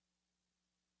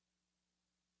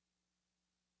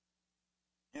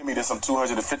Give me to some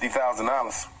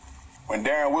 $250,000. When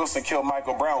Darren Wilson killed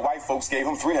Michael Brown, white folks gave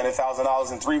him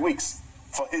 $300,000 in 3 weeks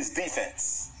for his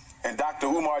defense. And Dr.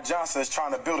 Umar Johnson is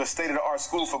trying to build a state-of-the-art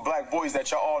school for black boys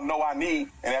that y'all all know I need.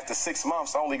 And after 6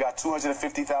 months, I only got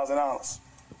 $250,000.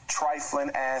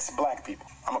 Trifling-ass black people.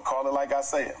 I'm going to call it like I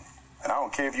say it. And I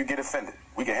don't care if you get offended.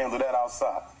 We can handle that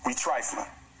outside. We trifling.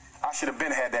 I should have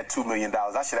had that $2 million.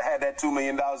 I should have had that $2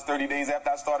 million 30 days after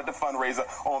I started the fundraiser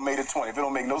on May the 20th. It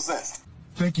don't make no sense.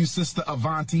 Thank you, Sister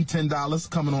Avanti, $10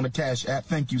 coming on the Cash App.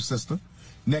 Thank you, sister.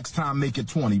 Next time, make it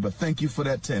 20, but thank you for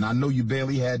that 10. I know you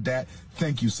barely had that.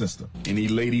 Thank you, sister. Any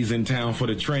ladies in town for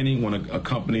the training want to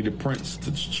accompany the Prince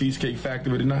to the Cheesecake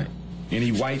Factory tonight?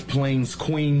 Any White Plains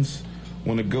queens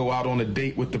want to go out on a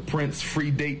date with the Prince?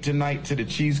 Free date tonight to the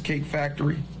Cheesecake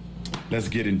Factory? Let's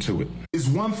get into it. It's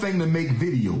one thing to make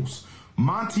videos.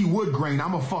 Monty Woodgrain,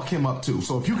 I'm going to fuck him up too.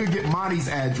 So if you could get Monty's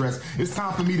address, it's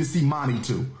time for me to see Monty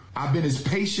too. I've been as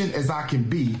patient as I can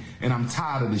be, and I'm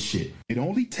tired of this shit. It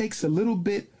only takes a little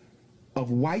bit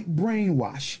of white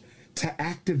brainwash to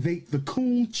activate the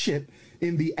coon chip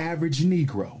in the average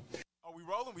Negro. Are we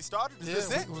rolling? We started? Is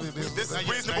this it? This is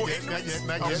reasonable ignorance?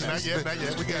 Not yet.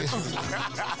 We got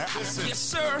Yes,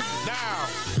 sir. now.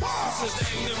 This is the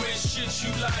ignorant shit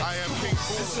you like. I am King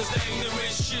Buddha. This is the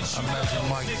ignorant shit you like.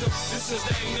 Nigga, this is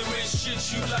the ignorant shit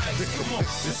you like. Come on.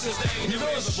 This is the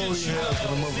ignorant shit you like. The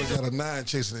motherfucker got a 9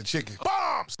 chasing a chicken.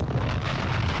 Bombs!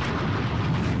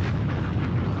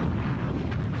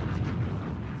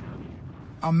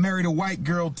 I married a white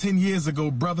girl 10 years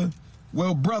ago, brother.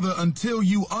 Well, brother, until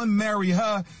you unmarry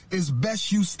her, it's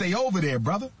best you stay over there,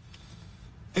 brother.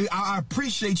 I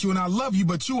appreciate you and I love you,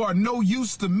 but you are no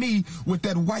use to me with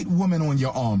that white woman on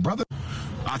your arm, brother.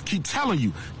 I keep telling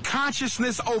you,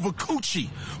 consciousness over coochie,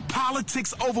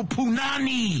 politics over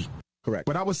punani. Correct.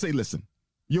 But I would say, listen,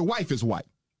 your wife is white.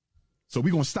 So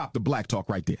we're going to stop the black talk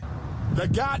right there. The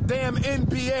goddamn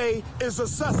NBA is a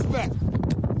suspect.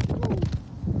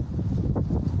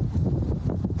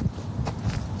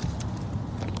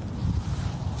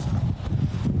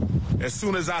 As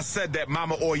soon as I said that,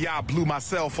 Mama Oya blew my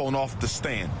cell phone off the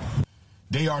stand.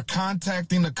 They are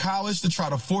contacting the college to try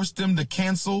to force them to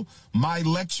cancel my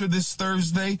lecture this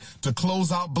Thursday to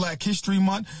close out Black History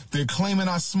Month. They're claiming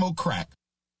I smoke crack.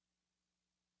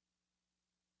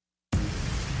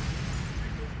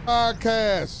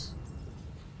 Podcast.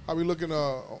 How we looking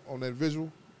on that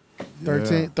visual?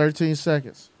 13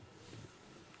 seconds.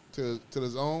 To the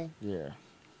zone? Yeah.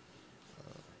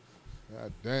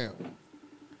 God damn.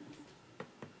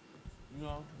 You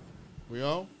know? We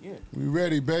on? Yeah. We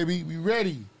ready, baby. We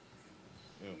ready.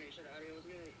 Yeah,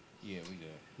 we good.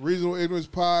 Reasonable Ignorance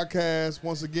Podcast.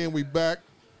 Once again, we back.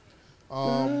 We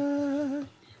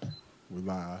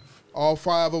live. All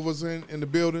 5 of us in the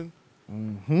building.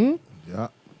 Mm-hmm. Yeah.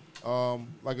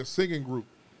 Like a singing group.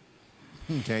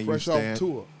 Can Fresh you stand, off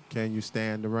tour. Can you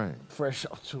stand the rain? Fresh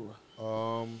off tour.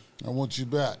 I want you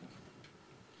back.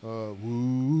 Woo.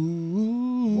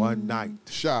 One night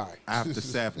Shy. after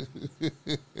 7.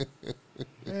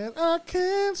 And I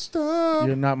can't stop.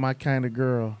 You're not my kind of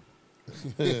girl.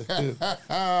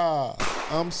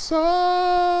 I'm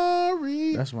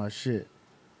sorry. That's my shit.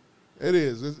 It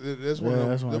is. That's one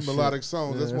that's of my them melodic shit.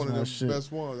 songs. Yeah, That's one of my the shit.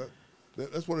 best ones.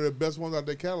 That's one of the best ones out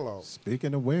their catalog.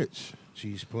 Speaking of which,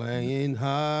 She's playing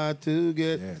hard to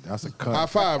get. yeah, that's a cut. High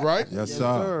five, right? Yes,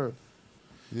 sir.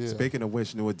 Yeah. Speaking of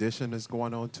which, New Edition is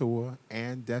going on tour,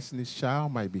 and Destiny's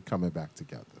Child might be coming back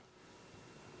together.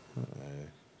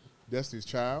 Destiny's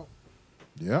Child.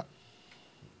 Yep.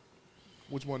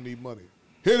 Which one need money?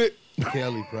 Hit it.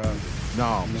 Kelly probably.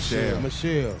 No, Michelle.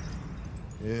 Michelle.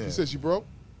 Yeah. She said she broke.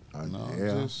 No,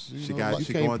 Yeah. just, She know, got- you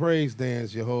she can't going- praise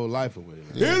dance your whole life away.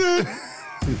 Man. Hit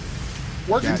it.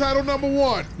 Working title number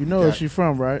 1. You know where she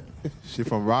from, right? She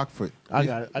from Rockford. I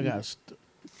got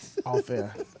off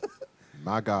air.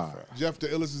 My God. Jeff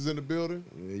the Illis is in the building.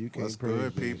 Yeah, you can't What's praise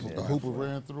good, dance. people? Yeah. Hooper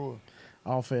ran through her.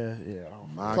 Off air, yeah.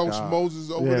 My Coach God.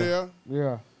 Moses over Yeah. there.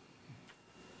 Yeah.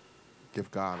 Give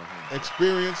God a hand.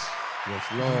 Experience Yes,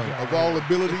 Lord. of all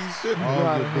abilities. All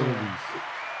the abilities.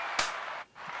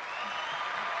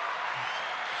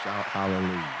 Shout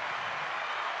hallelujah.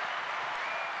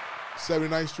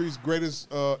 79th Street's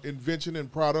greatest invention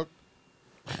and product.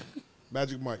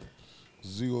 Magic Mike.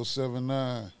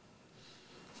 079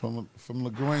 from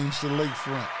LaGrange to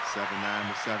Lakefront. 7-9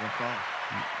 to 7-5.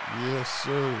 Yes,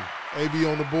 sir. AB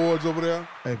on the boards over there.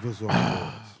 Hey, Vince on the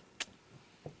boards.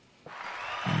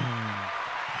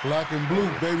 Black and blue,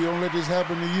 baby. Don't let this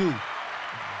happen to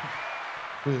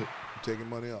you. Taking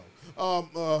money off.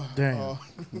 Damn.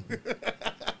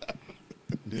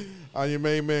 I'm your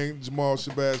main man, Jamal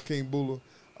Shabazz, King Bula.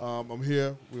 I'm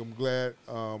here. I'm glad.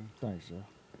 Thanks, sir.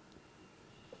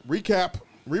 Recap.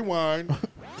 Rewind.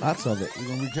 Lots of it. We're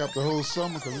going to recap the whole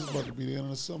summer because it's about to be the end of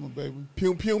the summer, baby.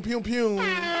 Pew, pew, pew, pew.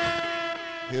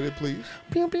 Hit it, please.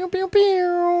 Pew, pew, pew,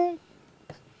 pew.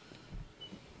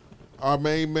 Our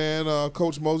main man,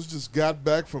 Coach Moses, just got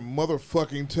back from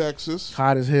motherfucking Texas.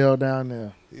 Hot as hell down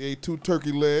there. He ate 2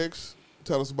 turkey legs.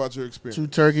 Tell us about your experience. 2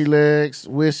 turkey legs,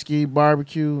 whiskey,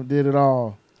 barbecue, did it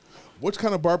all. What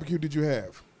kind of barbecue did you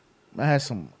have? I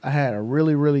had a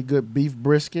really, really good beef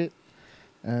brisket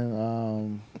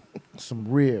and some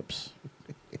ribs.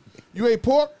 You ate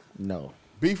pork? No.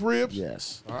 Beef ribs?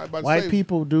 Yes. All right, about to White say-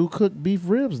 people do cook beef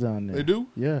ribs down there. They do?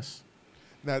 Yes.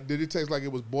 Now, did it taste like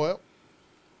it was boiled?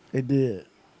 It did.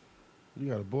 You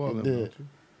got to boil It them, did. don't you?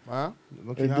 Huh?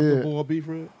 Don't you It have did. to boil beef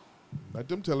rib? Let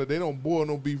them tell it they don't boil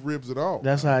no beef ribs at all.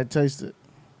 That's how it tasted.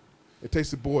 It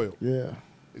tasted boiled. Yeah.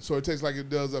 So it tastes like it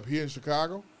does up here in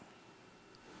Chicago?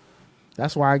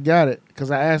 That's why I got it.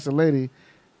 Because I asked the lady,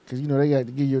 because, they got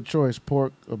to give you a choice,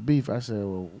 pork or beef. I said,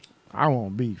 well, I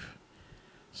want beef.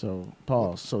 So,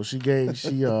 pause. So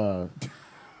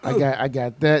I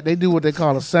got that. They do what they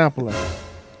call a sampler.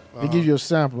 They give you a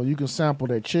sampler. You can sample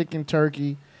their chicken,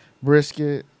 turkey,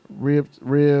 brisket,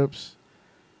 ribs.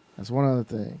 That's one other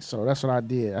thing. So that's what I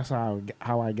did. That's how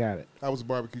I got it. How was the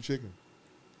barbecue chicken?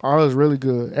 Oh, it was really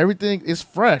good. Everything is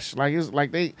fresh. It's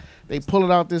like they pull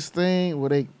it out this thing where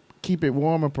they keep it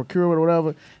warm and procure it or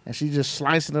whatever, and she just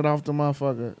slicing it off the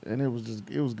motherfucker, and it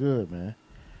was good, man.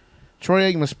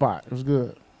 Troy Aikman spot. It was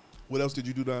good. What else did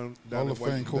you do down Hall in of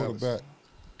White Fame Dallas? quarterback.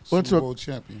 Went Super to Bowl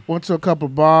champion. Went to a couple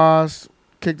bars,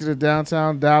 kicked it to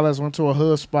downtown Dallas, went to a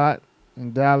hood spot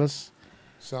in Dallas.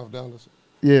 South Dallas.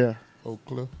 Yeah. Oak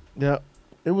Cliff. Yep.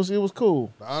 It was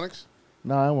cool. The Onyx?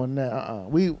 No, it wasn't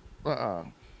that.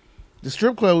 The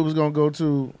strip club we was gonna go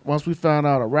to, once we found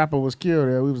out a rapper was killed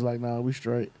there, we was like, nah, we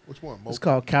straight. Which one? It's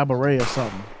called Cabaret or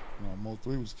something. Mo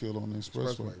 3 was killed on the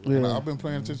expressway. Yeah. And I've been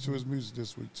paying attention to his music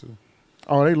this week, too.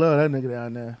 Oh, they love that nigga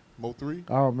down there. Mo 3?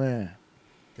 Oh man.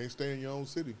 Can't stay in your own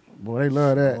city. Boy, they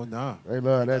love that. Oh, nah. They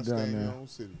love that Can't stay down in your there. own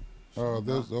city.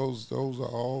 Those are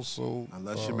also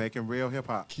Unless you're making real hip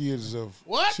hop. kids of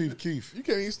What? Chief Keef. You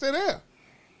can't even stay there.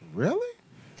 Really?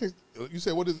 You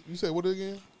said what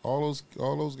again? All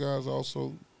those guys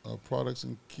also products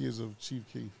and kids of Chief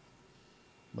Keef.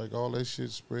 Like all that shit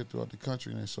spread throughout the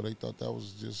country, and so they thought that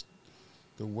was just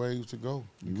the way to go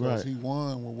because Right. he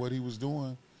won with what he was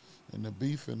doing, and the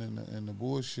beefing and the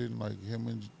bullshit, like him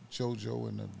and JoJo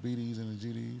and the BDs and the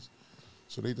GDs.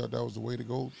 So they thought that was the way to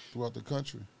go throughout the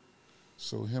country.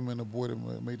 So him and the boy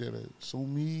that made that so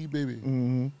me baby.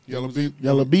 Mm-hmm. Yellow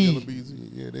Yellow Bee. Bees.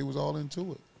 Yeah, they was all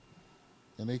into it,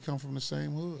 and they come from the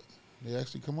same hood. They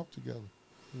actually come up together.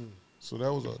 So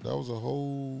that was a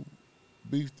whole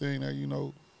beef thing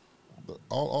that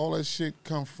all that shit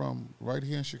come from right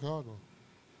here in Chicago.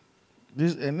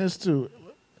 This too.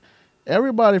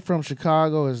 Everybody from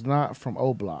Chicago is not from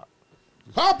O Block.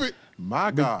 Hop it.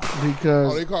 My God.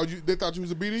 Because Oh, they called you. They thought you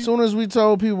was a BD. as soon as we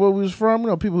told people where we was from,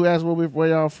 people who asked where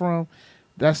y'all from,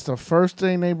 that's the first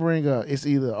thing they bring up. It's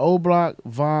either O Block,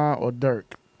 Vaughn, or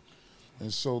Dirk.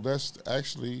 And so that's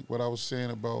actually what I was saying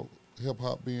about hip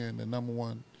hop being the number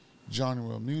one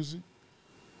genre of music.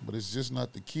 But it's just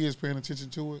not the kids paying attention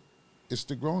to it. It's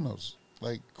the grown-ups.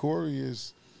 Like Corey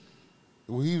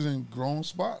he was in grown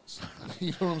spots.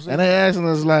 You know what I'm saying? And they asking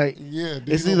us like, yeah,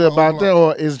 do it's you know either about O that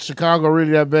Block? or is Chicago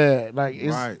really that bad? Like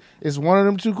Right. it's one of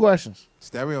them two questions.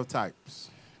 Stereotypes.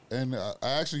 And I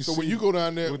actually So see when you go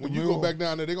down there, with when the you go mule- back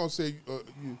down there, they're gonna say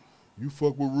you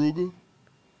fuck with Ruger.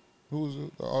 Who was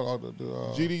it?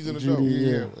 The GD's in the GD, show.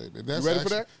 yeah. That's You ready for actually-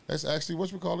 that? That's actually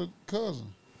what we call it, cousin.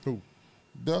 Who?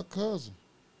 Duck cousin.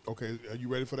 Okay, are you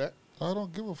ready for that? I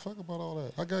don't give a fuck about all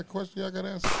that. I got questions. I got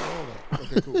answers for all that.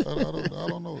 Okay, cool. I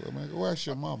don't know. I mean, go ask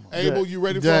your mama. Abel, you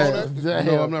ready for all that?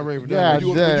 No, I'm not ready for that.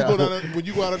 When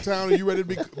you go out of town, are you ready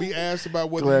to be asked about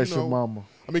what Glass you your know? mama.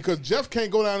 I mean, because Jeff can't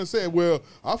go down and say, "Well,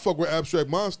 I fuck with Abstract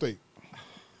Mind State."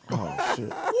 Oh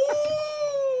shit.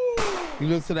 You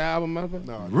listen to the album, motherfucker?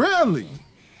 No. Really?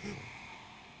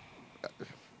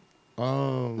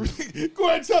 Go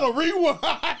ahead and tell them rewind.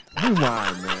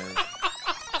 Rewind, man.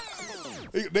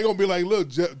 They gonna be like, "Look,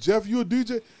 Jeff, you a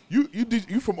DJ?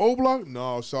 You from O Block?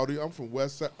 No, shawty, I'm from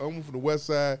West Side. I'm from the West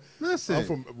Side. Listen, I'm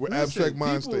from Abstract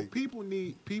Mind people,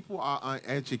 State. People are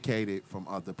uneducated from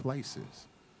other places.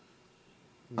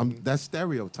 That's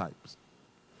stereotypes.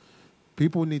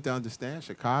 People need to understand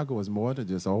Chicago is more than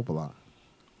just O Block.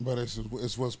 But it's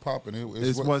what's popping.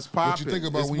 It's what's popping. What you think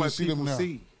about It's when you what see them people now?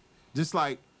 see. Just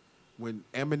like when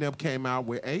Eminem came out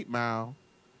with 8 Mile,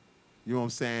 you know what I'm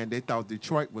saying? They thought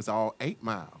Detroit was all 8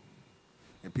 Mile.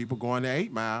 And people going to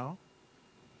 8 Mile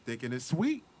thinking it's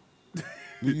sweet.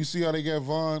 You see how they got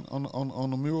Vaughn on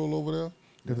the mural over there?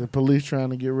 That the police trying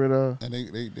to get rid of. And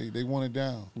they want it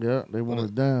down. Yeah, they want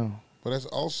it down. But that's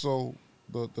also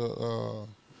the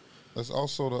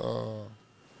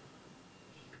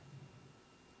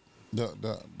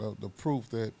proof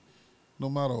that no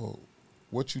matter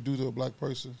what you do to a black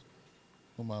person,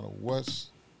 no matter what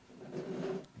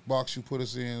box you put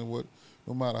us in,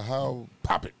 no matter how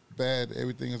bad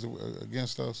everything is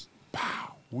against us,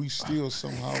 we still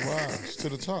somehow rise to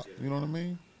the top. You know what I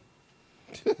mean?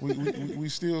 we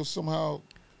still somehow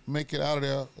make it out of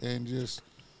there and just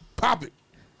pop it.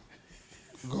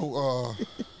 Go,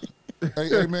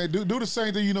 hey man, do the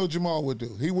same thing you know Jamal would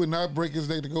do. He would not break his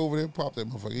neck to go over there and pop that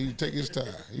motherfucker. He'd take his time.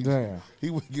 Damn. He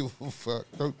wouldn't give a fuck.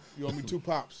 You owe me 2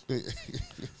 pops.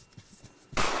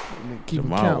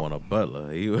 Jamal want a butler.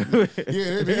 They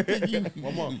think you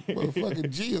motherfucking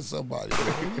G or somebody.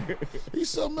 He's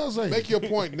something else. Make your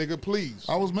point, nigga, please.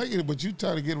 I was making it, but you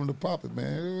trying to get him to pop it,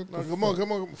 man. No,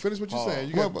 come on. Finish what you're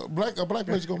saying. A black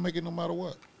person's gonna make it no matter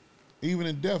what. Even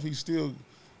in death, he's still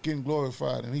getting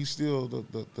glorified, and he's still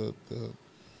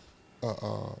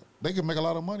they can make a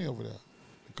lot of money over there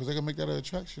because they can make that an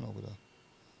attraction over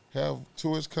there. Have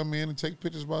tourists come in and take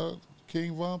pictures by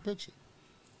King Von picture.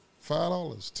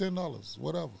 $5, $10,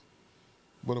 whatever.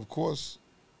 But of course,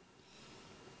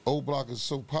 O Block is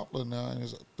so popular now and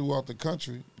it's throughout the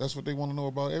country. That's what they want to know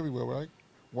about everywhere, right?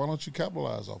 Why don't you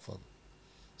capitalize off of it?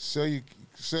 Say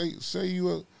you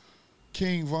a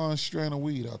King Von strand of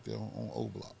weed out there on O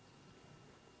Block.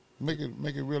 Make it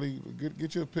really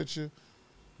get you a picture,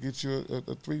 get you a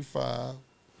 3.5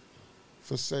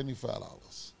 for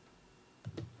 $75,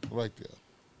 right there.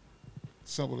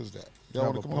 Simple as that. Y'all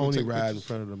have want a to come over pony and take ride pictures? in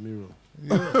front of the mural.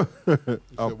 Yeah.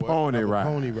 A pony ride.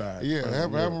 Pony ride. Yeah,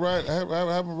 have them ride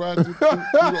through the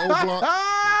O Block.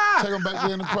 Take them back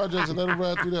there in the projects and let them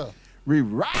ride through there. We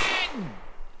riding.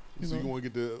 So you want to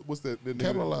get what's that? The nigga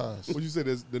Capitalize. What you said?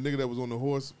 The nigga that was on the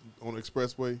horse on the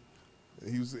expressway.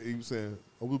 He was saying,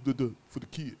 "I will do the for the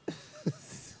kid."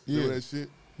 You know that shit?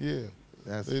 Yeah.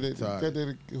 That's they got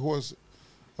that horse.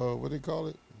 What they call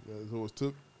it? His horse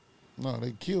took. No,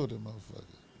 they killed him, motherfucker.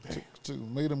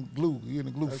 Made him glue. He in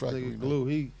the glue factory. Glue.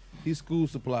 He school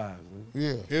supplies. Man.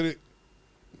 Yeah. Hit it.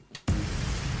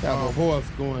 Got a horse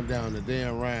going down the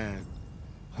damn Rhine.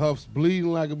 Huff's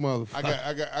bleeding like a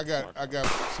motherfucker. I got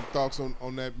some thoughts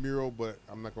on that mural, but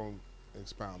I'm not gonna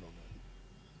expound on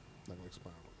that.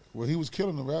 Well, he was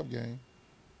killing the rap game.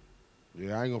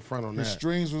 Yeah, I ain't gonna front on his that.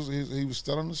 Streams he was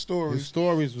telling the stories. His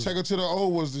stories was Take Her to the O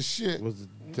was the shit.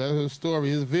 Tell his story.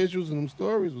 His visuals and them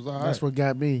stories was all right. That's what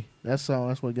got me. That's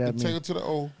what got me. Take Her to the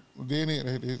O. Then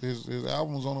his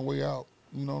album was on the way out.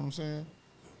 You know what I'm saying?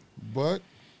 But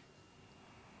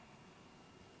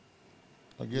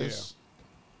I guess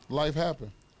life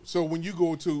happened. So when you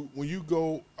went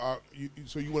out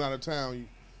of town.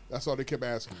 That's all they kept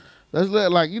asking you. That's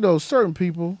like certain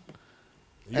people.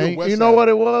 And West you know Side. what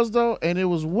it was though, and it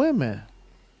was women.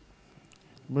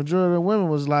 Majority of the women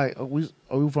was like, we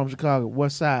from Chicago,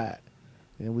 West Side,"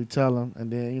 and we tell them,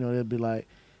 and then they'd be like,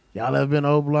 "Y'all ever been to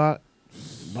O Block?"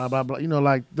 Blah blah blah.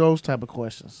 Like those type of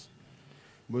questions.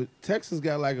 But Texas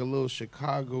got like a little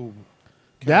Chicago.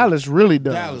 Dallas really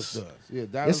does. Dallas does. Yeah,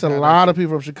 Dallas. It's a got lot that of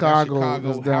people from Chicago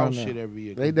that's down house there. shit every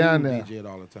year. They down there. DJ it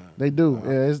all the time. They do.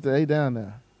 Yeah, they down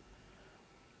there.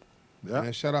 Yeah.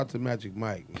 Man, shout out to Magic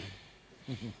Mike.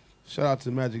 Shout out to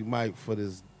Magic Mike for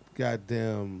this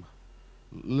goddamn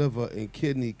liver and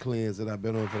kidney cleanse that I've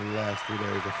been on for the last 3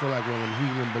 days. I feel like one of them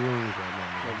helium balloons right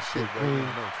now. Man. Shit,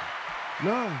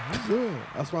 No, I'm good.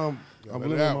 That's why I'm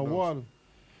living my water.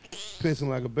 Pissing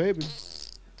like a baby.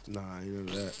 Nah, I ain't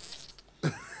into that.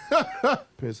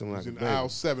 Pissing like a in baby. aisle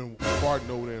 7 farting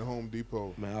over there in Home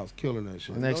Depot. Man, I was killing that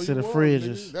shit. Next to the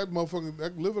fridges. That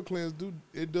motherfucking liver cleanse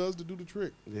does do the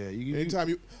trick. Yeah, anytime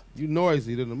you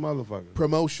noisy than a motherfucker.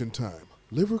 Promotion time.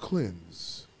 Liver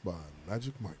cleanse by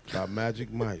Magic Mike. By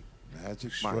Magic Mike.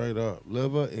 Magic Mike. Straight up.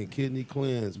 Liver and kidney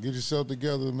cleanse. Get yourself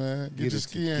together, man. Get your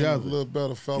skin together. a little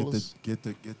better, fellas. Get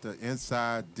the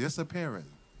inside disappearing.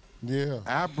 Yeah.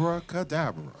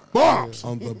 Abracadabra. Bombs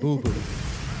on the boo boo.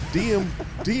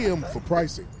 DM for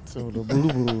pricing. So the boo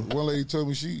boo. One lady told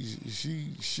me she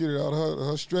shitted out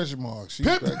her stretch marks. She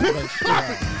Pip.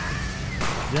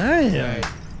 Damn.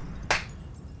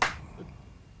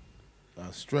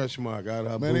 A stretch mark out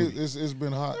of her Man, booty. it's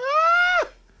been hot.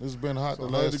 It's been hot the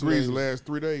 100 last degrees 3 the days. last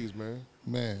 3 days, man.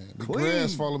 Man, the Clean.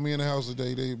 grass follow me in the house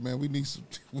today. Man, we need some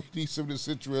of this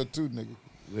Citrel too, nigga.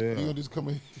 Yeah. You gonna just come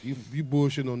in? You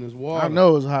bullshitting on this water. I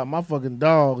know it's hot. My fucking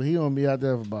dog, he gonna be out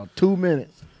there for about 2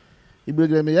 minutes. He be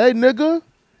looking at me, "Hey nigga,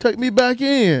 Take me back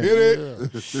in. Hit it. Yeah.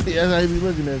 Yeah, that's how he be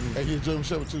looking at me. Hey, he's German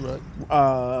Shepherd too,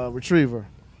 right? Retriever.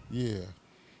 Yeah.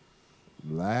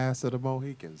 Last of the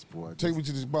Mohicans, boy. Take me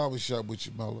to this barber shop with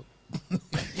you, Mella.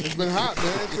 It's been hot,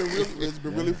 man. It's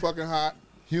been really fucking hot.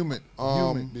 Humid.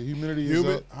 Humid. The humidity is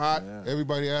Humid, up. hot. Yeah.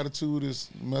 Everybody's attitude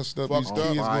is messed up. Fucked These up.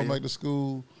 kids Fire. going back to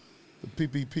school. The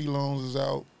PPP loans is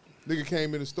out. Nigga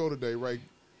came in the store today, right,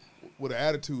 with an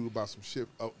attitude about some shit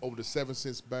over the 7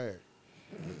 cents bag.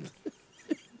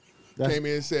 Came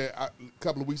in and said, a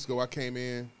couple of weeks ago, I came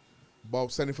in, bought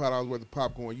 $75 worth of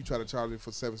popcorn. You try to charge me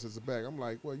for 7 cents a bag. I'm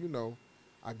like, well, you know,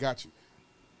 I got you.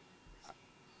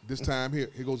 This time, here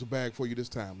goes a bag for you this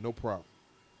time. No problem.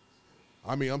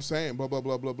 I mean, I'm saying blah, blah,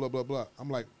 blah, blah, blah, blah, blah. I'm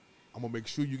like, I'm going to make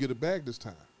sure you get a bag this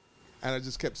time. And I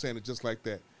just kept saying it just like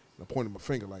that. And I pointed my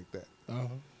finger like that.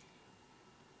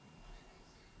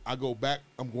 I go back.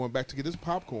 I'm going back to get his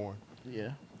popcorn.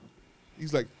 Yeah.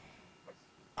 He's like,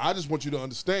 I just want you to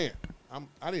understand.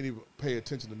 I didn't even pay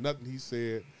attention to nothing he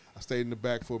said. I stayed in the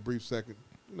back for a brief second,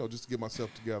 you know, just to get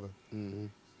myself together. Mm-hmm.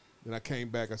 Then I came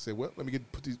back. I said, well, let me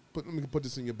put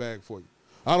this in your bag for you.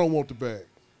 I don't want the bag.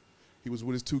 He was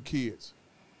with his 2 kids.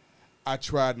 I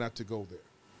tried not to go there.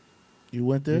 You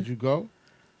went there? Did you go?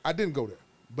 I didn't go there,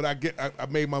 but I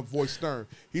made my voice stern.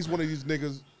 He's one of these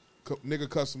nigga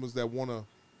customers that want to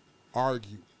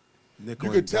argue. Nickel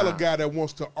You can and tell a dime. guy that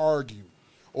wants to argue,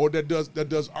 or that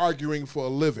does arguing for a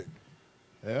living.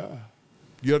 Yeah.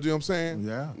 You know what I'm saying?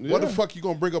 Yeah. What the fuck you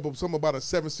gonna bring up something about a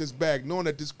 7 cents bag, knowing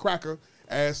that this cracker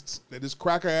ass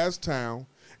town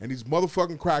and these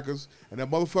motherfucking crackers and that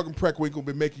motherfucking Preckwinkle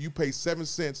been making you pay 7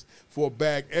 cents for a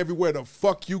bag everywhere the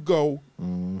fuck you go,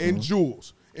 in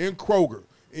Jewels, in Kroger,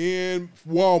 in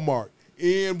Walmart,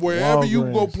 in wherever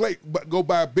you go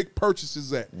buy big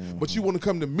purchases at. But you want to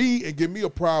come to me and give me a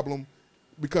problem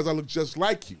because I look just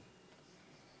like you.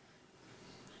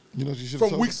 You know what you should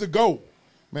From weeks ago.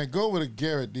 Man, go over to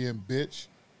Garrett, then, bitch.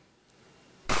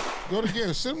 Go to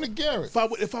Garrett. Send him to Garrett.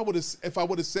 If I would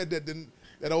have said that, then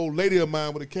that old lady of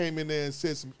mine would have came in there and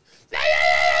said some.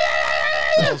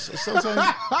 No,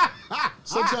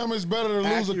 sometimes it's better to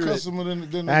lose a customer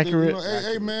than Accurate. You know,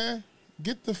 hey, man,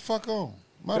 get the fuck on.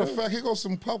 Matter of fact, here goes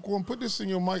some popcorn. Put this in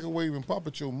your microwave and pop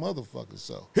it your motherfucking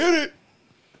self. Hit it.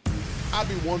 I'd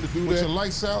be one to do With that. your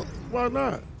lights out. Why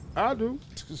not? I do.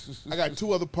 I got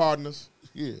 2 other partners.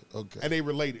 Yeah, okay. And they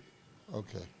related.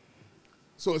 Okay.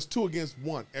 So it's 2 against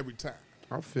 1 every time.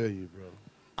 I feel you, bro.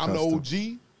 I'm the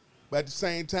OG, but at the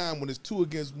same time, when it's 2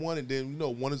 against 1, and then, you know,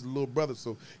 1 is the little brother,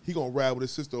 so he gonna ride with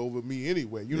his sister over me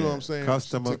anyway. You know what I'm saying?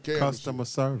 Customer Take care of customer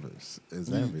service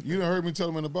is everything. You done heard me tell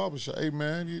him in the barbershop, hey,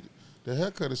 man, the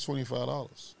haircut is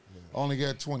 $25. Only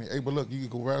got 20. Hey, but look, you can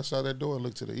go right outside that door and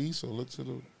look to the east or look to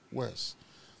the west.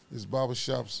 There's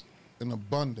barbershops in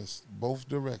abundance, both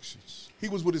directions. He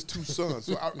was with his 2 sons,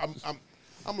 so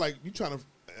I'm like, you trying to.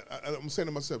 I'm saying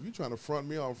to myself, you trying to front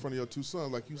me out in front of your 2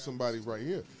 sons like you somebody right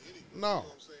here. No,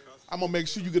 I'm gonna make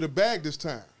sure you get a bag this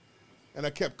time. And I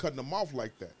kept cutting them off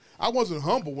like that. I wasn't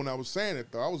humble when I was saying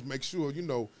it though. I was make sure, you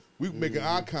know, we making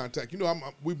eye contact. You know,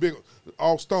 we big.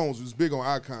 All Stones was big on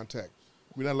eye contact.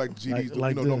 We not like GDs,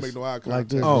 like you know, don't this. make no eye Like contact.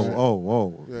 this.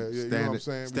 Oh. Yeah, you know what I'm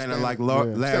saying? We Standing like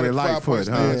standing Larry Lightfoot,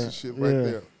 huh? and shit right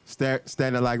there.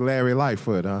 Standing like Larry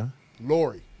Lightfoot, huh?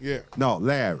 Lori, yeah. No,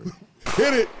 Larry.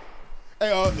 Hit it. Hey,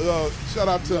 shout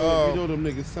out to. You know them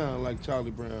niggas sound like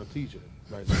Charlie Brown teacher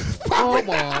right now.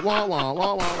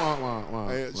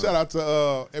 Hey, shout out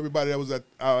to everybody that was at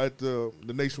the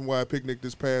Nationwide picnic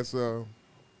this past, the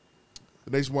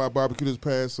Nationwide barbecue this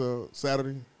past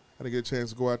Saturday. I didn't get a chance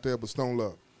to go out there, but Stone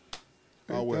Love.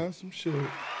 Got some shit.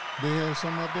 They have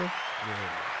something out there?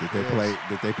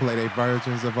 Did they play their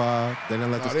versions of They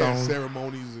Didn't Let the They had Stones?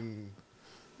 ceremonies and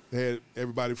they had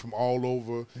everybody from all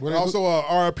over. Where And they also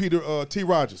R.I.P. to T.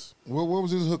 Rogers. What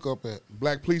was his hookup at?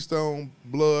 Black Police Stone,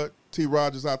 Blood, T.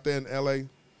 Rogers out there in L.A.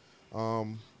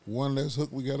 One less hook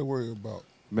we got to worry about.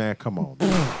 Man, come on.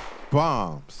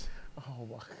 Bombs. Oh,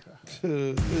 my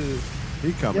God.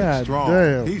 He coming God strong.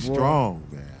 damn, He's boy. strong,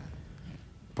 man.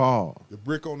 Paul. The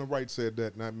brick on the right said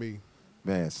that, not me.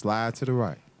 Man, slide to the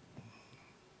right.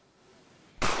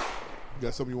 You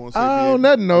got something you want to say? On Big?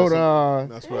 that note,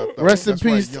 That's what I thought. rest in That's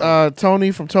right, peace, young.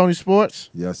 Tony from Tony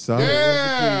Sports. Yes, sir.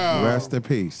 Yeah. Rest in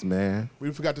peace, man.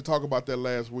 We forgot to talk about that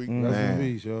last week. Rest in Man.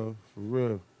 peace, yo. For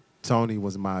real. Tony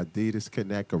was my Adidas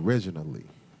Connect originally.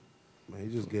 Man,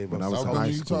 he just gave When us I was in remember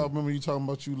high you school. remember you talking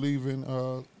about you leaving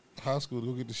high school to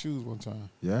go get the shoes one time.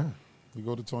 Yeah. You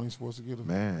go to Tony Sports to get them.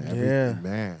 Man, Yeah.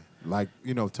 man. Like,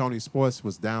 you know, Tony Sports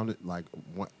was down at like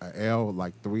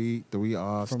three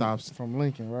stops From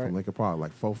Lincoln, right? from Lincoln Park,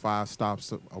 like 4-5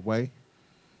 stops away.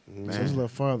 So it's a little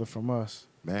farther from us.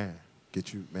 Man,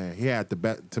 Get you, man. He had the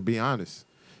best. To be honest,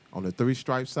 on the 3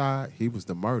 Stripe side, he was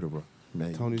the murderer.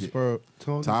 Man, Tony Get- Spur,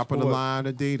 Tony top of the Sport. line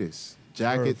Adidas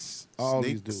jackets, all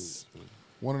these sneaks. dudes.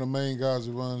 One of the main guys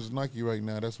who runs Nike right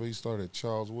now, that's where he started,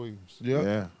 Charles Williams. Yep.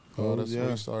 Yeah. That's where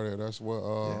he started. That's what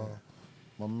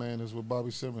my man is with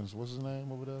Bobby Simmons. What's his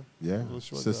name over there? Yeah. Little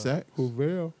short guy. Sussex. Who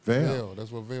Vail? Veil.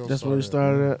 That's where Vail That's started. where he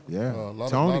started at. Yeah. A lot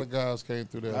Tony. of guys came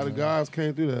through there. A lot of man. guys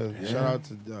came through there. Yeah. Shout out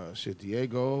to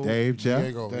Diego. Dave Jeff.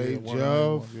 Diego, Dave one of the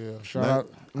main Jeff. ones, yeah. Shout Let- out,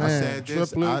 I man, said this.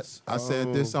 triplets. I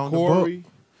said this on the Corey.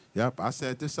 book. Yep, I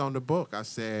said this on the book. I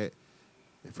said,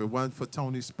 if it wasn't for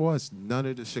Tony Sports, none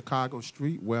of the Chicago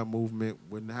streetwear movement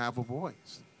wouldn't have a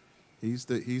voice. He's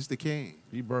the king.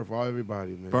 He birthed all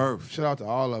everybody, man. Birthed. Shout out to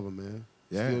all of them, man.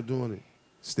 Yeah. Still doing it.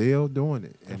 Still doing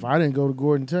it. If I didn't go to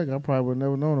Gordon Tech, I probably would have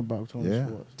never known about Tony Yeah,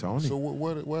 Sports. Tony. So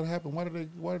what happened? Why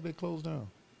did they close down?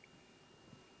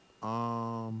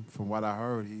 From what I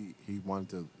heard, he wanted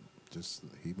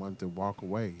to walk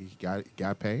away. He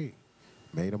got paid,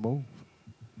 made a move.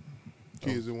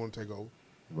 Kids didn't want to take over.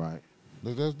 Right.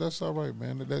 That's all right,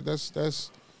 man. That's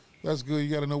good. You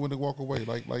got to know when to walk away.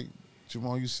 Like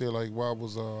Jamal, you said like why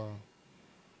was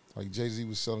like Jay-Z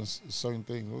was selling certain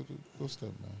things. What's that,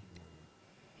 man?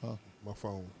 Huh? My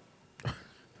phone.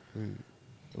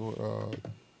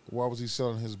 Why was he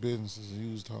selling his businesses?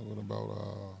 He was talking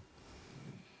about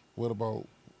what about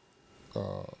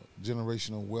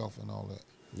generational wealth and all that.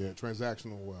 Yeah,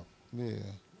 transactional wealth. Yeah.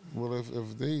 Well,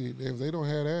 if they don't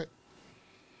have that,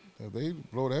 if they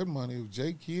blow that money, if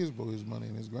Jay kids blow his money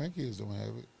and his grandkids don't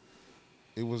have it,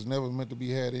 it was never meant to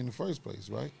be had in the first place,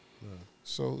 right? Yeah.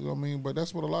 So I mean, but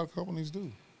that's what a lot of companies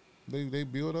do. They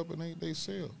build up and they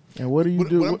sell. And what do you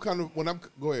do?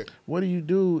 Go ahead. What do you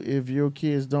do if your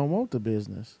kids don't want the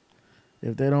business?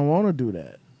 If they don't want to do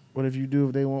that, what if you do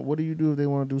if they want? What do you do if they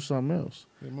want to do something else?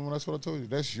 Remember, that's what I told you.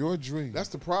 That's your dream. That's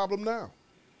the problem now.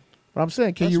 But I'm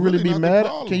saying, can That's you really really be not the mad?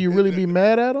 problem. Can you really be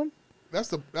mad at them? That's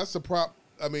the prop.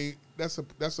 I mean, that's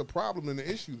a problem in the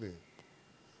issue then,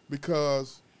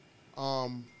 because,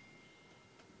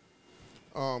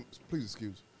 please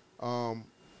excuse,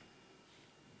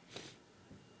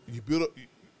 you build up.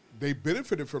 They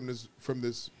benefited from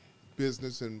this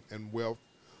business and wealth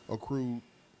accrued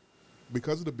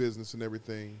because of the business and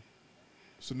everything.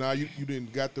 So now you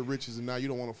didn't got the riches, and now you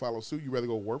don't want to follow suit. You rather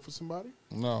go work for somebody?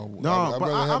 No, No, I'd but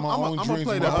rather have my own I'm dreams. gonna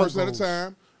play my the One person at a goals.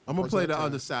 time. I'm gonna Person play at a the time.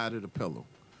 other side of the pillow.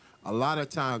 A lot of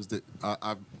times,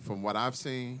 from what I've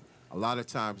seen, a lot of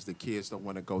times the kids don't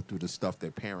want to go through the stuff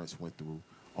their parents went through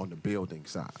on the building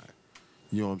side.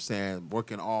 You know what I'm saying?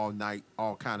 Working all night,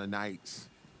 all kind of nights.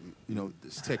 You know,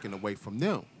 it's taken away from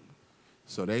them.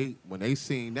 So when they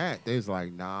seen that, they was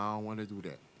like, nah, I don't want to do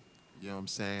that. You know what I'm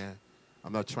saying?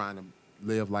 I'm not trying to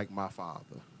live like my father,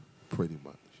 pretty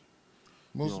much.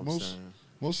 You know what I'm saying?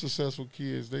 Most successful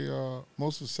kids,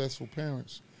 most successful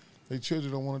parents, their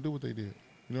children don't want to do what they did.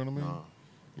 You know what I mean? No.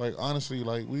 Like honestly,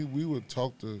 like we would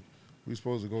talk to, we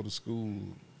supposed to go to school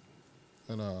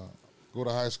and go to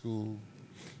high school,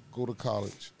 go to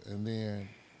college, and then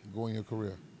go in your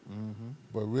career. Mm-hmm.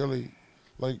 But really,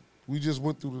 like we just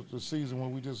went through the season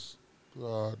when we just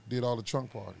did all the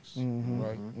trunk parties, Mhm.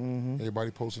 right? Mhm.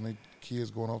 Everybody posting their kids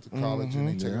going off to college and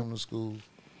they taking them to school.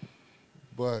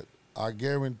 But I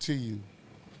guarantee you,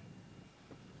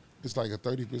 it's like a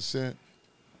 30%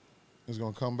 is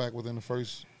going to come back within the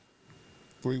first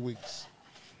 3 weeks.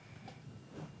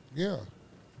 Yeah.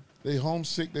 They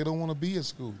homesick. They don't want to be at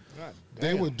school. God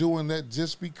They damn. were doing that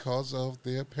just because of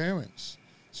their parents.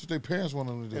 That's what their parents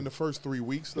wanted them to do. In the first 3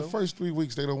 weeks, though? The first 3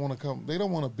 weeks, they don't want to come. They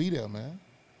don't want to be there, man.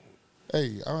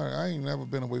 Hey, I ain't never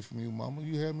been away from you, mama.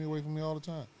 You had me away from me all the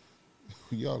time.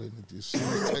 Y'all didn't do shit.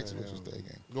 Text messages that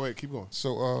game. Go ahead, keep going.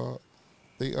 So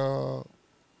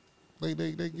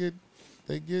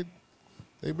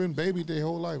they've been babied their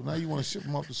whole life. Now you want to ship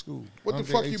them off to school. What the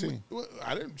Under fuck 18.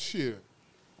 I didn't shit.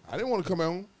 I didn't want to come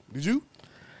home. Did you?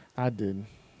 I didn't.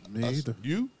 Me either.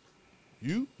 You?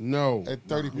 No. At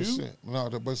 30%. No,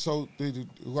 but so all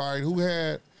right, who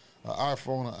had an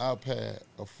iPhone, an iPad,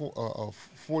 a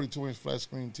 42-inch flat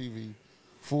screen TV,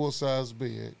 full size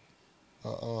bed,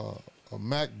 a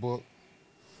MacBook?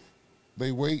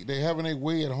 They having their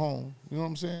way at home. You know what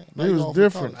I'm saying? Now It you was off to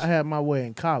different. college. I had my way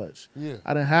in college. Yeah.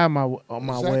 I didn't have my way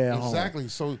at home. Exactly.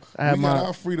 So I had we got my-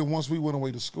 our freedom once we went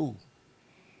away to school.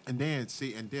 And then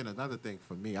another thing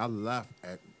for me, I left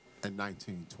at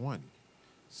 1920.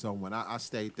 So when I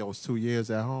stayed those 2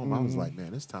 years at home, I was like,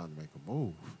 man, it's time to make a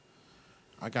move.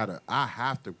 I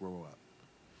have to grow up.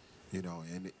 You know,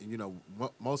 and you know,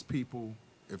 most people,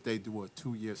 if they do a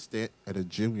 2-year stint at a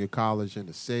junior college in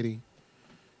the city,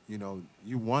 you know,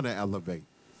 you want to elevate.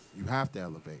 You have to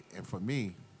elevate. And for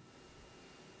me,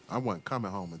 I wasn't coming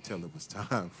home until it was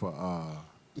time for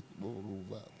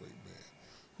Vibrate, man.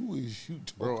 Who is you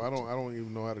talking Bro, I don't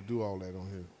even know how to do all that on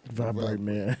here. Vibrate,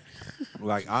 man.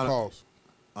 like Pause.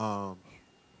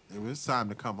 it was time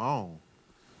to come home.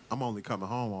 I'm only coming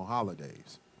home on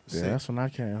holidays. Yeah, that's when I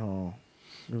came home.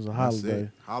 It was a That's holiday. it.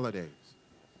 Holidays.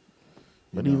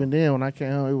 But You know. even then, when I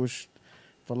came home, it was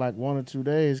for like 1 or 2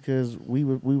 days because we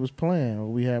was playing or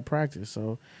we had practice.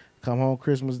 So come home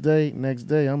Christmas Day, next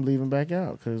day I'm leaving back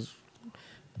out because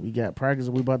we got practice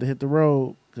and we about to hit the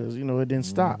road because it didn't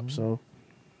stop. So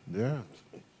Yeah.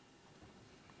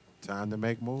 Time to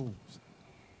make moves.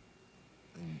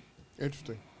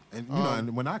 Interesting. And you know,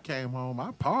 and when I came home,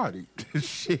 I partied.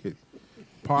 Shit.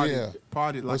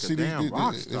 Partied like a damn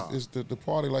rock star. It's the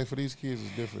party life for these kids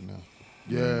is different now.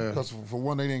 Yeah. Because for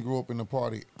one, they didn't grow up in the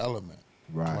party element.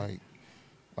 Right.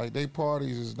 Like they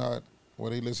parties is not where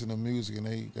they listen to music and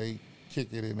they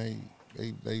kick it and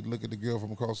they look at the girl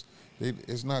from across.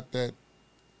 It's not that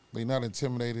they not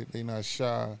intimidated. They not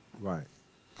shy. Right.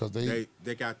 Because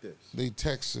they got this. They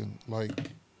texting like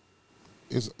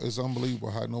it's unbelievable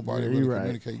how nobody Yeah, really you right.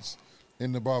 communicates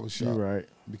in the barbershop. You right.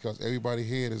 Because everybody's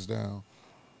head is down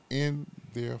in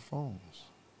their phones.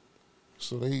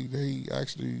 So they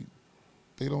actually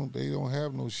they don't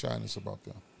have no shyness about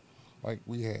them like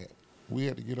we had. We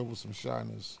had to get over some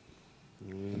shyness,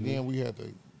 and then we had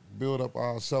to build up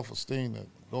our self-esteem to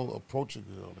go approach a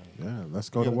girl. Yeah, let's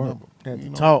go to work. Had to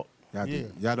talk.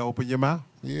 You got to open your mouth.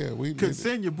 Yeah, we couldn't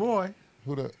send your boy.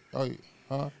 Who the? Oh,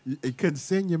 huh? You couldn't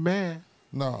send your man.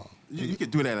 No. You could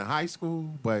do that in high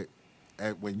school, but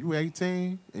when you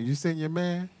 18 and you send your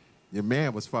man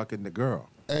was fucking the girl.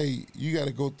 Hey, you got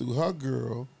to go through her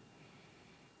girl,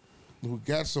 who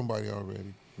got somebody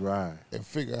already, right? And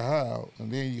figure her out,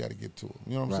 and then you got to get to her.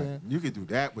 You know what I'm saying? You could do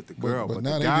that with the girl, but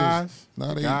now the they guys, just,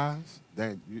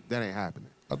 that ain't happening.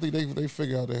 I think they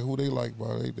figure out that who they like,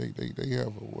 but they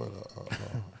have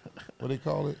what they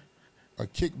call it, a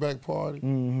kickback party.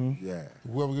 Mm-hmm. Yeah.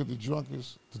 Whoever get the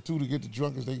drunkest, the two to get the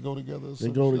drunkest, they go together. They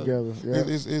go together. Yeah.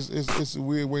 It's a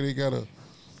weird way they gotta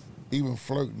even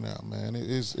flirt now, man.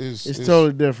 It's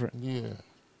totally different. Yeah.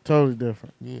 Totally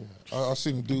different. Yeah. I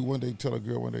seen a dude one day tell a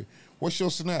girl one day, "What's your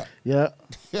snap?" Yeah.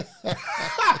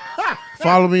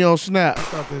 Follow me on Snap. I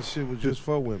thought that shit was just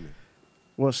for women.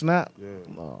 What, Snap? Yeah.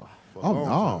 No. For a Oh, long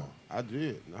no. time. I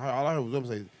did. All I heard was them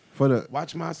say, for the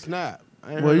watch my Snap.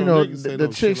 I ain't Well, heard no niggas say the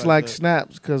no shit chicks like that.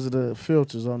 Snaps because of the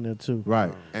filters on there too.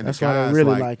 Right. And that's the why guys they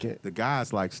really like it. The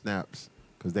guys like snaps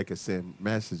because they can send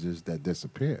messages that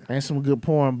disappear. And some good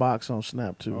porn box on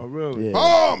Snap too. Oh, really? Yeah.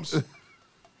 Bombs! Fuck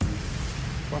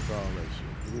all that shit.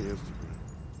 Give me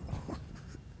Instagram.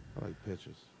 I like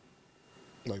pictures.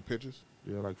 Like pictures?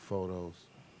 Yeah, I like photos.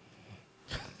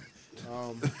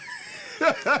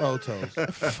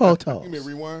 Photos. Give me a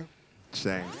rewind.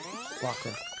 Chain. Walker.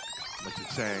 But your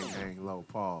chain ain't low,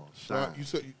 Paul. Now, Shine. you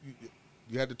said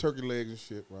you had the turkey legs and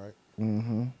shit, right?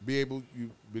 Mm-hmm.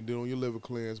 You've been doing your liver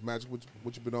cleanse. Magic,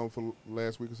 what you been on for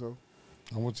last week or so?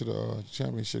 I went to the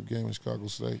championship game in Chicago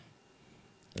State.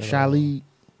 And, Shalee.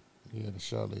 Yeah, the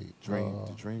Shalee. The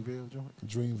Dreamville joint?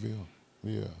 Dreamville.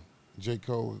 Yeah. J.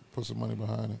 Cole put some money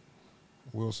behind it.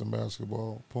 Wilson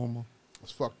basketball, Puma.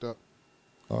 It's fucked up.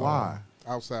 Why?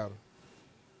 Outsider.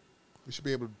 We should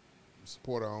be able to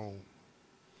support our own.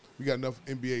 We got enough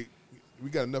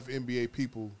NBA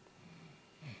people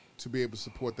to be able to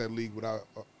support that league without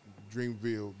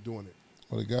Dreamville doing it.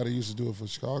 Well, the guy that used to do it for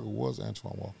Chicago was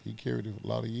Antoine Walker. He carried it a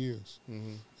lot of years,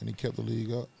 and he kept the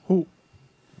league up. Who?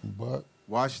 But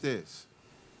watch this.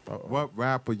 What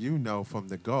rapper you know from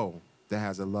the Go that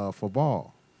has a love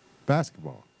for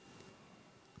basketball?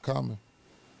 Common.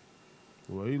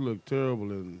 Well, he looked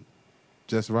terrible and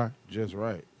Just right. just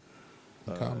right.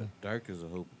 Dirk is a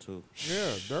hooper too.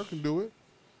 Yeah, Dirk can do it.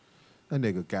 That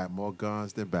nigga got more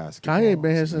guns than basketball. Kanye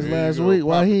been here since There you last go. week.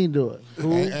 Why he ain't do it?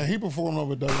 And he performed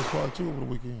over at Douglas Park, too, over the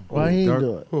weekend. Why he ain't Dirk?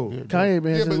 do it? Who? Kanye been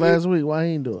here Yeah, since but last week. Why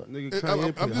he ain't do it? Nigga, I'm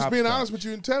Kanye play just being hopscotch. honest with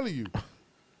you and telling you.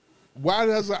 Why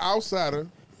does an outsider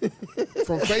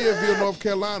from Fayetteville, North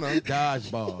Carolina,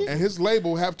 Dodgeball. and his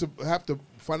label have to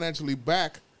financially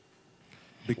back?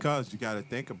 Because you got to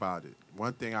think about it.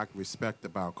 One thing I can respect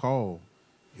about Cole,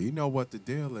 he know what the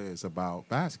deal is about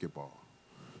basketball.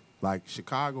 Like,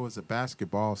 Chicago is a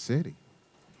basketball city.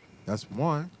 That's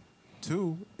one.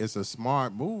 Two, it's a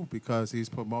smart move because he's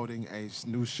promoting a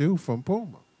new shoe from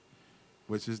Puma,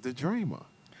 which is the Dreamer.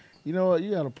 You know what?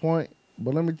 You got a point.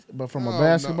 But from a No,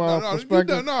 basketball no,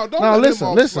 perspective, don't let him listen,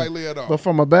 off slightly at all. But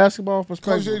from a basketball Because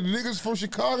perspective, niggas from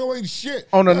Chicago ain't shit.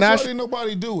 On the That's nation- why ain't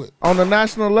nobody do it. on the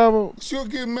national level, She'll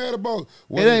get mad about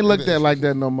it ain't looked at like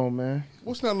that no more, man.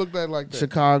 What's not looked at like that?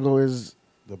 Chicago is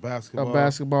The basketball. A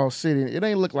basketball city. It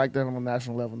ain't look like that on the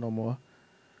national level no more.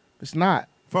 It's not.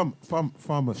 From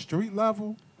a street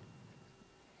level,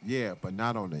 yeah, but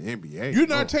not on the NBA. You're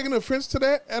not taking offense to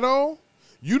that at all?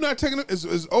 You not taking it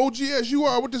as OG as you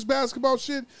are with this basketball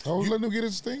shit? I was letting him get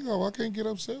his thing off. I can't get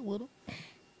upset with him.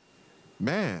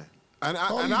 Man. And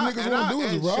all these niggas want to do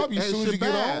is rob you as soon as you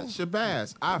get on.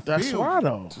 Shabazz, That's why,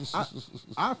 though.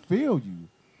 I feel you.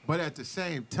 But at the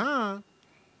same time,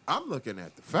 I'm looking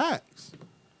at the facts.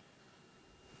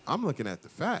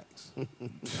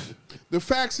 The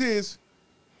facts is,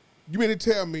 you mean to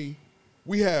tell me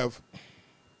we have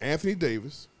Anthony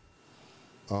Davis,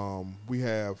 we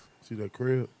have see that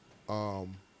crib,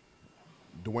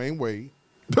 Dwayne Wade,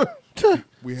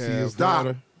 we see have his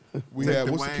daughter. We Take have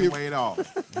what's the Dwayne kid? Wade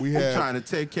off. We He's have trying to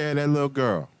take care of that little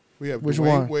girl. We have Which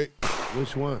Dwayne one? Wade.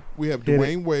 Which one? We have Hit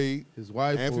Dwayne Wade, His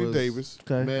wife Anthony was Davis.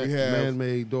 Okay. We have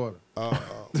man-made daughter.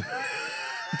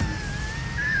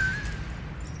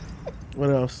 What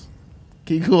else?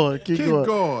 Keep going. Keep going.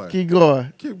 going. Keep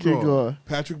going. Keep Keep going. going.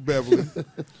 Patrick Beverly.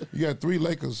 You got 3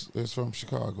 Lakers that's from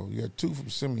Chicago. You got 2 from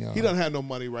Simeon. He doesn't have no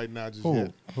money right now just Who?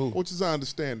 yet. Who? Which is I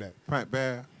understand that. Pat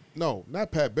Bear. No,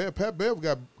 not Pat Bev. Pat Bev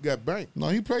got banked. No,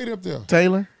 he played up there.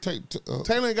 Taylor?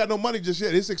 Taylor ain't got no money just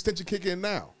yet. His extension kick in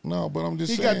now. No, but I'm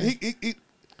just He saying. got he.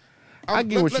 I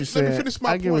get what you're Let saying. me finish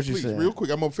my I get point, what you're please, saying. real quick.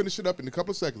 I'm gonna finish it up in a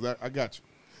couple of seconds. I got you.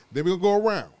 Then we're gonna go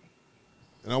around,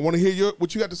 and I want to hear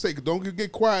what you got to say. Cause don't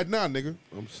get quiet now, nigga.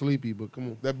 I'm sleepy, but come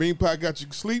on. That bean pie got you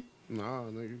sleep. Nah,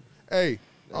 nigga. Hey,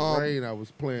 That rain I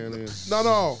was playing in.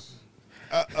 no.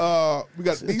 We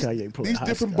got these Kanye playing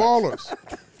different hopscotch.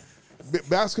 ballers,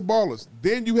 basketballers.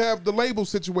 Then you have the label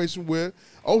situation where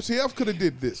OTF could have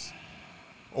did this,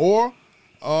 or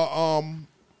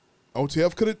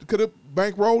OTF could have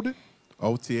bankrolled it.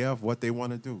 OTF, what they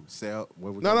want to do? Sell?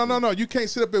 No. You can't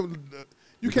sit up and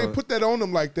you can't put that on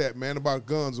them like that, man. About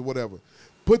guns or whatever.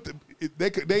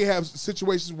 They have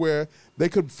situations where they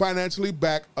could financially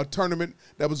back a tournament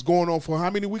that was going on for how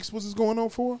many weeks was this going on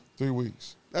for? 3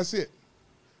 weeks. That's it.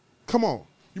 Come on.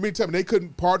 You mean tell me they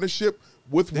couldn't partnership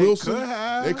with Wilson? could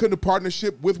have. They couldn't have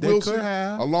partnership with They Wilson could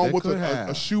have. along They with could a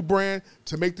have. shoe brand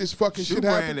to make this fucking Shoe shit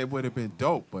brand, happen. it would have been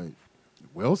dope, but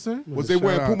Wilson? Was they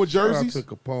wearing Puma jerseys? Shout out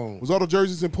to Capone. Was all the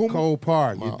jerseys in Puma? Cole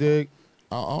Park, you dig?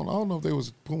 I don't know if they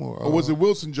was Puma Or was it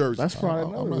Wilson jerseys? That's probably I'm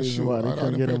another not reason sure. why they I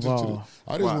couldn't didn't get pay attention to involved.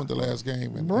 I just went the last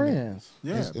game. And Brands.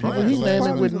 Yeah, People he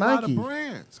naming with A lot Nike. of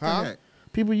brands. Huh? Correct.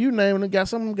 People you naming, got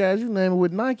some of them guys you naming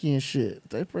with Nike and shit.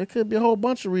 It could be a whole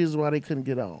bunch of reasons why they couldn't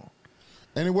get on.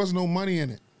 And there was no money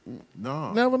in it.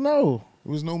 No. Never know.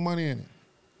 There was no money in it.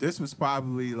 This was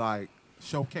probably like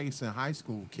showcasing high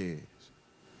school kids.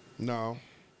 No.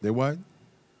 They wasn't?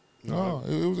 No,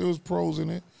 it was pros in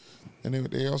it, and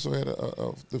they also had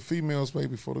the females play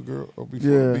before the girl or before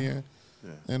the men,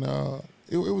 and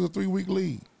it was a 3-week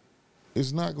league.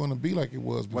 It's not going to be like it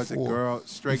was before. Was it girl,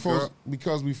 straight girl?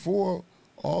 Because before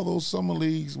all those summer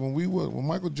leagues, when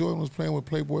Michael Jordan was playing with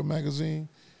Playboy magazine,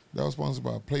 that was sponsored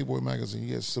by Playboy magazine.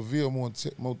 You had Seville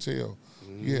Motel.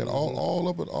 You had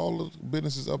all the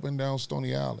businesses up and down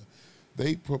Stony Island.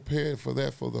 They prepared for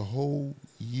that for the whole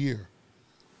year.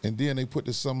 And then they put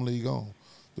the Summer League on.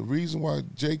 The reason why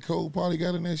J. Cole probably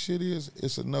got in that shit is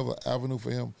it's another avenue for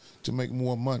him to make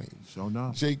more money. Sure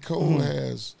enough. J. Cole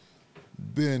has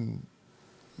been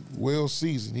well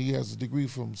seasoned. He has a degree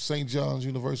from St. John's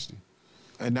University.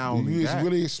 And not only that. You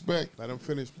really expect Let him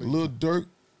finish, please. Lil Durk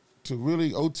to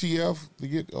really OTF to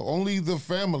get only the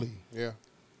family. Yeah.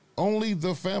 Only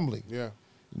the family. Yeah.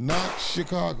 Not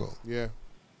Chicago. Yeah.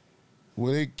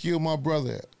 Where they killed my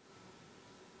brother at.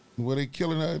 Where they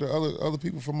killing the other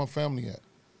people from my family at.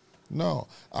 No,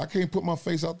 I can't put my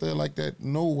face out there like that.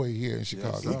 No way here in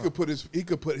Chicago. He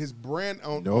could put his brand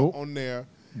on there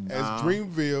as Nah.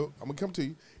 Dreamville. I'm gonna come to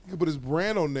you. He could put his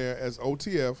brand on there as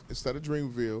OTF instead of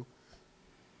Dreamville.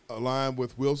 Aligned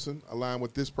with Wilson. Aligned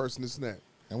with this person, this and that.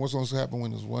 And what's going to happen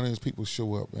when one of his people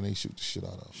show up and they shoot the shit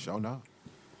out of him? Sure enough.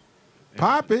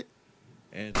 Pop it.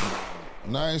 And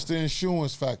Now it's the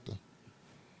insurance factor.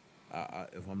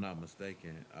 if I'm not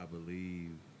mistaken, I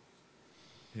believe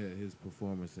his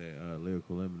performance at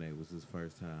Lyrical Lemonade was his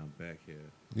first time back here.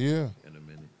 Yeah. In a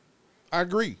minute. I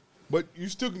agree, but you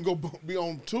still can go be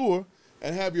on tour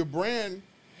and have your brand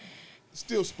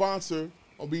still sponsor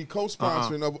or be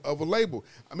co-sponsoring of a label.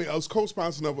 I mean, I was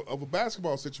co-sponsoring of a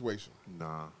basketball situation.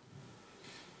 Nah.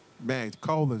 Man,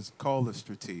 Cole is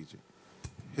strategic.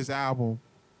 His album,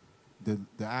 the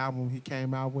album he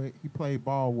came out with, he played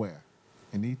ball where?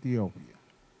 In Ethiopia.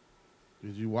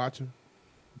 Did you watch him?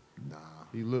 Nah.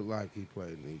 He looked like he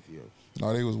played in Ethiopia.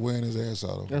 No, they was wearing his ass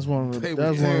out. That's one of the They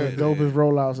that's was one of the dead. dopest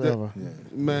rollouts ever.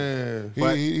 Man.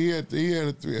 He had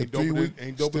a three Ain't dope week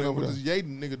ain't dope stint enough over what there. this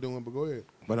Yaden nigga doing, but go ahead.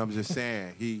 But I'm just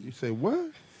saying, You say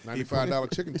what?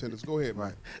 $95 chicken tenders. Go ahead,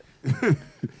 man.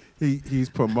 he's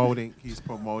promoting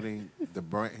the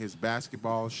brand, his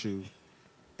basketball shoe,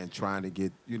 and trying to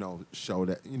get show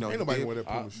that Ain't nobody wear that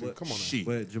Puma shoe. Come on, Shit.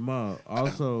 But Jamal,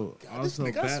 also, this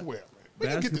nigga, I swear, man.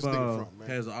 Where you get this nigga basketball from, man?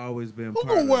 has always been Who part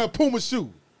gonna of wear a Puma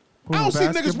shoe? I don't see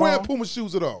niggas basketball? wearing Puma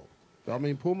shoes at all. I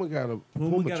mean, Puma got a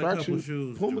Puma got a track couple shoe.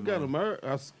 shoes, Puma got Jamal.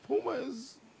 Puma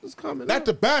is coming. Not up.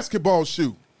 the basketball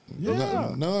shoe.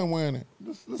 Yeah. None wearing it.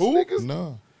 The Who? sneakers,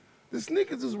 None. the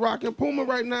sneakers is rocking. Puma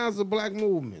right now is a black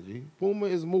movement. G. Puma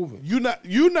is moving. You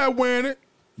not wearing it.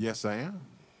 Yes, I am.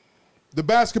 The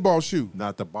basketball shoe.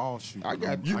 Not the ball shoe. I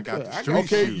got I you. got the I street got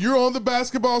Okay, shoe. you're on the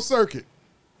basketball circuit.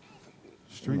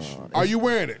 Street shoe. Are you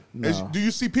wearing it? No. Do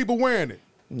you see people wearing it?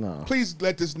 No. Please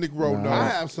let this nigga roll know. I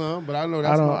have some, but I know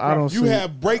that's I don't You see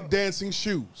have breakdancing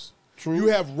shoes. True. You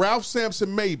have Ralph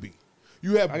Sampson maybe.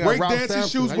 You have I got Ralph breakdancing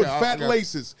Sampson. shoes I with got- fat I got-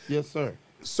 laces, Yes, sir.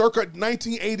 circa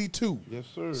 1982. Yes,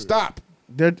 sir. Stop.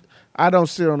 I don't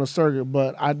see it on the circuit,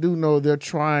 but I do know they're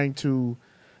trying to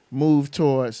move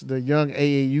towards the young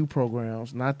AAU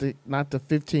programs, not the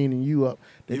 15 and you up.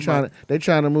 They're trying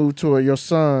to move toward your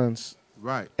son's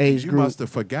Right. age You group. must have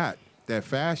forgot that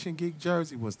Fashion Geek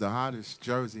jersey was the hottest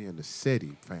jersey in the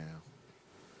city, fam.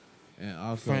 And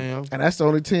also, Fam. And that's the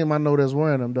only team I know that's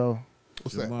wearing them though.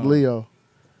 What's that? Jamal, Leo.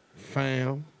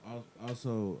 Fam.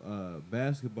 Also,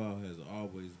 basketball has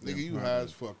always been Nigga, you part high of-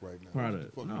 as fuck right now. part What of-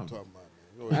 the fuck no. you talking about,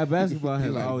 man? Go ahead. Basketball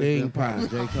has like always Bing been part of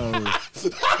J.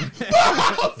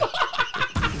 Cole's.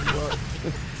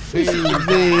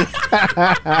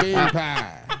 Big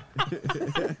pie.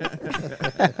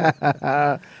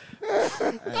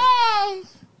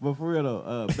 But for real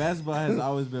though, basketball has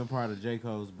always been part of J.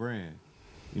 Cole's brand.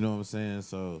 You know what I'm saying?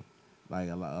 So, like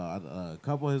a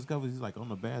couple of his covers, he's like on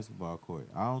the basketball court.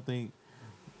 I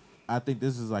think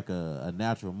this is like a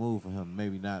natural move for him.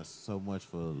 Maybe not so much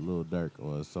for Lil Durk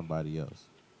or somebody else.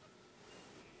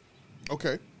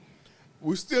 Okay.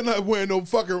 We still not wearing no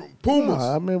fucking Pumas.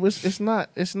 No, I mean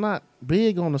it's not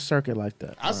big on the circuit like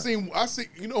that. I seen.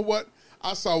 You know what?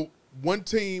 I saw one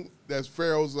team that's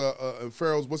Pharaoh's.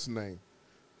 Pharaoh's. What's the name?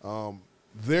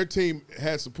 Their team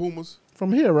had some Pumas.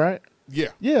 From here, right? Yeah.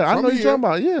 Yeah, I From know you're here. talking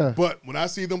about. Yeah. But when I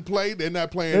see them play, they're not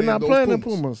playing. They're in not those playing in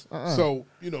Pumas. Pumas. So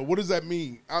what does that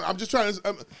mean? I'm just trying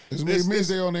to. It means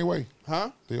they on their way. Huh?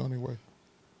 They on their way.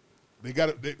 They got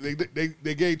it.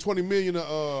 They gave $20 million to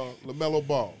LaMelo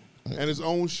Ball and his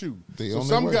own shoe. They So on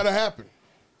their something way. got to happen.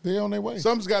 They on their way.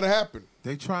 Something's got to happen.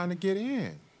 They trying to get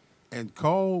in. And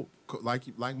Cole, like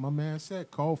my man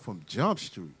said, Cole from Jump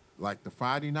Street, like the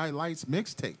Friday Night Lights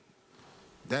mixtape.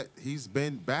 That he's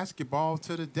been basketball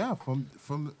to the death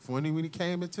from when he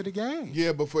came into the game.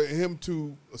 Yeah, but for him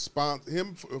to sponsor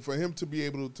for him to be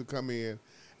able to come in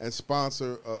and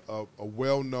sponsor a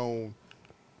well-known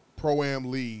pro-am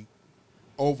league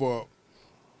over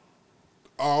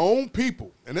our own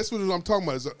people, and that's what I'm talking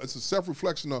about. It's a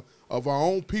self-reflection of our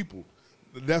own people.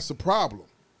 That's the problem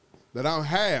that I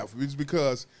have, is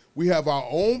because we have our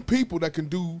own people that can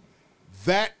do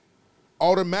that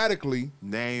automatically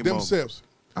Name themselves.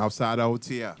 Outside of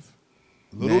OTF.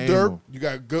 Little Name Durk, 'em. you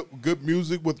got good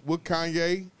music with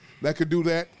Kanye that could do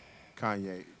that.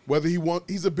 Kanye. Whether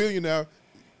he's a billionaire,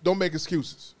 don't make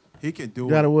excuses. He can do You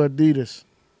gotta it. wear Adidas.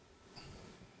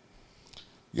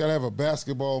 You gotta have a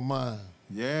basketball mind.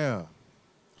 Yeah.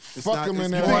 Fuck them in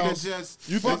it's that more house. than just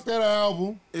You fuck that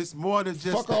album. It's more than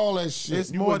just Fuck all that shit.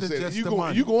 It's You more wouldn't than say that. just You the going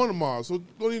money. you going tomorrow, so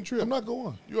don't even trip. I'm not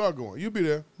going. You are going. You'll be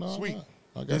there. No, I'm Sweet. not.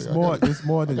 It's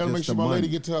more than I gotta just make sure the my money. lady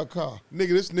get to her car. Nigga,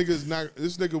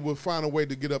 this nigga will find a way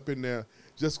to get up in there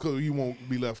just because he won't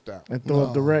be left out. And throw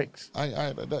up the Rex.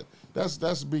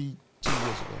 That's be 2 years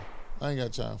ago. I ain't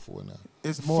got time for it now.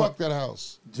 It's more Fuck that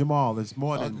house. Jamal, it's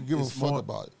more I than could give a it's fuck more,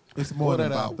 about it. It's more Throw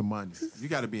than that about out. the money. You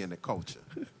got to be in the culture.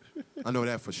 I know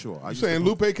that for sure. You saying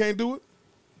Lupe can't do it?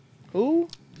 Who?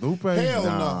 Lupe? Hell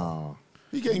Nah. no.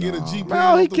 He can't get a G.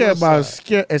 No, he cared about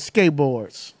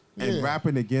skateboards. And Yeah.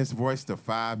 rapping against Royce the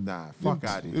 5'9". Fuck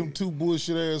out of here. Them two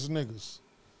bullshit ass niggas.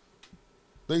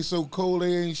 They so cold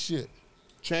they ain't shit.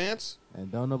 Chance? And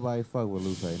don't nobody fuck with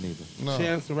Lupe neither. No.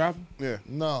 Chance the Rapper? Yeah.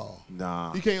 No.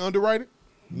 Nah. He can't underwrite it?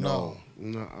 No.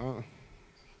 No.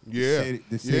 Yeah.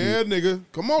 The city. Yeah, nigga.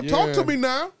 Come on, talk to me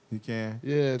now. You can.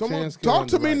 Yeah, Come on, Chance talk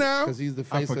to me now. because he's the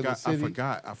I face of the forgot.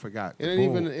 city. I forgot. It The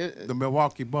ain't Bull. even the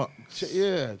Milwaukee Bucks.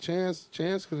 Yeah, Chance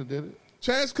could have did it.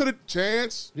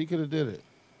 Chance. He could have did it.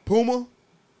 Puma,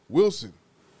 Wilson.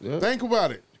 Yeah. Think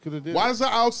about it. Why does an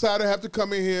outsider have to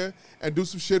come in here and do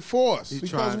some shit for us?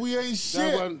 Because we ain't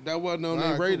shit. That wasn't on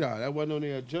their radar. That wasn't on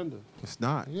their agenda. It's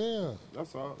not. Yeah.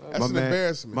 That's all. That's an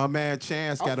embarrassment. My man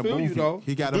Chance got a feel you, movie. though.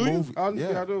 He got Do a you? movie.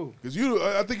 Honestly, Yeah. I do. Because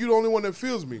I think you're the only one that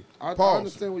feels me. I Pause.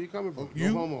 understand where you're coming from. You?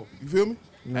 No homo. You feel me?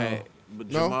 No, Hey,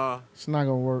 but No? Jamal, it's not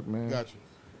gonna work, man. Gotcha.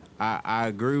 I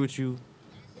agree with you,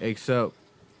 except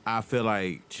I feel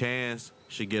like Chance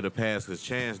should get a pass because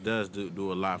Chance does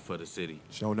do a lot for the city.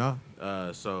 Show enough.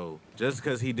 So just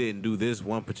because he didn't do this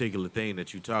one particular thing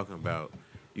that you're talking about,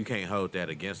 you can't hold that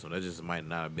against him. That just might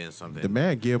not have been something The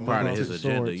man give part money of his to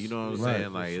agenda. swords. You know what I'm Right.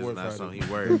 saying? Like it's Sword not fighter. something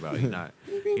he worried about. He not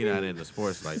into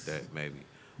sports like that. Maybe.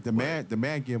 The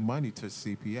man give money to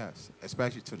CPS,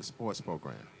 especially to the sports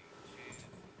program.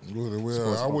 Well,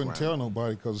 Sports I wouldn't program. tell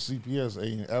nobody because CPS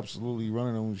ain't absolutely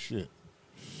running on shit.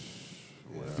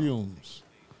 Fumes.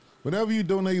 Whenever you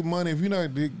donate money, if you're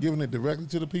not giving it directly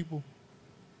to the people,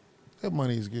 that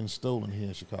money is getting stolen here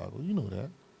in Chicago. You know that.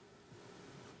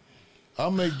 I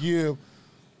may give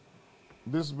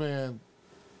this man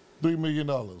 $3 million.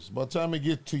 By the time it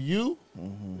gets to you,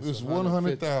 it's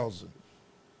 100,000.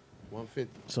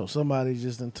 150. So somebody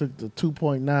just done took the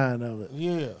 2.9 of it.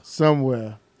 Yeah.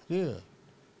 Somewhere. Yeah.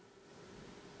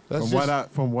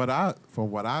 From what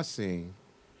I seen,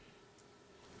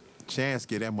 Chance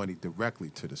get that money directly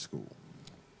to the school.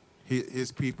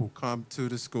 His people come to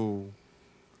the school,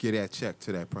 get that check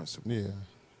to that principal. Yeah.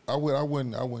 I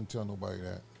wouldn't tell nobody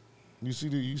that. You see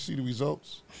the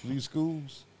results of these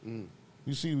schools?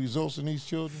 You see the results in these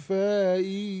children? Fair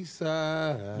East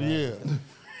Side. Yeah.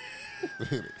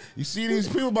 You see these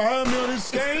people behind me on this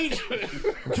stage?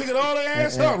 I'm kicking all their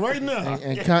ass out right now.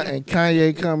 And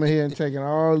Kanye coming here and taking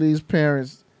all these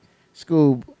parents'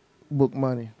 school book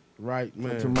money. Right,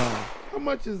 man. For tomorrow. How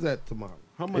much is that tomorrow?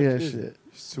 How much Yeah, is shit. it?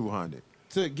 It's 200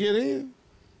 to get in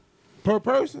per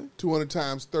person? 200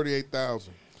 times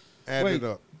 38,000. Add Wait, it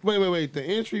up. Wait. The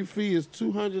entry fee is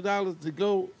 $200 to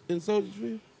go in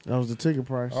Soldierville? That was the ticket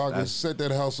price. I'll just set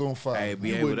that house on fire. Hey,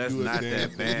 but that's not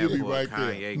that bad You'll for be a right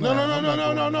Kanye.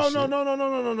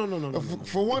 there. No.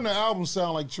 For one, the album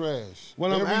sound like trash.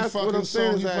 What I'm Every asking, what fucking I'm saying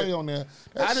song is you that play on there,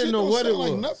 that I didn't shit know don't what it sound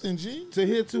like was. nothing, G. To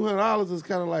hear $200 is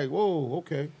kind of like, whoa,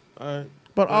 okay, all right.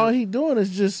 But all he doing is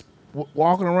just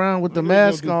walking around with the I'm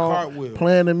mask gonna do on, cartwheels.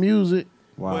 playing the music.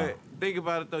 But think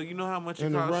about it though. You know how much it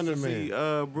And the costs to Running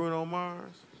see Bruno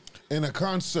Mars? In a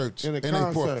concert, In a in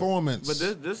concert. a performance.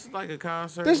 But this is like a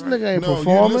concert. This right? nigga ain't no,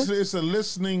 performing. it's a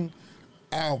listening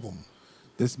album.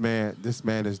 This man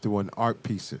is doing art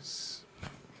pieces.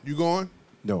 You going?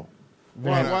 No,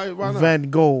 Why not? Van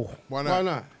Gogh. Why not? Why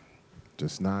not?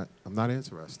 just not. I'm not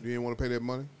interested. You didn't want to pay that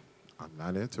money? I'm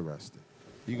not interested.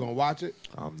 You gonna watch it?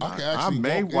 I'm I not. can I actually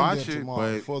may walk in watch there it,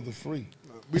 tomorrow but for the free.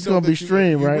 It's gonna be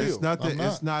streamed, right? it's nothing. I'm not.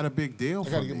 It's not a big deal I for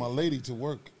gotta me. get my lady to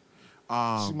work.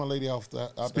 See my lady out the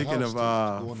Speaking house of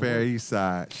going to Fair work. East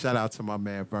Side, shout out to my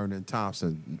man Vernon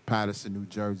Thompson, Patterson, New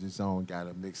Jersey's own, got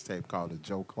a mixtape called the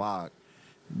Joe Clark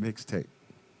mixtape.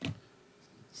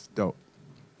 It's dope.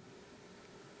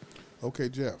 Okay,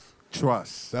 Jeff.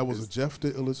 Trust. That was a Jeff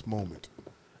the illest moment.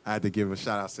 I had to give a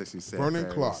shout out since he said Vernon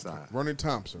Fair Clark. East Side. Vernon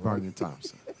Thompson. Right? Vernon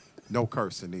Thompson. No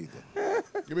cursing either.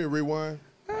 Give me a rewind.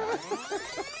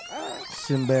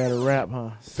 Sinbad a rap,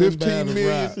 huh? 15 million.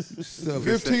 rap.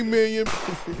 15 million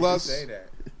plus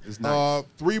It's nice.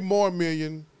 3 more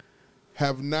million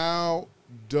have now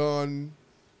done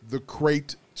the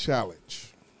crate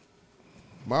challenge.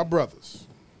 My brothers.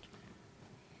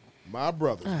 My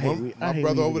brothers. I hate My we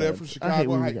brother over there gotta- from I hate Chicago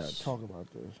when we Heights. gotta talk about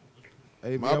this.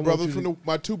 Hey, My brothers from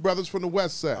my two brothers from the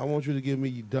west side. I want you to give me,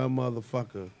 you dumb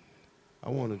motherfucker. I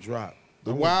want to drop.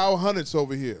 The Wild Hunnets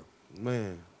over here.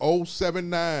 Man.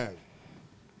 079.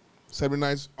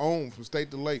 79's own from State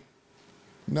to Lake.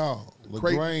 No,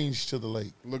 Crate- LaGrange to the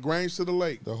lake. LaGrange to the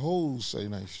lake. The whole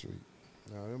 79th Street.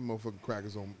 Nah, them motherfucking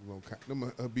crackers don't count.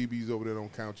 Them Habibis over there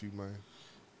don't count you, man.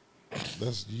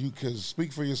 That's you can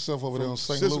speak for yourself over there on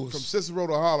St. Cicero, Louis. from Cicero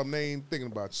to Harlem, they ain't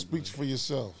thinking about you. Speaks for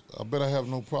yourself. I bet I have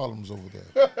no problems over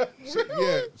there.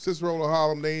 Yeah, Cicero to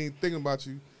Harlem, they ain't thinking about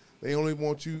you. They only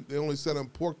want you. They only selling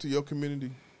pork to your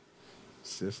community,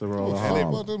 Cicero. How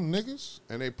about them niggas?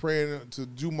 and they praying to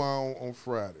Juma on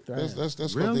Friday. That's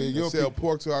because Really? they're They your sell people.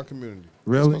 pork to our community.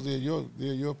 That's 'cause Really?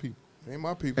 they're your people. They ain't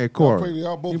my people. Hey, Corey,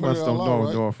 y'all both you pray must to don't Allah, know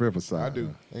right? North Riverside. I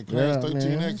do. And Class Yeah, man.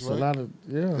 13X, It's right? a lot of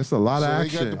It's a lot of So they got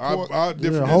action. the- Our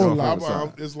different Yeah, a whole Islam, lot. our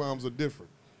Islams are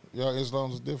different. Y'all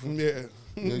Islam's different. Yeah.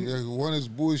 Yeah, one is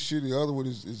bullshit. The other one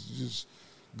is just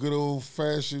good old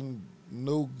fashioned,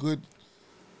 no good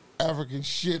African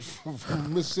shit from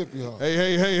Mississippi. Huh?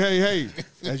 Hey.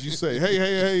 As you say,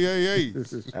 hey.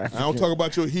 I don't talk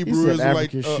about your Hebrew said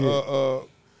Israelite African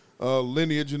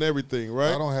lineage and everything,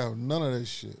 right? I don't have none of that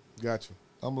shit. Gotcha.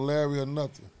 I'm Larry or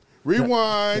nothing.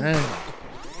 Rewind.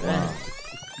 Damn.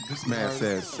 This man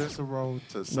said Cicero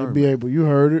to You Sermon. be able. You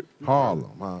heard it.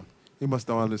 Harlem, huh? He must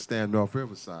don't understand North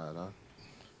Riverside, huh?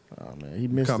 Oh man, he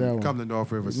missed that one. Come to North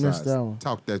He Riverside. missed that one.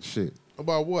 Talk that shit.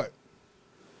 About what?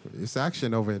 It's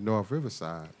action over in North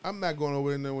Riverside. I'm not going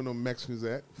over there where no Mexicans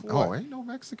at. For Oh, what? ain't no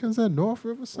Mexicans at North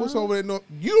Riverside? What's over there? North?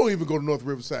 You don't even go to North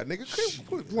Riverside, nigga.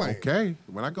 Quit playing. Okay.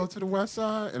 When I go to the West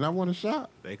Side and I want to shop.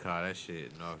 They call that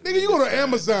shit North. Nigga, you go to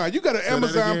Amazon. You got an Say that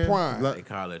Amazon again. Prime. They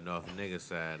call it North Nigga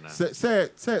Side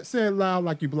now. Say it loud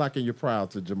like you black and you're proud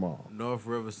to Jamal. North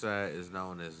Riverside is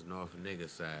known as North Nigga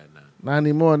Side now. Not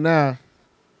anymore now.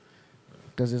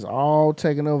 Because it's all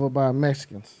taken over by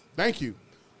Mexicans. Thank you.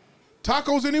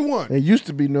 Tacos, anyone? They used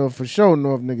to be North for sure,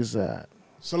 North nigga side.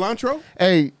 Cilantro?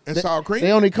 Hey, And sour cream?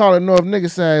 They only call it North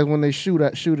nigga side when they shoot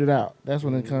it out. That's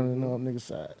when they call it North nigga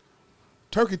side.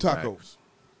 Turkey tacos.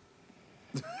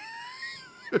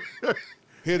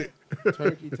 Hit it.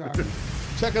 Turkey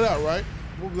tacos. Check it out, right?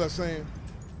 What was I saying?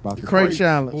 The crate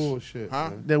challenge Bullshit.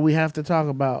 Huh? that we have to talk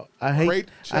about. I hate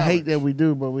Crate that we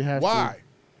do, but we have Why?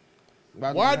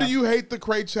 to. Why do you hate the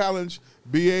crate challenge,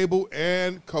 Be Able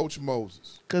and Coach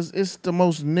Moses? Because it's the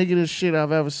most negative shit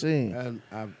I've ever seen.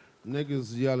 And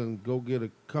niggas yelling,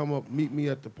 come up, meet me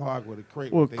at the park with a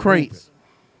crate. With they crates.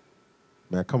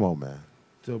 Man, come on, man.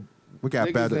 To We got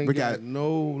niggas better. ain't We got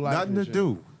no life nothing to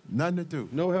insurance. do. Nothing to do.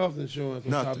 No health insurance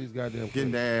on top of Nothing. these goddamn Getting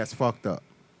crates. their ass fucked up.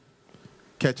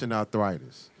 Catching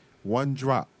arthritis. One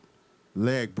drop.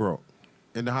 Leg broke.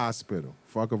 In the hospital.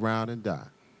 Fuck around and die.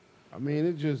 I mean,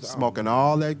 it just Smoking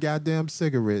all that goddamn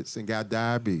cigarettes and got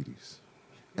diabetes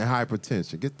and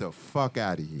hypertension. Get the fuck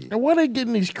out of here. And where they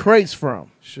getting these crates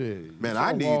from? Shit. Man, It's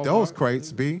I on need Walmart. those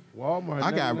crates, B. Walmart.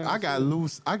 I got 99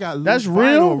 loose. I got loose. That's vinyl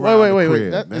real? around the Wait.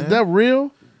 crib, Is man. that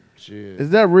real? Shit. Is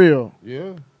that real?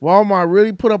 Yeah. Walmart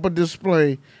really put up a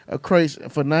display of crates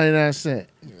for 99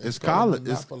 cents. It's called.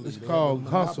 It's called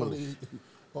hustle.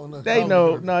 They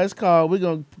know. No, it's called. We're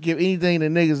gonna give anything to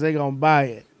niggas. They gonna buy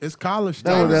it. It's college.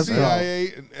 That's what The that's called.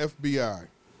 CIA and FBI.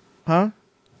 Huh?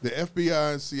 The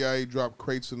FBI and CIA dropped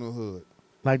crates in the hood.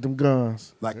 Like them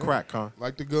guns. Like crack, huh?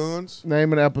 Like the guns.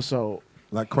 Name of the episode.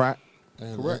 Like crack.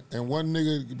 And, Correct. And one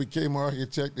nigga became an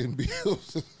architect and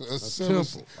built a temple.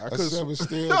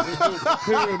 seven-stair.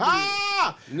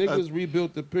 Niggas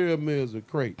rebuilt the pyramids with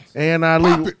crates. And our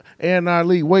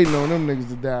league waiting on them niggas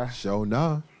to die. Show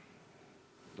nah.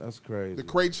 That's crazy. The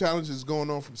crate challenge is going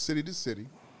on from city to city.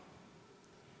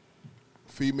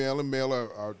 Female and male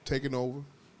are taking over.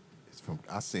 It's from.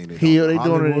 I seen it. Heel, on they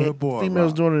doing it. Hollywood In, Boulevard.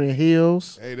 females doing it in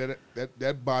heels. Hey,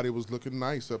 that body was looking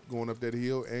nice going up that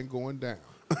hill and going down.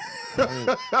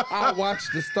 I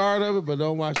watched the start of it, but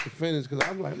don't watch the finish because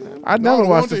I'm like, man. I never the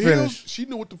watched one the hills, finish. she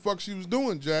knew what the fuck she was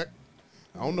doing, Jack.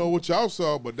 I don't know what y'all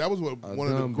saw, but that was one of the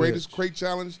dumb greatest bitch. crate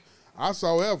challenge I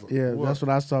saw ever. Yeah, that's what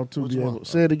I saw too. Which Be one? able.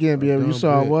 Say it again, be able. You Dumb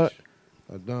saw bitch. what?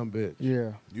 A dumb bitch.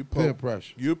 Yeah. You Peer poke.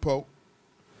 pressure. You poke.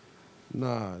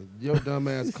 Nah, your dumb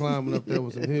ass climbing up there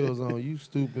with some heels on. You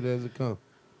stupid as it come.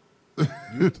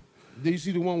 Did you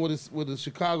see the one with the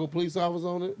Chicago police officer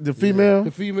on it? The female.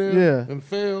 The female? Yeah. And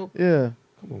fell? Yeah.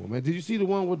 Come on, man. Did you see the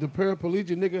one with the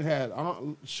paraplegic nigga had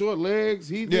short legs?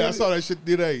 He did Yeah, I it? saw that shit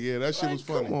today. Yeah, that shit was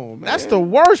funny. Come on, man. That's the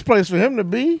worst place for him to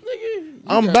be. Nigga,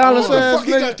 Unbalanced What the ass fuck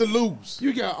he nigga. got to lose?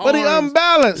 You got But he arms.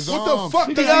 unbalanced. His What the arms. fuck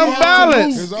He does he have to unbalanced.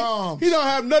 lose? His arms. He don't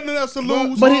have nothing else to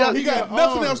lose. But he got got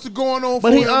nothing arms. else to going on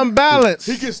But for he him. unbalanced.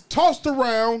 He gets tossed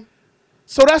around.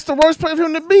 So that's the worst place for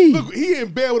him to be. Look, he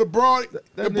in bed with a broad. The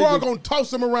that broad nigga- gonna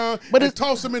toss him around But and it-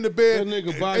 toss him in the bed That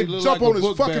nigga body and look jump like on a his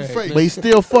book fucking bag, face. But he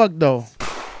still fucked though.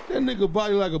 That nigga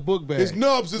body like a book bag. His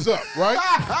nubs is up, right?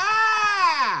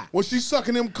 When she's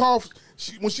sucking him cough,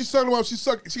 when she's sucking him off,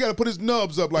 she got to put his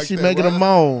nubs up like She that. making right? a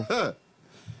moan.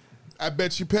 I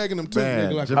bet she pegging him too.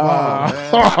 Man, Nigga like a Jamal, pocket-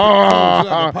 man.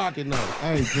 like a pocket knife.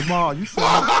 Hey, Jamal, you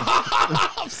sound.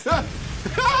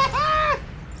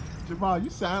 Jamal, you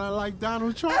sounding like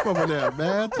Donald Trump over there,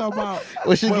 man. Talk about.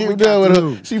 When she what we get got done with to her,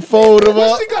 lose. she fold him up.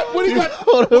 What she got? What he got?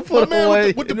 Fold him, put him man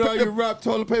away. with You know how you wrap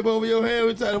toilet paper over your hand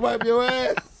and try to wipe your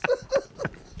ass?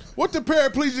 What the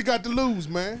paraplegic got to lose,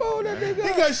 man? He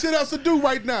got shit else to do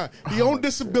right now. He on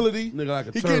disability. Nigga like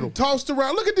a he turtle. getting tossed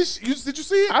around. Look at this. Did you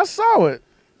see it? I saw it.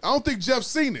 I don't think Jeff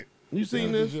seen it. You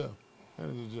seen Hand it to this? Jeff.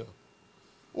 Hand it to Jeff.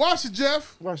 Watch it,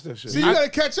 Jeff. Watch that shit. See, you got to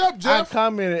catch up, I Jeff.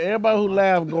 commented. Everybody who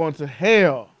laughed going to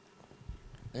hell.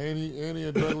 Annie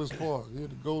at Douglas Park. He at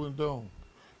the Golden Dome.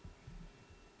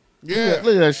 Yeah.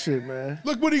 Look at that shit, man.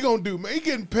 Look what he gonna do, man. He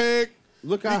getting pegged.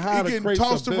 Look how high he the getting crates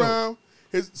tossed are built. around.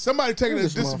 Somebody taking Look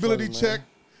his at this disability motherfucker, check. man.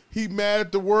 He mad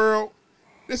at the world.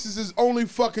 This is his only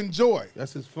fucking joy.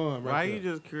 That's his fun, right? Why you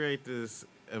just create this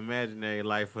imaginary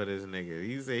life for this nigga?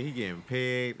 You say he getting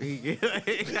pegged. He get.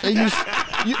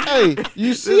 And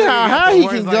you see how high he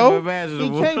can go. He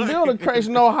imaginable. can't build a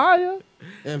crazy no higher.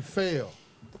 And fail.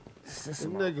 That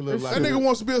nigga look like That nigga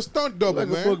wants to be a stunt double, like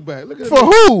man. a book bag. Look at For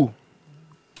who?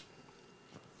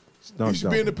 He should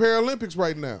be in the Paralympics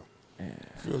right now.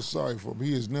 Feel sorry for him.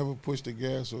 He has never pushed the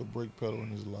gas or a brake pedal in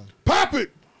his life. Pop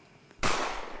it!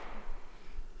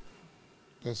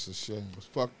 That's a shame. It's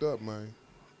fucked up, man.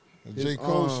 And His J.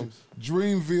 Cole should, arms-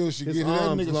 Dreamville should his get that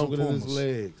arms nigga some longer than his Pumas.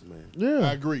 legs, man. Yeah.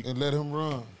 I agree. And let him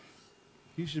run.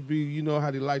 He should be, you know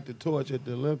how they light the torch at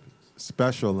the Olympics.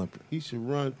 Special Olympics. He should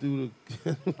run through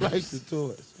the light the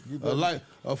torch.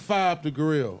 A fire up the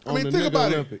grill on the think nigga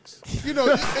about Olympics. it. You know,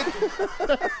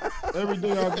 Every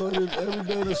day I go there, every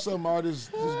day there's something I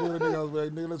just go to the nigga house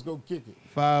like, nigga, let's go kick it.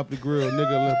 Fire up the grill,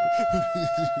 nigga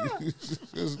Olympics.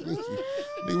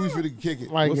 Nigga, we finna kick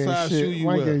it. Mike What ain't size shoe shit. you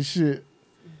Mike wear? ain't shit.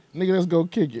 Nigga, let's go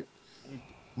kick it.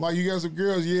 Mike, you got some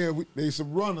girls? Yeah, they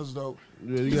some runners though.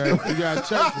 Yeah, you got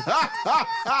churches.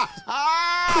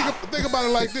 think about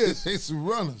it like this. They some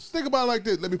runners. Think about it like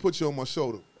this. Let me put you on my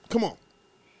shoulder. Come on.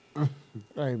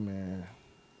 Hey, man.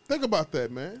 Think about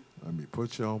that, man. Let me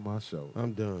put you on my shoulder.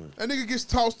 I'm done. That nigga gets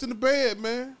tossed in the bed,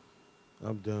 man.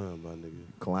 I'm done, my nigga.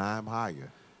 Climb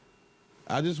higher.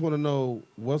 I just want to know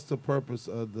what's the purpose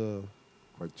of the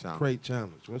crate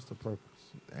challenge? What's the purpose?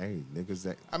 Hey, niggas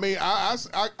that. I mean,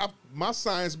 my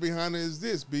science behind it is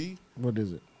this, B. What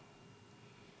is it?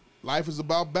 Life is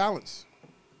about balance.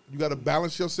 You got to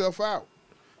balance yourself out.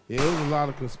 Yeah, there's a lot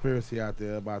of conspiracy out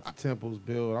there about the temples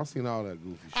built. I've seen all that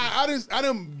goofy shit.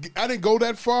 I didn't go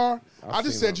that far. I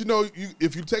just said,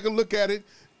 if you take a look at it,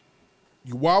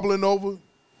 you wobbling over,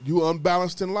 you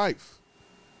unbalanced in life.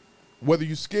 Whether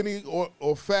you skinny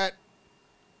or fat,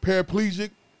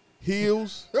 paraplegic,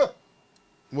 heels,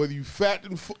 whether you fat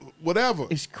and whatever.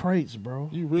 It's crates, bro.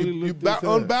 You really you look this up.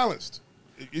 unbalanced.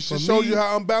 It should For show me- you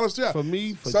how unbalanced you are. For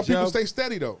me, Some people Jeff- stay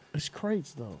steady though. It's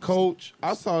crates, though. Coach,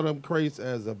 I saw them crates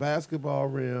as a basketball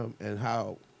rim and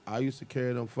how I used to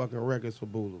carry them fucking records for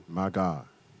Bulu. My God.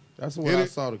 That's when Hit I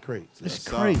it. saw the crates. It's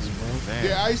crates, bro. Man.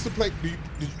 Yeah, I used to play.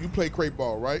 Did you play crate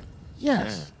ball, right?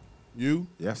 Yes. You,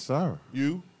 Yes, sir.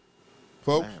 you,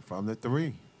 folks. Man, from the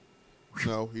 3.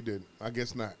 No, he didn't. I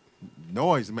guess not.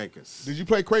 Noise makers. Did you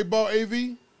play crate ball,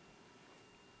 AV?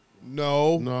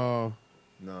 No. No.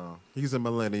 No. He's a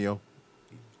millennial.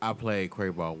 I played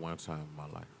crate ball one time in my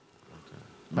life.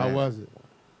 How Man. was it?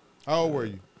 How old were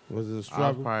you? Was it a I was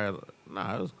struggle? probably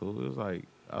it was cool. It was like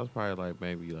I was probably like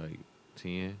maybe like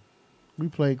 10. We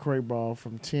played crate ball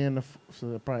from 10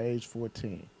 to probably age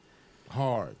 14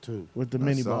 Hard, too. with the That's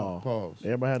mini all. ball. Pause.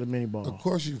 Everybody had a mini ball. Of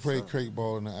course you play crate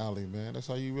ball in the alley, man. That's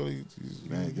how you really.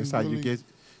 Man, that's how you get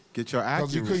your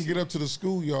Because you couldn't accuracy. get up to the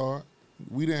schoolyard.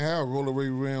 We didn't have rollerway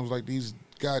rims like these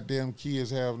goddamn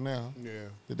kids have now. Yeah.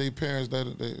 That they parents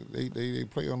they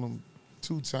play on them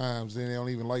 2 times, then they don't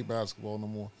even like basketball no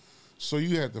more. So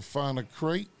you had to find a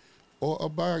crate or a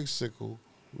bicycle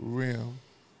rim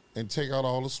and take out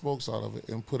all the spokes out of it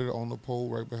and put it on the pole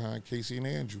right behind Casey and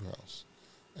Andrew house.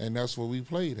 And that's where we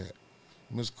played at.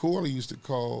 Miss Corley used to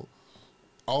call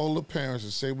all the parents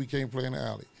and say we can't play in the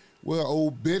alley. Well,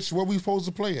 old bitch, where we supposed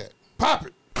to play at? Pop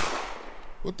it!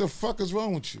 What the fuck is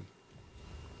wrong with you?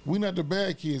 We not the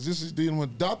bad kids. This is the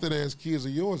adopted ass kids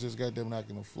of yours that's got them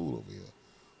knocking the food over here.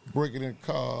 Breaking in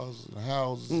cars and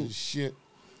houses and shit.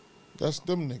 That's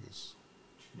them niggas.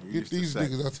 We Get used to these say-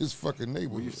 niggas out this fucking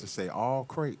neighborhood. We used to say all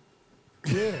crate.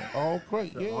 Yeah, all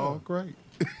crate. Yeah. All crate.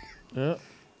 Yeah.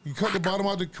 You cut the bottom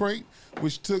out the crate,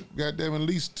 which took goddamn at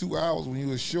least 2 hours when you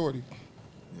was shorty.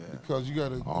 Yeah. Because you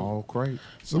gotta All crate.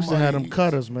 We used to have them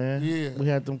cutters, man. Yeah. We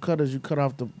had them cutters. You cut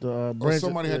off the or branches.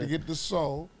 somebody had to Yeah. get the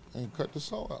saw and cut the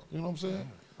saw out. You know what I'm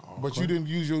saying? But you didn't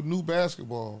use your new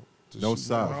basketball to No, shoot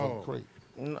sir. the motherfucking crate.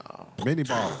 No. Mini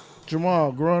ball.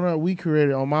 Jamal, growing up, we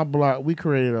created on my block. We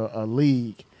created a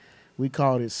league. We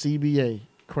called it CBA,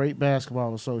 Crate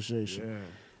Basketball Association.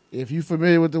 If you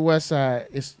familiar with the West Side,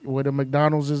 it's where the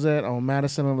McDonald's is at on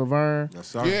Madison and Laverne. Yes,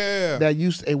 sir. Yeah. That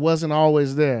it wasn't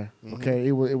always there. Okay,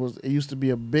 it used to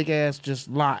be a big ass just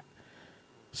lot.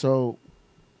 So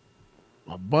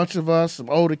a bunch of us, some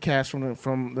older cats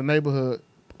from the neighborhood,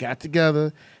 got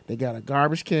together. They got a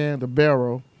garbage can, the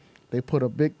barrel. They put a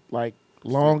big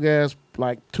long ass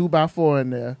 2x4 in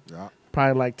there, Yeah.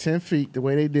 probably 10 feet. The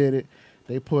way they did it,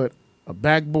 they put a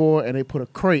backboard and they put a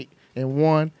crate in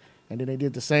one, and then they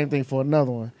did the same thing for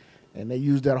another one, and they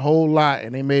used that whole lot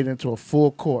and they made it into a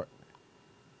full court.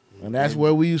 And that's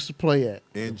where we used to play at.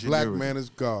 Black man is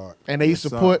God. And they used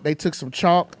to they took some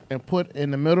chalk and put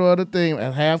in the middle of the thing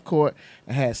at half court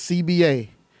and had CBA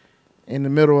in the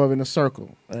middle of in a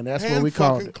circle. And that's what we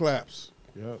called it. Claps.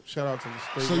 Yep. Shout out to the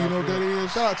state. So you know what that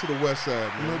is? Shout out to the West Side,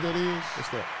 man. You know what that is? What's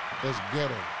that? That's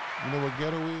ghetto. You know what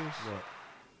ghetto is? What?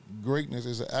 Greatness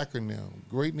is an acronym.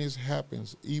 Greatness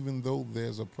happens even though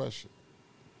there's oppression.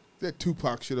 That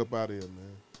Tupac shit up out of here,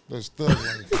 man. That's thug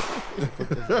life.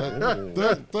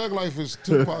 thug life is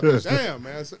Tupac. Damn,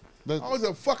 man. Always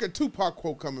a fucking Tupac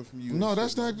quote coming from you. No,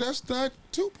 that's not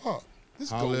Tupac.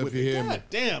 Let's go with it. God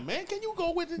damn, man. Can you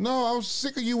go with it? No, I'm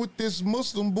sick of you with this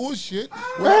Muslim bullshit.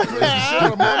 Well, crazy shit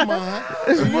out of my mind.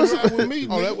 So you ride with me,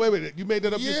 nigga. Wait. You made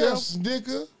that up yourself? Yes,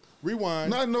 nigga. Rewind.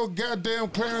 Not no goddamn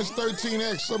Clarence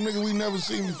 13X, some nigga we never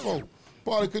seen before.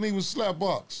 Probably couldn't even slap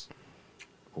box.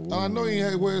 I know he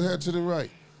had wear his hat to the right.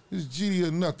 This GD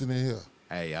or nothing in here.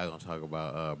 Hey, y'all gonna talk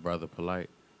about Brother Polite?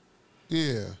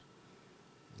 Yeah.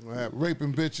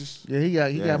 Raping bitches. Yeah,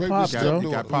 he got popped, though. He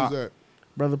got popped. Who's that?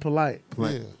 Brother Polite.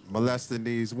 Yeah. Molesting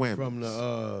these women. From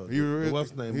the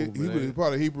what's name He movement. was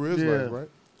part of Hebrew Israelites, right?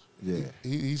 Yeah.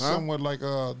 He's somewhat like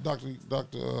Dr.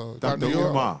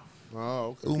 Umar.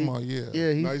 Oh, okay. Umar, yeah.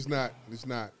 Yeah, No, he's not. It's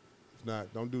not.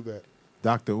 Don't do that.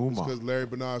 Dr. Umar. Because Larry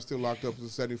Bernard's still locked up in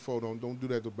 74. Don't do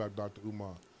that to Dr.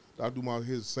 Umar. Dr. Umar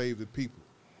here to save the people.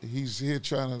 He's here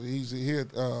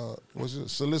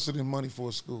soliciting money for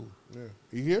a school. Yeah.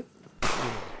 He here?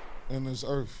 Yeah. In this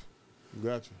earth.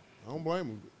 Gotcha. I don't blame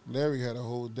him. Larry had a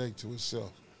whole day to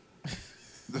himself.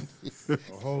 A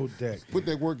whole deck. Put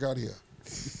that work out here.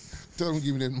 Tell him to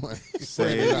give me that money.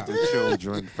 Save the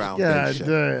Children Foundation.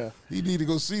 God damn. He need to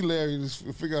go see Larry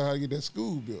to figure out how to get that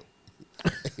school built.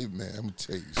 Hey, man, I'm going to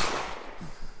tell you something.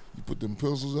 You put them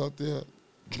pencils out there,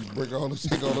 you take all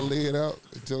the lead out,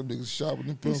 and tell them niggas sharpen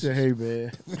them He pencils. said, hey,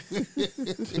 man.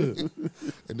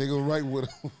 And they gonna write with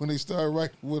them. When they start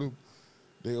writing with them,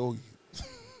 they owe you.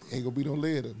 Ain't gonna be no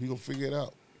lead up. You gonna figure it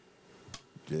out.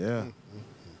 Yeah.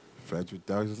 Frederick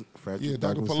Douglass. Yeah,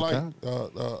 Dr. Polite.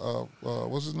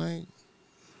 What's his name?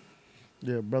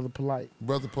 Yeah, Brother Polite.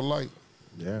 Brother Polite.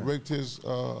 Yeah. Raped his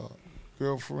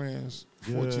girlfriend's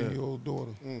 14-year-old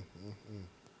daughter.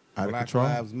 Out of Black control?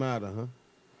 Lives Matter, huh?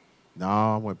 No,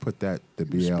 I want to put that to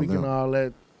BLM. Speaking all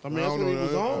that. I mean, that's what he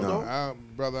was on, though.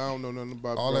 Brother, I don't know nothing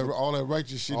about all that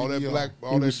righteous shit. All that black, He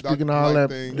all that was speaking Dr. all Black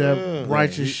that, thing. that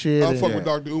righteous shit. I fuck and- with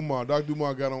Dr. Umar. Dr.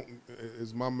 Umar got on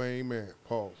is my main man.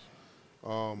 Pause.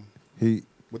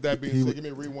 With that being said, give me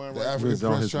a rewind. The Right African was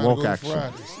on Prince his trying to woke go to action.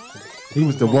 Fridays. He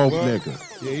was the woke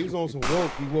nigga. Yeah, he was on some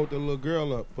woke. He woke that little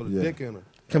girl up, put a Yeah. dick in her.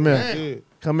 Come here. Yeah.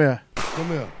 Come here. Come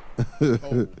here. Cold,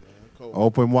 man. Cold.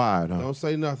 Open wide, huh? Don't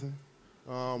say nothing.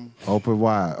 Open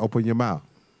wide. Open your mouth.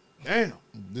 Damn.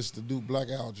 This the new black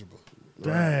algebra.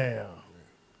 Damn.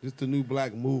 This the new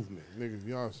black movement. Niggas,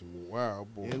 y'all some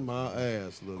wild boy. In my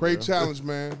ass, little Great girl. challenge,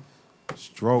 man.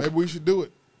 Stroke. Maybe we should do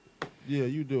it. Yeah,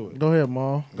 you do it. Go ahead,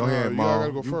 Ma. Go ahead, you Mom.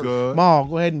 gotta go You first. good? Ma,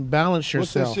 go ahead and balance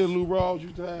What's that yourself. shit Lou Rawls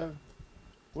used to have?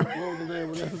 What was the name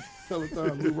of that? Tell the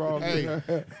time Lou Rawls Hey. used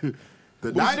to have?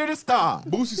 The night of the star.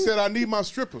 Boosie said, I need my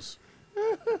strippers.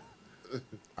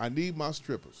 I need my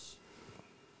strippers.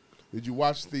 Did you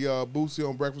watch the Boosie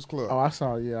on Breakfast Club? Oh, I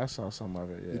saw some of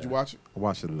it. Yeah. Did you watch it? I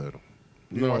watched it a little.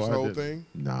 You didn't No, watch the I whole didn't. thing?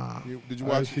 Nah. Did you I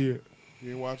watch see it? it. You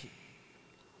didn't watch it?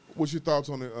 What's your thoughts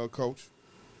on it, Coach?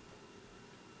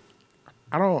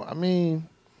 I mean,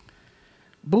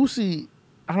 Boosie,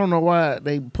 I don't know why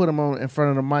they put him on in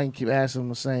front of the mic and keep asking him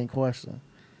the same question.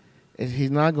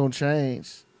 He's not going to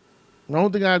change. The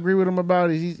only thing I agree with him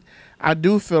about is I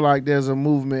do feel like there's a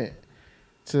movement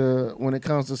to when it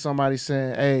comes to somebody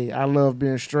saying, hey, I love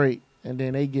being straight, and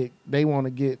then they want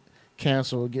to get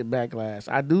canceled or get backlash.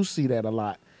 I do see that a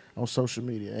lot on social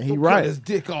media. And he Don't right. cut his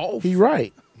dick off. He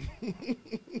right. You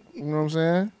know what I'm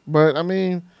saying? But I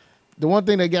mean, the one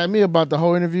thing that got me about the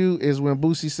whole interview is when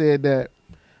Boosie said that,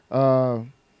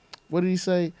 what did he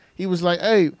say? He was like,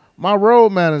 hey, my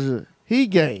road manager, he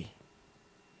gay.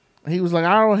 He was like,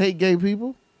 I don't hate gay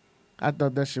people. I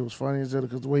thought that shit was funny as hell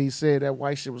because the way he said that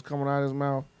white shit was coming out of his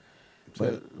mouth.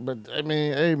 But I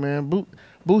mean, hey man,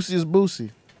 Boosie is Boosie.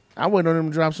 I waited on him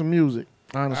to drop some music,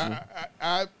 honestly.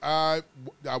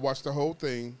 I watched the whole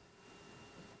thing.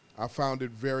 I found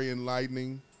it very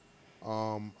enlightening.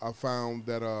 I found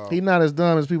that He's not as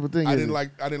dumb as people think. I is didn't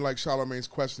he? like Charlamagne's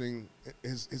questioning,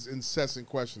 his incessant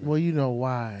questioning. Well, you know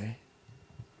why.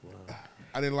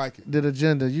 I didn't like it. The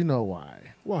agenda, you know why.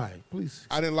 Why? Please.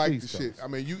 I didn't like please the tell shit. us. I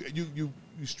mean,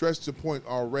 you stressed the point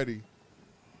already.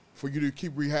 For you to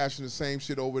keep rehashing the same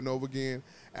shit over and over again,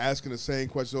 asking the same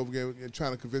questions over again, and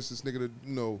trying to convince this nigga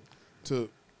to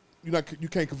you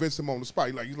can't convince him on the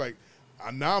spot. You're like,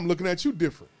 Now I'm looking at you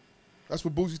different. That's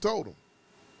what Boosie told him.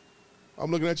 I'm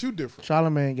looking at you different.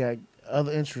 Charlamagne got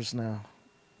other interests now,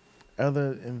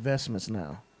 other investments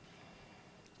now.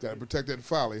 Got to protect that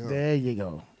folly, huh? There you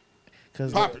go.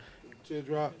 Pop it.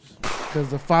 Teardrops. Because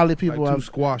the folly people Like two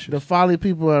squashes. the folly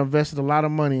people are invested a lot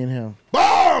of money in him.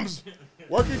 Bombs!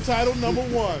 Working title number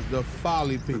 1. The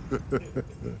folly people.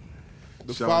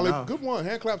 The Sure folly. enough. Good one.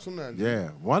 Hand claps on that. Yeah,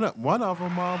 one of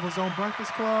them was on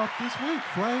Breakfast Club this week.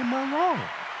 Flame Monroe.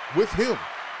 With him.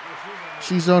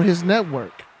 She's on his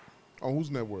network. On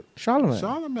whose network? Charlamagne.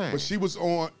 Charlamagne. But he was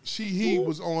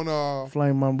on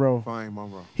Flame Monroe. Flame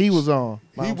Monroe. He was on.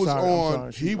 he was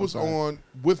on he was on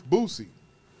with Boosie.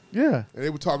 Yeah. And they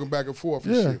were talking back and forth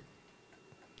and Yeah. shit.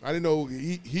 I didn't know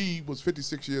he was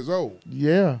 56 years old.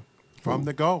 Yeah. From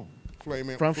the go.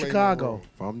 From Chicago. Monroe.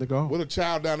 From the go. With a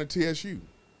child down at TSU.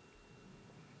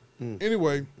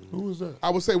 Anyway, who was that? I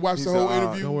would say watch He's the whole a,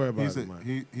 interview. Don't worry about He's it, a,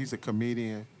 Mike. he's a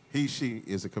comedian. She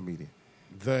is a comedian.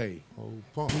 They. Oh,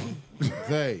 punk.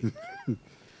 They. Let's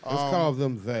call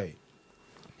them they.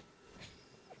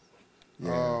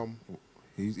 Yeah.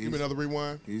 Give me another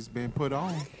rewind. He's been put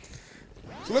on.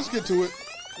 So let's get to it.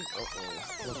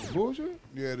 That's bullshit?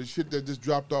 Yeah, the shit that just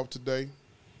dropped off today.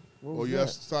 What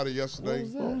was Started yesterday.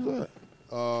 What was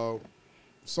that?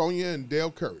 Sonya and Dale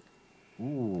Curry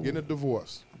Ooh. getting a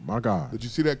divorce. My God. Did you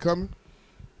see that coming?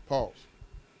 Pause.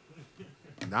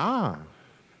 Nah.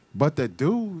 But the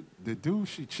dude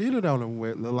she cheated on him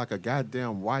with looked like a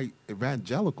goddamn white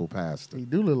evangelical pastor. He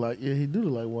do look like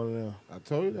one of them. I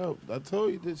told you that. I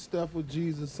told you that Steph was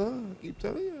Jesus' son. I keep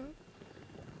telling you.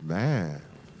 Man.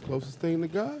 Closest thing to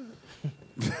God.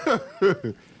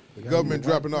 The government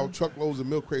dropping off truckloads of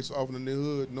milk crates off in the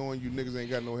hood, knowing you niggas ain't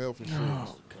got no health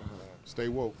insurance. Stay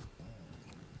woke.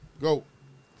 Go.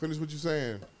 Finish what you're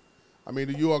saying. I mean,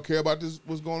 do you all care about this?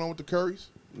 What's going on with the Currys?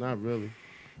 Not really.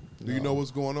 Do you know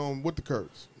what's going on with the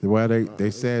Currys? Well,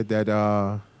 they said that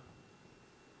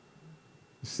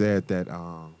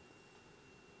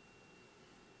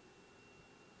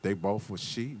they both was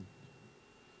cheating.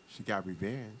 She got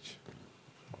revenge.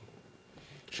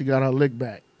 She got her lick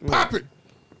back. Pop it.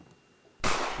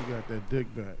 She got that dick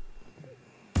back.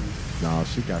 No,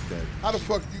 she got that. How the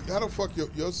fuck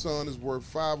your son is worth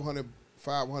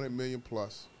 500 million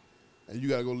plus, and you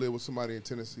gotta go live with somebody in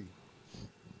Tennessee?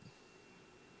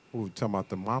 Who talking about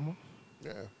the mama?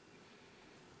 Yeah.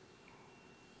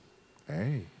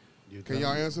 Hey. Can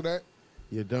y'all answer that?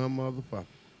 You dumb motherfucker.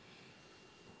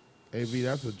 AB,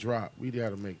 that's a drop. We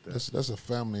gotta make that. That's a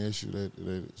family issue that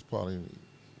it's probably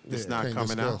It's not can't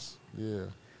coming discuss. Yeah.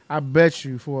 I bet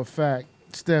you for a fact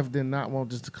Steph did not want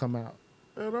this to come out.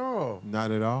 At all.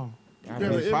 Not at all.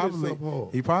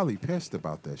 He probably pissed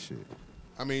about that shit.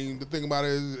 I mean, the thing about it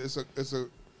is, the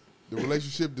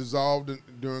relationship dissolved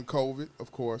during COVID,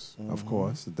 of course. Of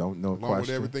course, don't know. Along with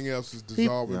everything else is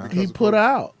dissolving. because He of put COVID.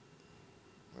 out.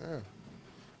 Yeah.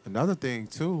 Another thing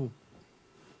too,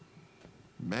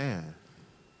 man.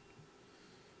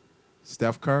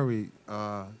 Steph Curry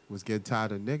was getting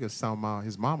tired of niggas talking about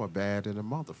his mama bad than a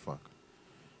motherfucker.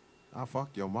 I fuck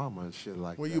your mama and shit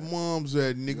like Where that. your mom's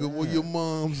at, nigga? Where your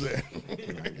mom's at?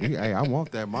 Hey, I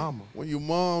want that mama. Where your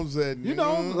mom's at, nigga? You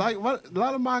know, like what a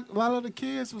lot of the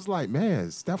kids was like,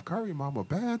 man, Steph Curry mama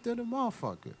bad than a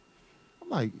motherfucker. I'm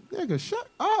like, nigga, shut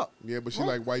up. Yeah, but she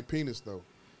like white penis though.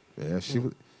 Yeah, she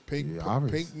was Pink, yeah,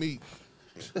 pink meat.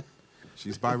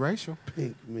 She's biracial.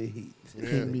 Pink meat. Yeah.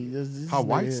 Pink meat. This Her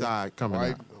white nigga- side coming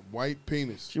out. White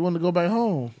penis. She wanted to go back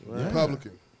home. Yeah.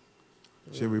 Republican.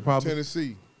 She Republican.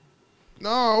 Tennessee.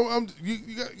 No, you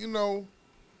got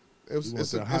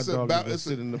it's a hot dog that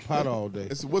sit in the pot all day.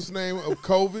 It's what's the name of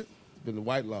COVID? It's been the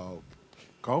white log.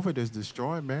 COVID is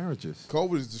destroying marriages.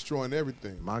 COVID is destroying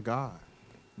everything. My God.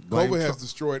 COVID has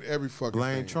destroyed every fucking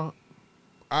blame thing. Trump.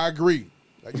 I agree.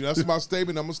 Like, that's my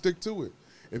statement. I'm gonna stick to it.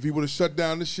 If he would have shut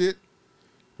down the shit,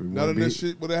 none of this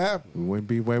shit would have happened. We wouldn't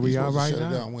be where we are right shut now.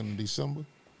 it down when in December.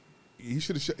 He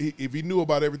should have. If he knew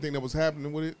about everything that was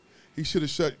happening with it, he should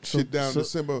have shut shit down in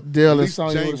December. Dale at and least Sonya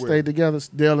would have January. stayed together.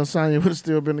 Dale and Sonya would have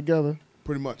still been together.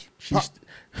 Pretty much.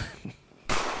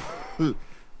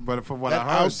 But from what That I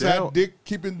heard, outside Dale, dick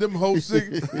keeping them hoes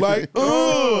sick. Like,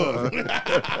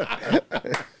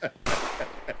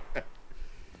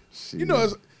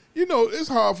 it's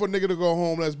hard for a nigga to go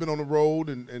home that's been on the road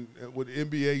and with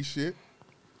NBA shit.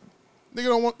 Nigga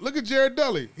don't want. Look at Jared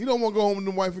Dudley. He don't want to go home with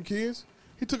them wife and kids.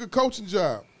 He took a coaching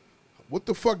job. What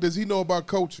the fuck does he know about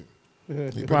coaching? He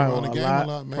been Probably on the game a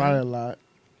lot, man. Probably a lot.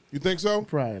 You think so?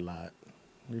 Probably a lot.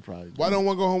 He probably. Why don't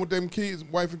want to go home with them kids,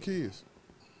 wife and kids?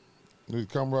 The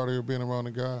camaraderie of being around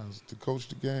the guys to coach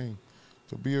the game.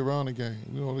 to be around the game.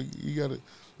 You know, you got to.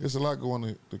 There's a lot going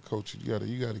to the coaching.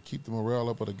 You got to keep the morale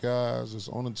up of the guys that's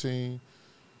on the team.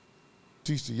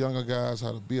 Teach the younger guys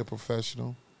how to be a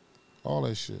professional. All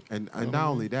that shit. And not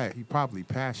only that, he probably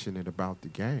passionate about the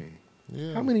game.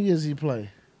 Yeah. How many years he play?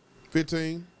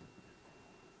 15.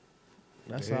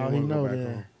 That's Yeah, all he he wanna go know back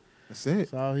then. home. That's it.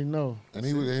 That's all he know. And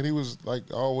he was like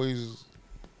always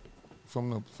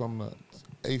from the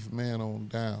eighth man on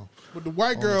down. But the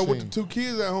white on girl the with the team. 2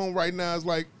 kids at home right now is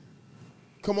like,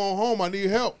 come on home, I need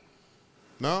help.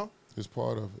 No? It's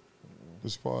part of it.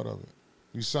 It's part of it.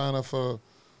 You sign up for,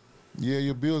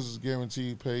 your bills is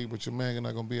guaranteed paid, but your man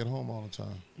not gonna be at home all the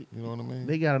time. You know what I mean?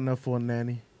 They got enough for a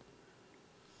nanny.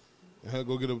 And he'll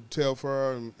go get a hotel for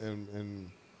her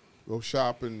and go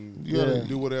shop and Yeah.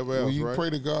 do whatever else, When you right? pray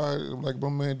to God, like my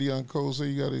man Deion Cole said,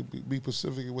 you gotta be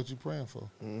specific in what you're praying for.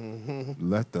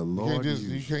 Let the You Lord can't just,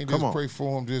 use you can't Come just on. pray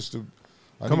for him just to.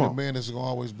 I Come need on. a man that's gonna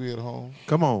always be at home.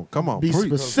 Come on. Be Preach.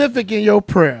 specific in your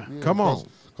prayer. Yeah, Come on.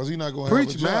 because he's not gonna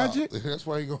Preach, have a job. Magic. That's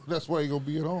why he gonna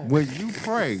be at home. When you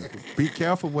pray, be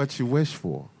careful what you wish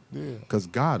for. Yeah. Because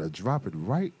God will drop it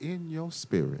right in your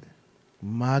spirit.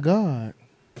 My God.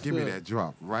 Give me that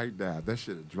drop right now. That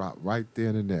should have dropped right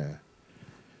then and there.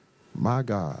 My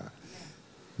God.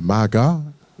 My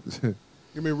God.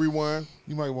 Give me a rewind.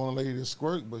 You might want a lady to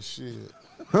squirt, but shit.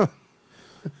 Here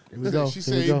we go. She Here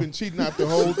said we he go. been cheating out the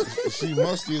whole. She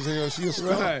musty as hell. She a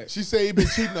skunk. Right. She said he been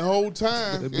cheating the whole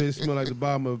time. That bitch smell like the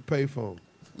bottom of a payphone.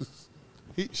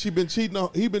 He been cheating.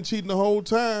 He been cheating the whole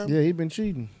time. Yeah, he been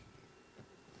cheating.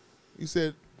 He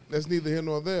said that's neither here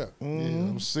nor there. Yeah,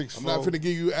 I'm 6'4". I'm not finna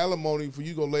give you alimony for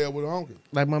you go lay up with a honky.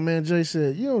 Like my man Jay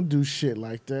said, you don't do shit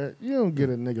like that. You don't get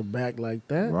a nigga back like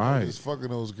that. I'm Right. just fucking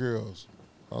those girls.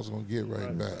 I was gonna get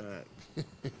right back.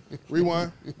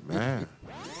 Rewind. Man.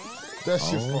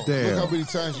 That's your Oh, fault. damn. Look how many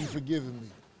times you forgiven me.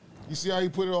 You see how you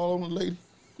put it all on the lady?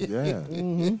 Yeah.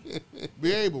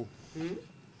 Be able.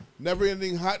 Never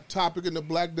ending hot topic in the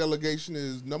black delegation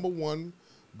is number 1,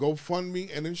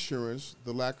 GoFundMe and insurance,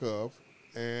 the lack of,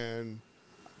 and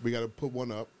we got to put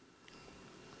one up.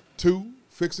 2,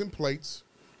 fixing plates.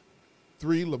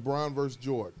 3, LeBron versus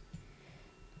Jordan.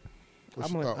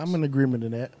 What's your thoughts? I'm in agreement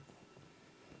in that.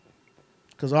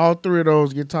 Because all 3 of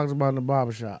those get talked about in the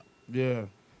barbershop. Yeah.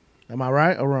 Am I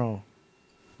right or wrong?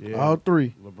 Yeah. All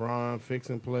 3. LeBron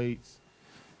fixing plates.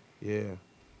 Yeah.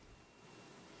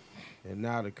 And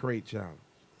now the crate challenge.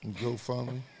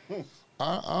 GoFundMe.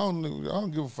 I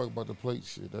don't give a fuck about the plate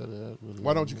shit. That really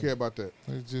Why don't you care about that?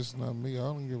 It's just not me. I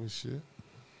don't give a shit.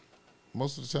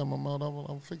 Most of the time I'm out,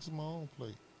 I'm fixing my own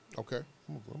plate. Okay.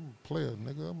 I'm a player,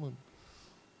 nigga. I'm gonna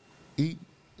eat.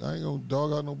 I ain't gonna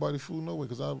dog out nobody's food no way,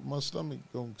 because my stomach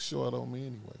gonna show out on me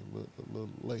anyway a little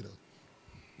later.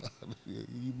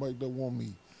 You might not want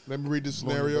me. Let me read this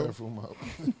blowing the scenario. bathroom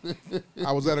out.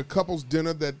 I was at a couple's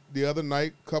dinner that the other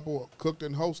night, couple cooked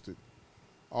and hosted.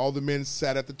 All the men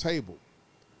sat at the table.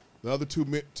 The other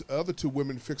two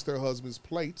women fixed their husband's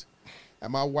plate,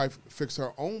 and my wife fixed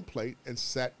her own plate and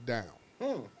sat down.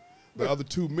 The other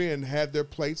 2 men had their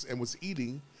plates and was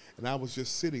eating, and I was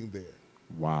just sitting there.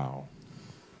 Wow.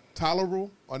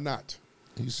 Tolerable or not?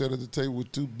 He sat at the table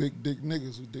with 2 big dick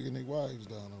niggas who digging their wives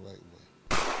down the right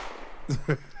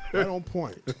way. Right on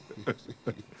point.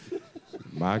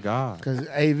 My God. Because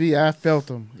AV, I felt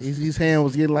him. His hand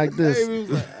was getting like this. AV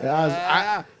was like,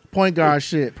 I point guard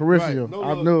shit, peripheral. Right. No,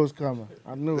 I no. knew it was coming.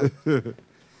 I knew it.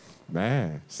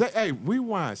 Man. Hey,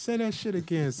 rewind. Say that shit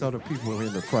again so the people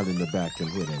in the front and the back can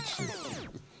hear that shit.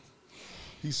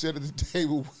 He sat at the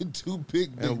table with 2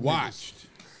 big dick and niggas. watched.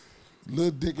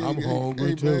 Little dick. I'm hungry,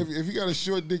 hey, too. man, if you got a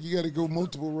short dick, you got to go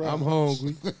multiple rounds. I'm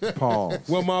hungry. Pause.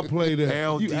 Where my plate at?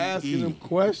 LDE. You asking them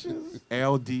questions?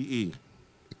 LDE.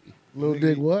 Little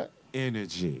dick what?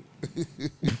 Energy.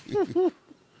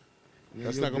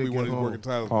 That's not going to be one of these working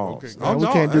titles. Pause. Okay. Oh, we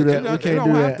can't do that. We can't it don't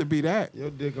do have that. to be that.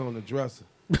 Your dick on the dresser.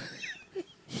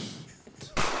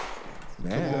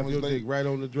 Man. Have your dick right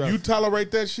on the dresser. You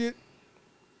tolerate that shit?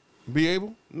 Be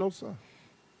able? No, sir.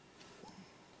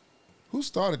 Who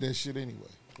started that shit anyway?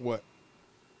 What?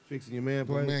 Fixing your man The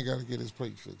plate? man got to get his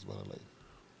plate fixed by the lady.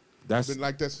 That's It's been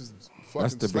like that since fucking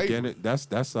that's the slavery. beginning. That's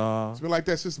It's been like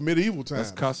that since medieval times.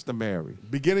 that's customary.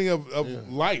 Beginning of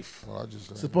life. Well, I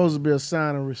just Supposed to be a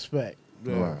sign of respect.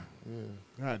 Yeah. Right.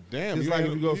 God damn. Just you like ain't,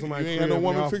 if you go you somebody's ain't had no crib,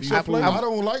 woman y'all fix feed your food. plate? I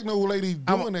don't like no lady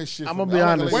doing that shit. I'ma for be me.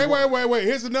 I like honest. a lady- Wait.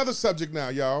 Here's another subject now,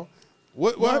 y'all.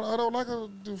 What? No, I don't like her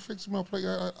to fix my plate.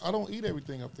 I don't eat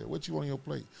everything up there. What you want on your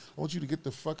plate? I want you to get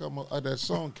the fuck out that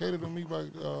song "Cater to Me" by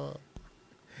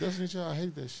Destiny Child. I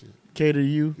hate that shit. Cater to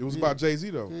you. It was about Jay-Z,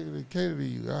 though. Yeah, they cater to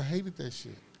you. I hated that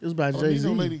shit. It was by Oh, Jay-Z.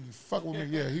 Negro lady fuck with me.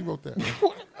 Yeah, he wrote that.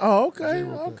 Oh, okay, Jay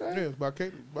wrote that. okay. Yeah, it's by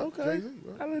Kate, by Okay. Jay-Z.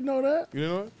 Right? I didn't know that. You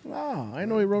know what? Nah, I didn't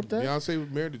know he wrote that. Beyonce was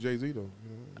married to Jay-Z though.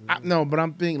 No, but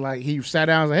I'm thinking like he sat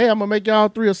down and said, "Hey, I'm gonna make y'all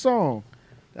three a song."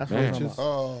 That's what I'm talking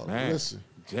about. Man. Listen,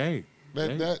 Jay.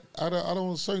 I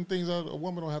don't certain things a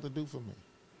woman don't have to do for me.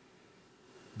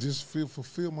 Just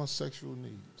fulfill my sexual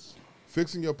needs.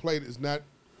 Fixing your plate is not.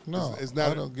 No, it's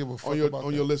not. I don't give a fuck on your about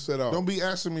on that. your list at all. Don't be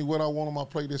asking me what I want on my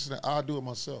plate. This and that. I'll do it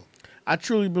myself. I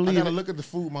truly I believe. gotta look at the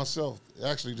food myself,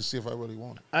 actually, to see if I really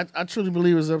want it. I truly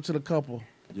believe it's up to the couple.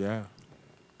 Yeah.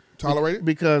 Tolerate it?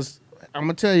 Because I'm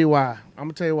gonna tell you why. I'm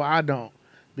gonna tell you why I don't.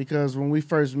 Because when we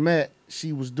first met,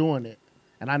 she was doing it,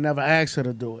 and I never asked her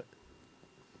to do it.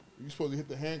 You supposed to hit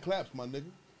the hand claps, my nigga.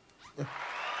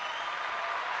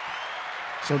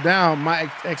 So now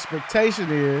my expectation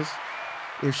is,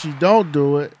 if she don't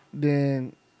do it,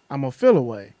 then I'm gonna feel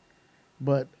away.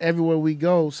 But everywhere we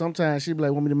go, sometimes she be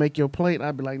like, "Want me to make your plate?"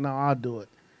 I'd be like, "No, I'll do it."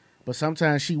 But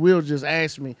sometimes she will just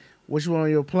ask me, "What you want on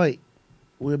your plate?"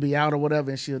 We'll be out or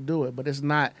whatever, and she'll do it. But it's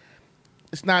not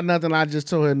nothing I just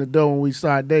told her in the door when we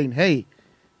started dating. Hey,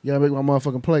 you gotta make my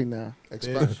motherfucking plate now.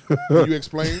 Can you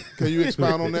explain? Can you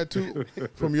expound on that too,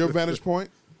 from your vantage point?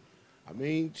 I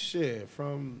mean, shit,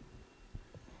 from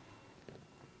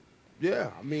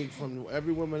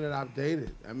every woman that I've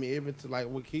dated. I mean, even to like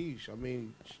with Keish. I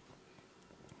mean,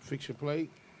 fix your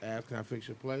plate. Ask, can I fix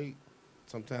your plate?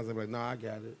 Sometimes I'm like, nah, I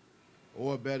got it.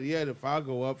 Or better yet, if I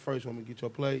go up first, want me to get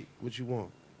your plate? What you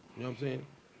want? You know what I'm saying?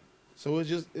 So it's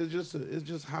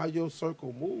just how your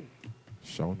circle moves.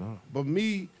 Sure enough. But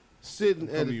me sitting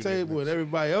at the table and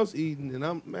everybody else eating, and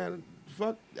I'm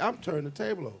turning the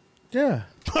table over. Yeah.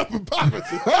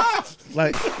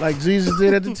 like Jesus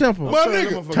did at the temple. My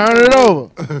nigga. Turn it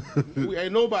over.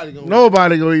 Ain't nobody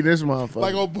gonna eat this motherfucker.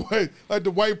 Like, oh boy, like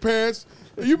the white pants.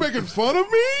 Are you making fun of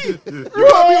me? You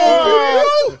got me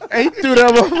on video? He threw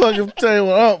that motherfucking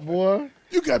table up, boy.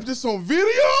 You got this on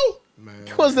video? Man.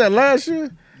 What's that, last year?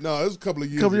 No, it was a couple of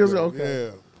years Couple years ago. ago, okay.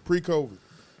 Yeah, pre-COVID.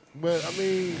 But I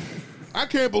mean, I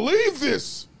can't believe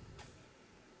this.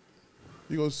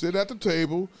 You're gonna sit at the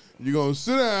table. You're gonna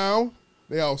sit down.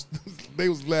 They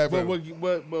was laughing.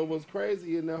 but what's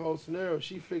crazy in that whole scenario,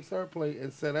 she fixed her plate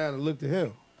and sat down and looked at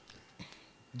him.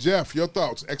 Jeff, your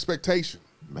thoughts, expectation.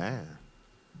 Man.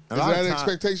 Is that an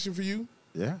expectation for you?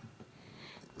 Yeah.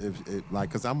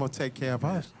 Cause I'm gonna take care of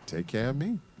her, take care of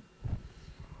me.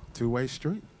 Two-way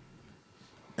street.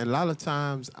 And a lot of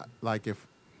times,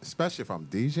 especially if I'm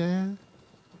DJing,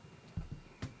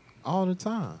 all the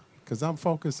time, cause I'm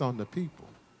focused on the people.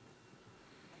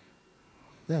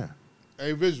 Yeah.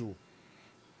 A visual.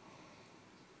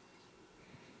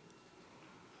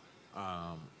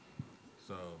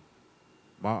 So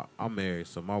I'm married,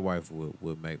 so my wife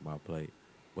would make my plate.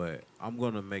 But I'm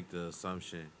gonna make the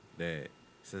assumption that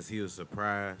since he was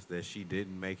surprised that she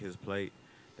didn't make his plate,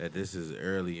 that this is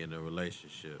early in the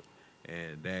relationship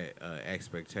and that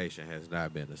expectation has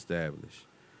not been established.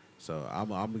 So I'm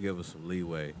gonna give her some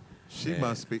leeway. She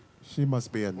must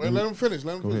be a Well, let him finish.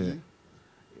 Let him finish.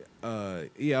 ahead.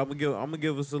 Yeah, I'm gonna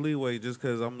give us a leeway just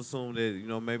because I'm assuming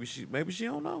that maybe she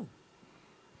don't know.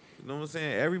 You know what I'm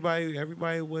saying?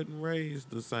 Everybody wasn't raised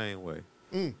the same way.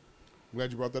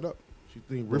 Glad you brought that up. She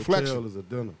think Reflection Rotel is a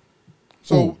dinner.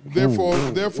 So therefore,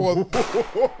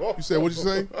 you said what you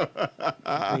say?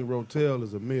 I think Rotel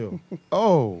is a meal.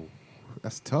 Oh,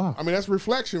 that's tough. I mean, that's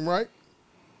reflection, right?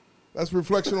 That's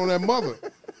reflection on that mother.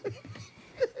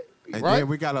 And right? then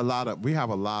we have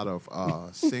a lot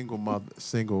of single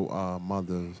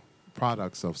mothers,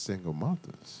 products of single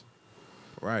mothers.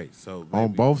 Right. So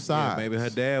on both sides. Maybe her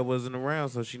dad wasn't around,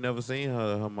 so she never seen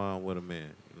her mom with a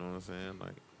man. You know what I'm saying?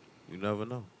 Like, you never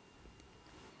know.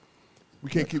 We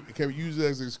can we use it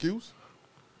as an excuse?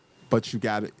 But you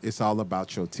got it. It's all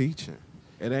about your teaching.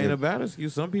 It ain't about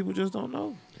excuse. Some people just don't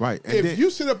know. Right. And If you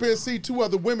sit up here and see two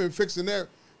other women fixing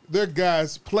their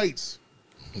guys' plates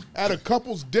at a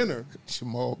couple's dinner,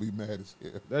 Jamal be mad as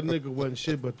hell. That nigga wasn't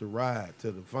shit but the ride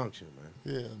to the function, man.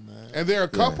 Yeah, man. and they're a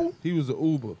couple, He was an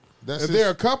Uber. That's if his,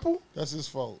 they're a couple, that's his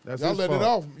fault. That's y'all his letting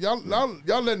fault. it off.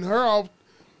 Y'all letting her off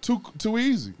too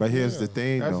easy. But here's the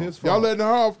thing, That's though. his fault. Y'all letting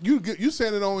her off. You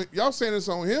saying it on y'all saying this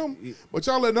on him, but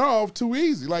y'all letting her off too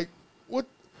easy. Like what?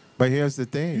 But here's the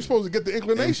thing. You supposed to get the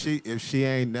inclination.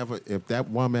 If that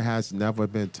woman has never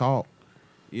been taught,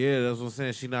 Yeah, that's what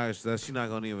I'm saying. She not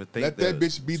gonna even think. Let that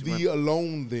bitch be thee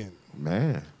alone then.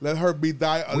 man, Let her be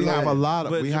thy alone. we have a lot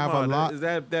of But lot. Is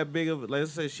that big of?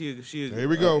 Let's say she. Here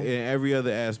we go. In every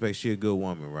other aspect, she a good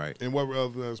woman, right? In what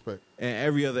other aspect? In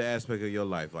every other aspect of your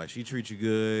life, like she treats you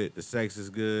good, the sex is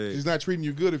good. She's not treating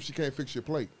you good if she can't fix your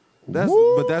plate.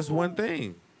 But that's one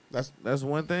thing. That's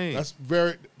one thing.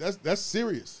 That's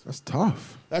serious. That's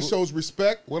tough. That shows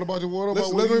respect. What about when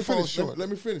Let you me fall finish. short? Let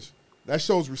me finish. That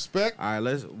shows respect. All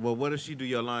right, well, what if she do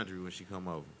your laundry when she come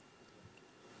over?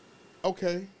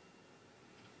 Okay.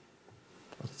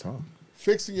 That's tough.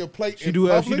 Fixing your plate She in do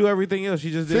public. she do everything else.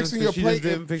 She just fixing didn't. your She plate. just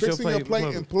didn't fix Fixing your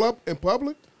plate in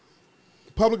public.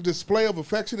 Public display of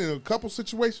affection in a couple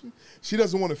situation. She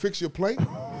doesn't want to fix your plate.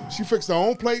 She fixed her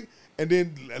own plate and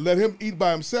then let him eat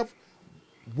by himself.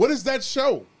 What does that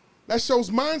show? That shows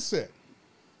mindset.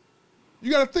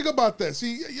 You got to think about that.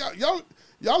 See,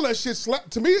 y'all let shit slide.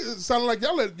 To me, it sounded like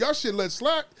y'all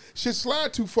shit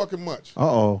slide too fucking much.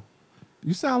 Uh-oh.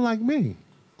 You sound like me.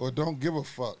 Or don't give a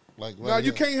fuck. Like No,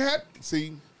 you can't have.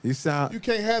 See, you sound. You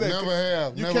can't have that. Never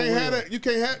have. You Never can't have will. that. You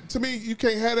can't have. To me, you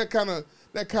can't have that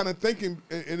kind of thinking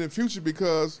in the future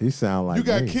because He sound like you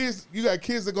got me. kids. You got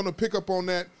kids that are gonna pick up on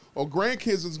that, or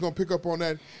grandkids that's gonna pick up on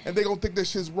that, and they gonna think that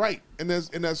shit's right, and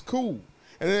that's cool,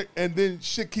 and then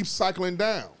shit keeps cycling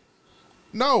down.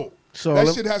 No, So that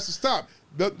let- shit has to stop.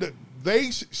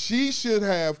 She should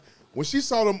have, when she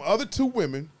saw them other two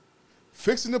women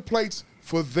fixing the plates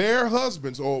for their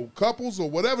husbands or couples or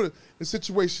whatever the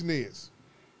situation is,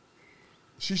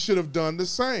 she should have done the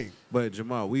same. But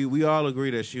Jamal, we all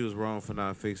agree that she was wrong for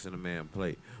not fixing the man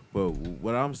plate. But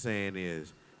what I'm saying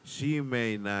is, she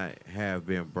may not have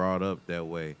been brought up that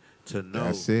way to know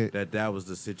That's it. that was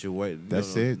the situation.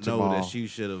 That's it, Know Jamal. that she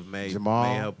should have made Jamal,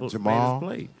 made her Jamal,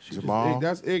 made his plate. Jamal.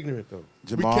 That's ignorant though.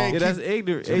 Jamal. can't Yeah, that's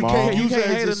ignorant. Jamal. You Use can't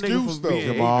that as hate a excuse, nigga for though.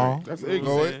 being Jamal. ignorant. That's You know what I'm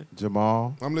ignorant. saying?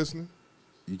 Jamal, I'm listening.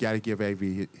 you got to give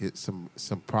AV hit some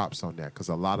props on that because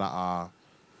a lot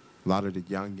of the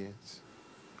youngins,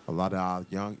 a lot of our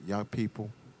young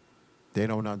people, they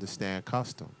don't understand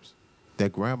customs. Their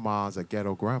grandmas are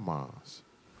ghetto grandmas.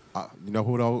 You know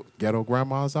who those ghetto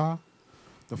grandmas are?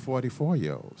 The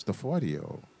 44-year-olds, the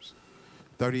 40-year-olds,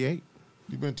 38.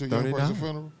 You been to a young 39. person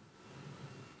funeral?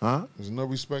 Huh? There's no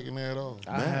respect in there at all.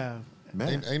 I have.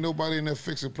 Man, Ain't nobody in there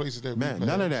fixing places that man, we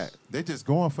none of pass. that. They just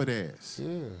going for theirs.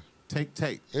 Yeah.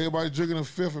 Take. Everybody drinking a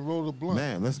fifth and roll a blunt.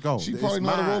 Man, let's go. She It's probably know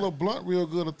how to mine. roll a blunt real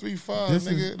good, a 3-5, This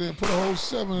nigga, is- then put a whole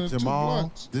 7 in 2 Jamal,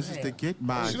 blunts. this is the get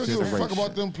mine She don't give a generation. fuck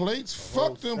about them plates.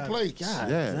 Fuck them plates. God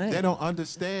Yeah, damn. they don't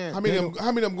understand. How many They of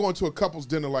them going to a couple's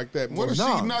dinner like that? What if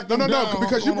No. she knocked No, them no, down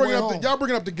because you on the bringing way up home? y'all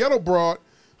bringing up the ghetto broad.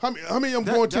 How many of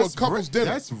them going to a that's couple's dinner?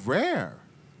 That's rare.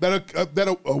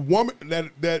 That a woman that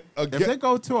a If they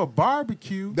go to a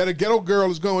barbecue, that a ghetto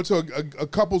girl is going to a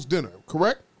couple's dinner,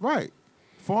 correct? right?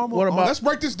 Formal. What about- Let's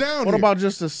break this down. What here. about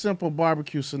just a simple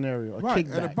barbecue scenario? A Right,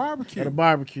 kickback at a barbecue. At a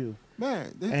barbecue,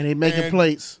 man? and they making And-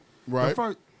 plates, right?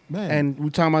 Man, and we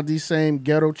talking about these same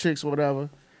ghetto chicks or whatever,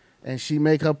 and she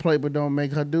make her plate but don't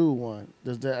make her dude one.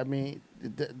 Does that? I mean,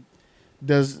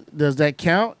 does that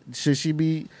count? Should she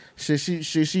be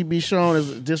shown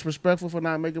as disrespectful for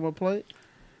not making a plate?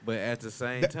 But at the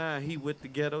same time, he with the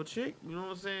ghetto chick. You know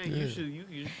what I'm saying?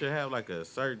 You should have like a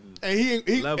certain And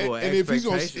he level and of if he's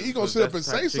expectations. gonna so sit up that's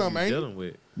and the type say of chick something, you ain't he? dealing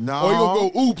with. no. Or you gonna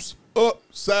go oops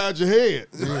upside your head.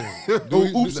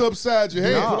 Oops upside your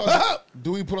head.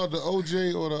 Do we pull out the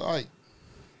OJ or the Ike?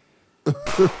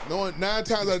 Knowing 9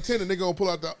 times out of 10, the nigga gonna pull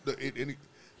out the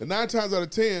 9 times out of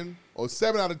 10 or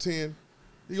 7 out of 10,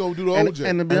 he gonna do the OJ.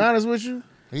 And to be honest with you,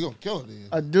 He gonna kill it then.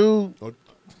 a dude, Or-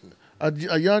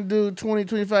 a young dude, 20,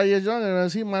 25 years younger than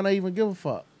us, he might not even give a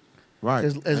fuck.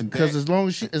 Right. Because as long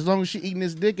as she eating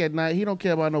his dick at night, he don't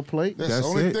care about no plate. That's the That's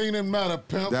only it. thing that matter,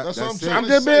 pimp. That's what I'm that's it. trying I'm to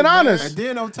just say, being man. honest. And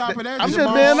then on top of that, I'm just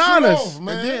Jamal, being Shut honest. off,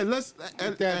 man. And then let's that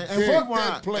and dick, rewind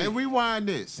that plate. and rewind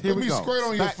this. Here Let we me go. squirt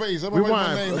on your Back- face. I'm gonna write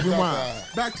my name Rewind. without the eye.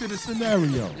 Back to the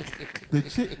scenario.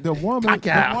 The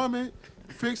woman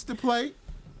fixed the plate,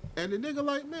 and the nigga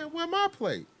like, man, where my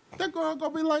plate? That girl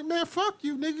gonna be like, man, fuck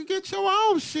you, nigga, get your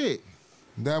own shit,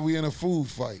 Now we in a food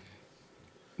fight.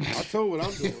 I told what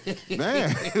I'm doing.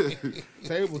 man.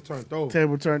 Table turned over.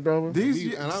 Table turned over.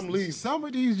 And I'm leaving. Some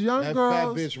of these young That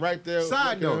girls. fat bitch right there.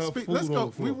 Side looking at note, her let's food go. on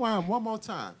the floor. Rewind one more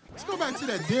time. Let's go back to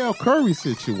that Dale Curry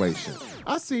situation.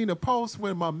 I seen a post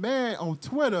when my man on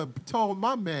Twitter told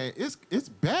my man, it's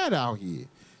bad out here.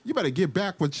 You better get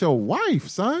back with your wife,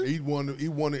 son. he won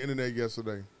the internet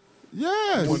yesterday.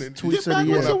 Yes. Tweet Get said back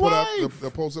he with had- your Put up wife.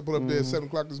 the post I put up there at 7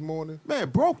 o'clock this morning. Man,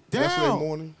 broke Yesterday down.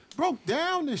 morning. Broke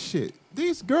down this shit.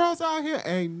 These girls out here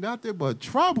ain't nothing but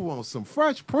trouble on some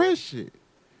Fresh Prince shit.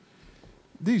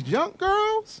 These young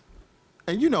girls,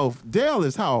 and you know, Dale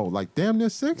is how old? Like damn near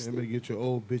 60? You better get your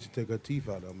old bitch and take her teeth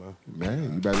out of man. Man,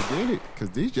 you better get it. Because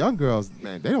these young girls,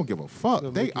 man, they don't give a fuck.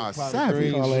 They are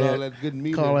savage.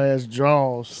 Call ass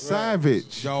draws.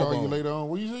 Savage. Call you later on.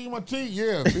 Will you see my teeth?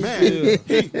 Yeah. Man,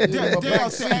 bitch. Dale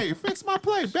said, hey, fix my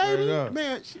plate, baby. Straight up.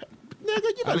 Man, nigga.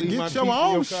 You I better leave my get your key for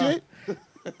own your car. shit.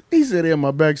 He said in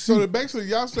my back So seat. basically,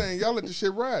 y'all saying y'all let the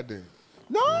shit ride then?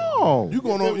 No. You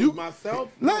going If it on? was You myself?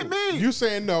 Let me. you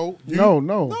saying no? You, No.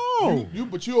 No. You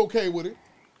but you okay with it?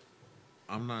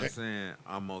 I'm not saying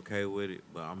I'm okay with it,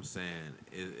 but I'm saying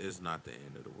it's not the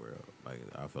end of the world. Like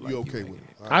I feel like You you okay making with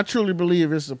it? I truly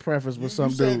believe it's a preference with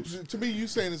some saying, dudes. to me, you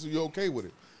saying this, you okay with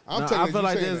it? I'm No, telling I you, feel you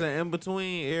like saying there's that. an in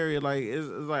between area. Like it's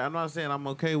like I'm not saying I'm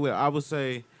okay with it. I would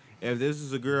say if this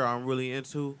is a girl I'm really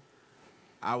into,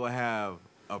 I would have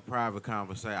a private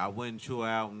conversation. I wouldn't chew her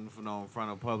out in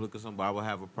front of public or something. But I would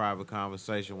have a private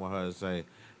conversation with her and say,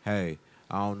 "Hey,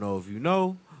 I don't know if you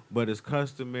know, but it's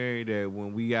customary that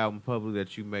when we out in public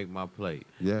that you make my plate."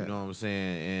 Yeah. You know what I'm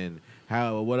saying?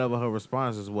 And whatever her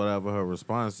response is,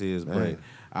 but Man.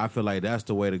 I feel like that's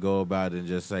the way to go about it and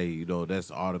just say,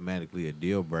 that's automatically a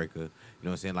deal breaker. You know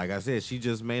what I'm saying? Like I said, she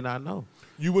just may not know.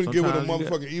 You wouldn't give it a Sometimes you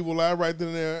got- motherfucking evil eye right then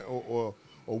and there, or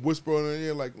whisper in her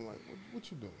ear like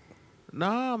what you doing?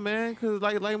 Nah, man, cause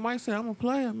like Mike said, I'm a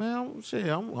player, man.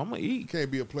 I'm gonna eat. Can't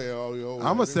be a player all your whole life.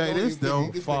 I'm gonna say Don't this even think though. you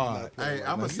can think you're not a player Hey, right I'm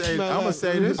now. gonna You say smell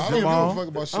this, that. I don't give a Jamal. fuck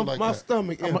about shit like My that.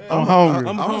 stomach. I'm hungry.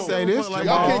 I'm gonna say this, Like,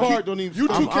 Y'all My can't heart keep, don't even you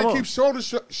two stop. can't keep shoulder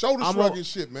I'm shrugging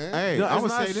shit, man. Hey, No, I'm it's gonna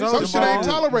not say this. so Some shit ain't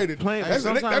Jamal. tolerated. Plain- That's,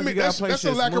 sometimes that you mean, gotta play that's a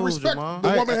shit lack of smooth, respect Jamal. the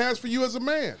Hey, woman hey. has for you as a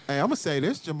man. Hey, I'm gonna say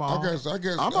this, Jamal. I guess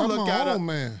I'ma I'm look my at own it.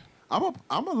 man. I'm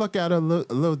gonna look at it a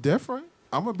little different.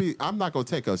 I'm not gonna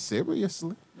take her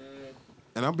seriously,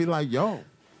 and I'll be like, yo,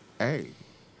 hey,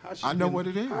 How she I know getting- what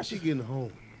it is. How she getting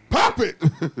home? Pop it,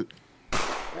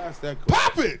 Ask that question.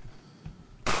 pop it.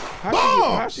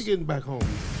 How she getting back home?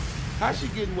 How she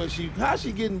getting How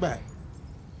she getting back?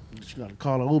 You gotta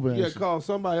call an Uber. You and gotta shit. call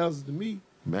somebody else than me,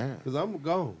 Man, cause I'm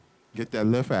gone. get that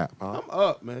lift app, huh? I'm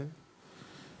up, man.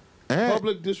 And,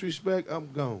 Public disrespect, I'm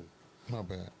gone. My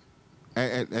bad.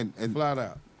 and Flat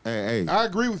out. hey, I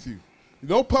agree with you.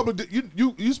 No public.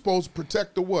 You supposed to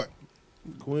protect the what?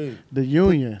 Queen. The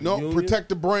union. No, Union? protect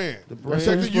the brand. The brand.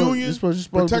 Protect the You're supposed- union. you're supposed to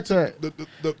protect protect.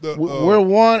 the We're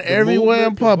one everywhere in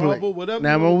movement, the public. bubble, whatever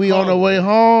Now, you when wanna we on the call way it.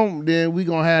 home, then we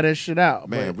gonna have that shit out.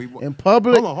 Man, But in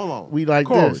public, hold on. we like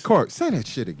Corey, this. Corey, say that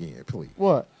shit again, please.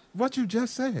 What? What you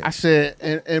just said? I said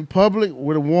in public,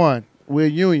 we're one. We're a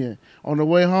union. On the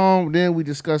way home, then we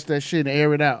discuss that shit and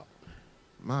air it out.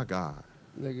 My God.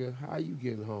 Nigga, how you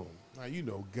getting home? Now you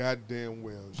know goddamn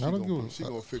well she I don't gonna, give a- she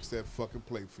gonna fix that fucking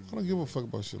plate for you. I don't give a fuck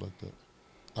about shit like that.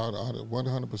 I'd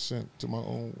 100% to my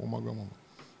grandmama.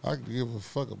 I could give a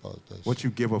fuck about that. What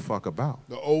you give a fuck about?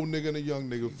 The old nigga and the young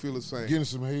nigga feel the same. Getting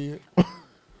some head.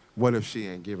 What if she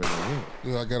ain't giving her head?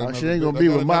 Yeah, I got Oh, another she ain't gonna bitch- be I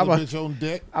got with my- another bitch on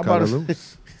deck. I'm Cut about her to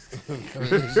loose.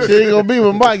 She ain't gonna be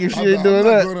with Mike if she ain't doing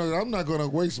that. I'm not gonna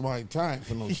waste my time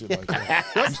for no shit like that.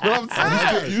 That's what I'm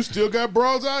saying. You still got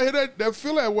bros out here that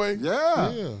feel that way.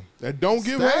 Yeah. Yeah. That don't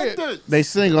give head. Standards. They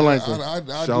single, ain't they?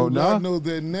 I Sure do not enough. know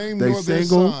their name They nor their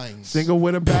single, signs. single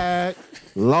with a bag,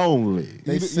 lonely.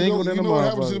 They you single know, than you a know what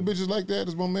happens to the motherfucker. bitches like that,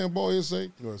 as my man Boy here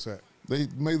say? What's that?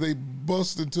 They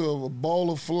bust into a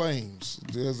ball of flames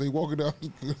as they walking down,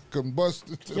 combust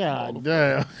into God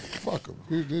damn. Fuck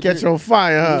them. Catch on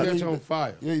fire, huh? Catch on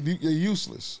fire. They're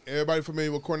useless. Everybody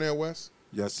familiar with Cornell West?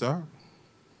 Yes, sir.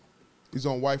 He's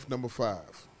on wife number 5.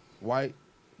 White.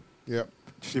 Yep.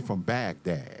 She from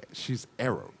Baghdad. She's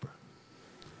Arab.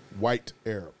 White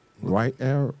Arab. White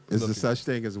Arab? Is there Looking. such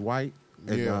thing as white?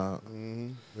 And, Yeah.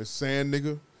 It's sand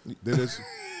nigga. Then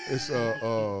it's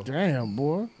Damn,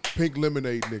 boy. pink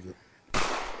lemonade nigga.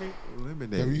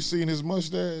 Lemonade. Have you seen his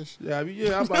mustache? Yeah,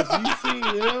 I'm about to you seen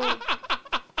him.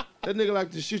 That nigga like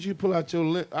the shit you pull out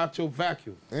your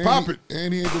vacuum. And Pop he, it.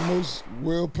 And he ain't the most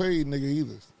well paid nigga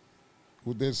either.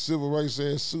 With that civil rights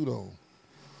ass suit on.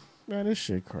 Man, this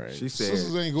shit crazy. She said,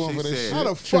 Sisters ain't going she for that said- shit. How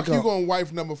the fuck Check you out. going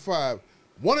wife number 5?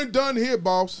 One and done here,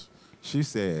 boss. She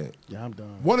said, Yeah, I'm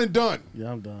done. One and done.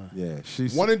 Yeah, I'm done. yeah, she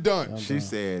One and done. She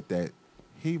said that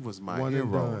he was my One and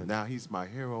hero. done. Now he's my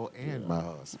hero and my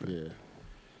husband. Yeah.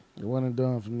 It wasn't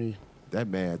done for me. That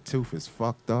man tooth is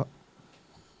fucked up.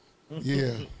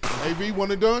 Yeah. AV, one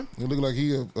and done? It look like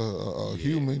he a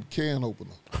human can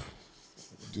opener.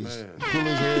 Just pull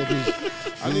his head.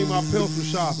 Just, I need my pencil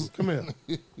sharpener. Come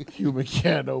here. Human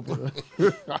can opener.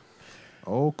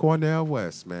 Old Cornell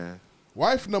West, man.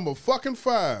 Wife number fucking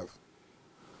 5.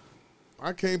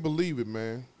 I can't believe it,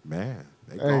 man. Man,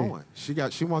 they Hey. going.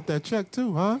 She want that check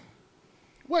too, huh?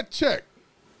 What check?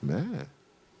 Man.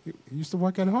 He used to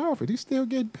work at Harvard. He's still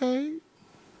getting paid.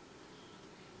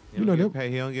 He know don't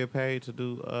that- get paid to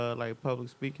do like public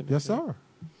speaking. and Yes, shit? sir.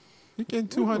 He getting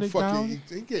Who the fuck 200,000.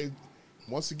 he can't.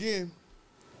 Once again,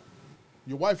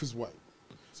 your wife is white.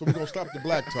 So we're going to stop the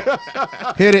black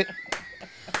talk. Hit it.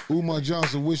 Umar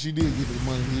Johnson wish he did get the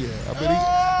money he had.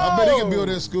 I bet he can build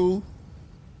that school.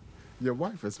 Your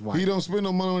wife is white. He don't spend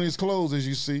no money on his clothes, as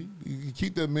you see. You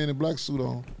keep that Man in Black suit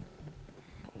on.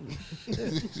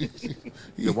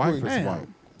 Your wife is white.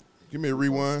 Give me a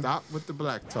rewind. Stop with the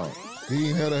black talk. He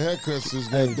ain't had a haircut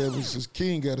since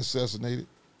King got assassinated.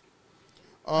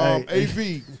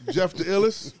 AV, Jeff the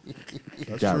illest.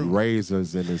 That's Got true.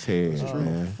 razors in his head,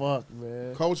 man. Fuck,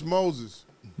 man. Coach Moses.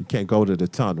 You can't go to the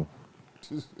tunnel.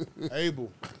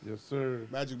 Abel. Yes, sir.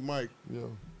 Magic Mike. Yeah.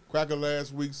 Cracker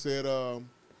last week said Yeah,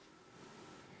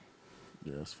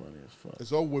 it's funny as fuck.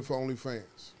 it's over with for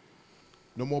OnlyFans.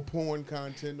 No more porn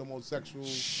content, no more sexual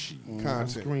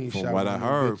content. From what I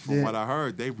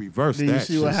heard, they reversed Did you that.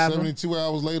 see what happened? 72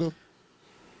 hours later.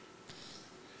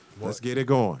 Let's get it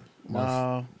going.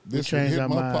 No, we This will changed hit our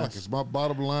my minds. pockets. My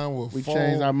bottom line will We fall.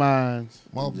 changed our minds.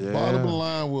 My bottom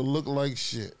line will look like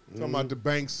shit. Talking about the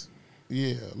banks.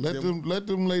 Yeah, let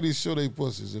them ladies show their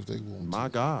pussies if they want. My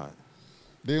God.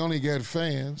 They only got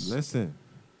fans. Listen,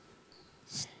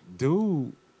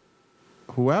 dude,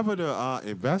 whoever the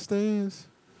investor is,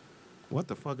 what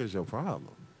the fuck is your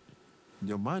problem?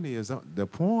 Your money is up. The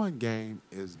porn game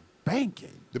is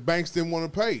banking. The banks didn't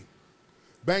want to pay.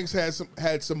 Banks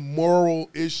had some moral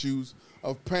issues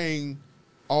of paying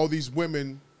all these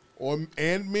women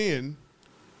and men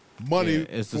money. Yeah,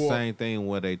 it's the same thing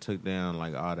where they took down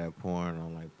like all that porn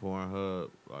on like Pornhub.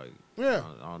 Like, yeah,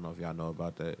 I don't know if y'all know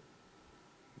about that,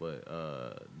 but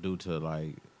due to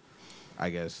like,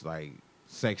 I guess like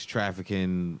sex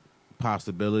trafficking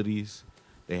possibilities,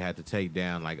 they had to take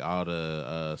down like all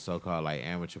the so-called like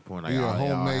amateur porn. Like, all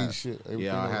homemade shit.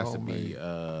 Yeah, it has to be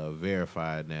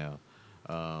verified now.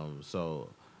 Also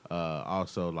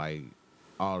like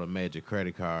all the major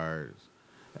credit cards,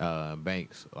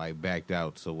 banks like backed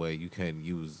out so where you couldn't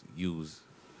use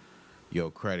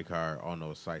your credit card on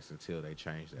those sites until they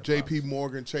changed that. JP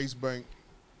Morgan, Chase Bank.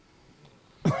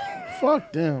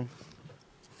 Fuck them.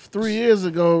 3 years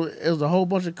ago, it was a whole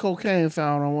bunch of cocaine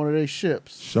found on one of their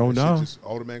ships. Show no.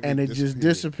 And it just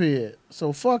disappeared.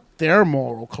 So fuck their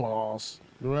moral clause.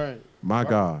 Right. My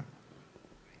God.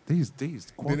 These Then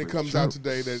corporate it comes out jerks.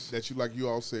 today that you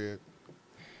all said,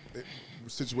 the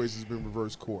situation's been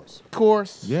reversed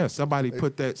course. Yeah, somebody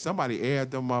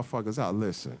aired them motherfuckers out.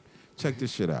 Listen, check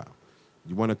this shit out.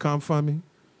 You want to come for me?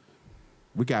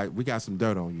 We got some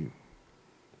dirt on you.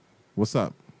 What's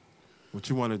up? What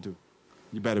you want to do?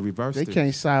 You better reverse They this.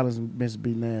 can't silence Miss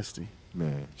B Nasty.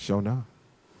 Man, show now.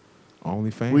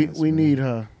 OnlyFans. We man. need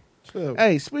her.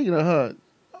 Hey, speaking of her,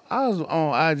 I was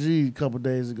on IG a couple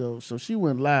days ago, so she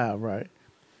went live, right?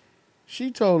 She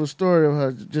told a story of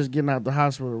her just getting out the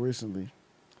hospital recently.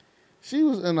 She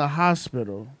was in the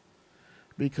hospital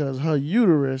because her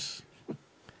uterus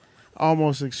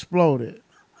almost exploded.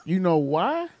 You know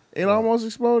why it almost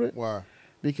exploded? Why?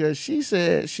 Because she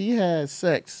said she had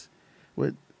sex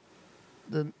with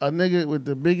a nigga with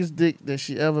the biggest dick that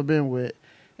she ever been with,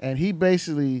 and he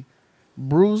basically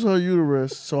bruised her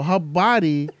uterus, so her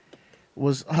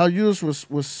uterus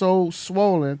was so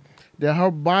swollen that her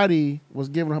body was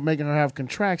making her have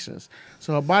contractions.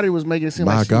 So her body was making it seem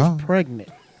like she was pregnant.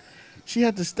 She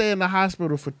had to stay in the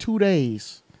hospital for 2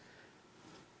 days.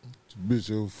 Bitch,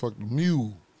 a fucking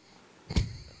mule.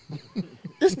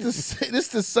 This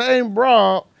the same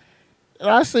bra that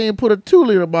I seen put a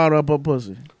 2-liter bottle up her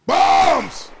pussy.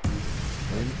 Bombs!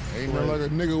 Ain't nothing like a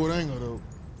nigga with anger, though.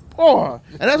 Boy.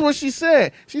 And that's what she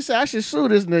said. She said, I should sue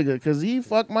this nigga because he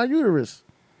fucked my uterus.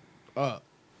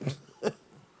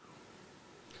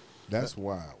 That's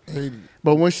wild.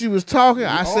 But when she was talking,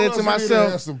 I All said us to nigga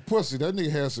myself, had some pussy. That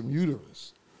nigga had some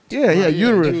uterus. yeah,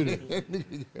 uterus. That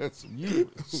nigga had some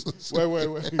uterus. Wait.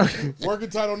 Working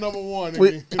title number one.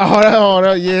 Yeah.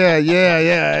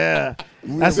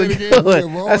 That's a good.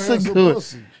 That's a good.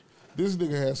 This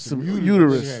nigga has some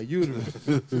uterus. He had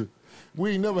uterus.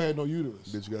 We ain't never had no uterus.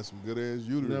 Bitch got some good ass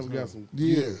uterus. Never got some.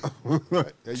 Yeah.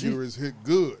 That uterus hit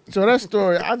good. So that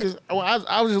story, I was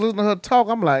just listening to her talk.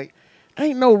 I'm like,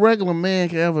 ain't no regular man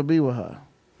can ever be with her.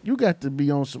 You got to be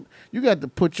on some. You got to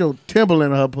put your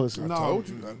Timberland in her pussy. No, told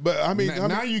you. But I mean,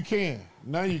 now you can.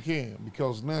 Now you can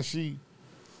because now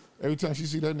every time she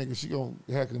see that nigga, she gonna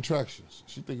have contractions.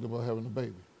 She thinking about having a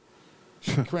baby.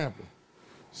 She cramping.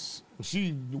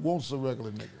 She wants a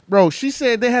regular nigga. Bro, she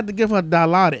said they had to give her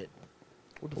Dilaudid.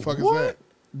 What the fuck is that?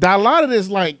 Dilaudid is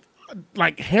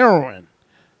like heroin.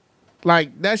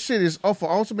 Like that shit is for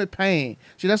ultimate pain.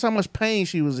 See, that's how much pain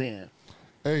she was in.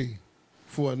 Hey,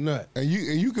 for a nut. And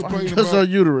you complain Because about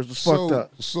her uterus was fucked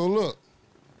up. So look,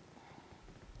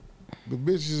 the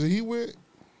bitches that he with,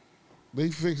 they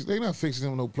not fixing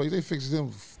them no place. They fixing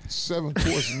them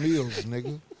 7-course meals,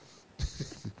 nigga.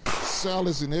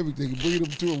 salads and everything. Bring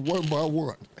them to him one by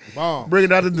one. Bomb.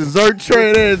 Bringing out the dessert tray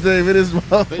and everything for this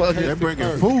motherfucker. They're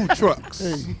bringing food trucks.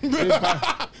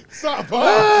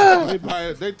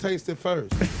 They taste it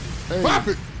first. Hey, Pop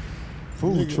it.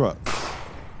 Food Nigga. trucks.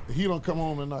 he don't come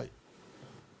home at night.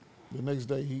 The next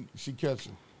day, she catch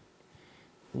him.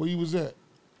 Where you was at?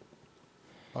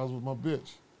 I was with my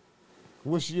bitch.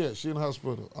 Where she at? She in the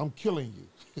hospital. I'm killing you.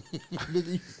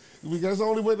 Nigga, because that's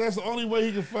the only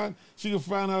way she can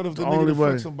find out if the nigga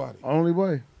fuck somebody. Only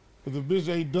way. If the bitch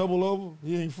ain't double over,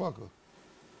 he ain't fuck her.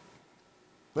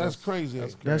 That's crazy.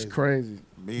 That's crazy.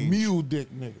 Mule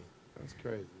dick nigga. That's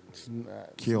crazy.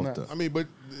 Killed her. I mean, but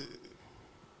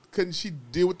couldn't she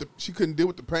deal with she couldn't deal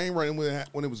with the pain right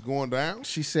when it was going down?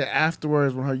 She said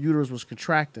afterwards when her uterus was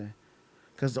contracting,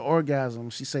 because the orgasm,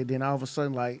 she said then all of a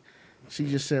sudden, like, she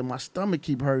just said, my stomach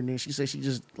keep hurting. And she said she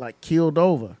just, like, keeled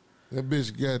over. That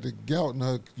bitch got the gout in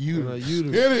her uterus.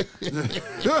 Get it?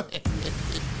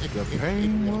 The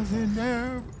pain was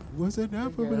inevitable.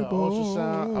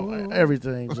 Ultrasound,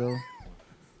 everything, Joe.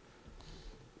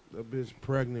 That bitch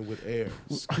pregnant with air.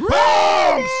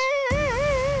 Bombs!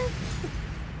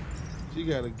 She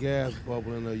got a gas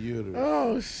bubble in her uterus.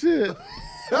 Oh, shit.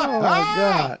 Oh, my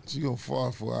God. She gonna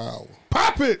fall for an hour.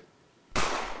 Pop it!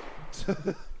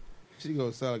 She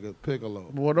gonna sound like a piccolo.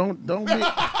 Boy, don't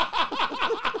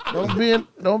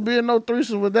be in no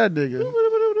threesome with that nigga.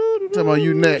 Talking about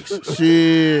you next.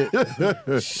 Shit.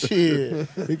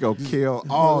 He gonna kill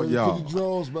all y'all. Is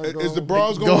the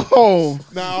bras gonna go home?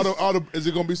 Now, is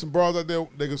it gonna be some bras out there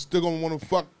they still gonna want to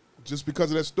fuck just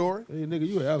because of that story? Hey, nigga,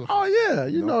 you an elephant. Oh, yeah.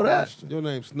 You know that. Your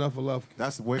name's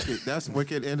Snuffleupagus. That's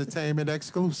Wicked Entertainment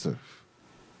exclusive.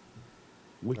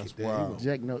 Wicked. That's wild.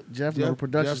 Jeff No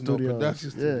Production Studios.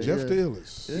 Jeff the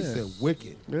illest. He said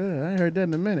wicked. Yeah, I ain't heard that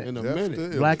in a minute. In a Jeff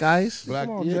minute. the Black illest. Ice. Black-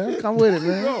 Come on, yeah. Jeff. Come with it,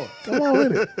 man. Come on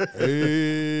with it.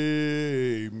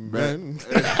 Amen.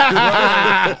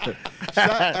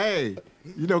 Hey,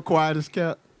 you know Quiet as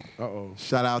Kept? Uh-oh.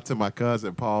 Shout out to my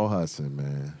cousin Paul Hudson,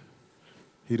 man.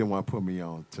 He the one put me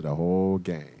on to the whole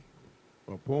game.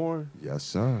 Or porn? Yes,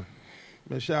 sir.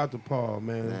 Man, shout out to Paul,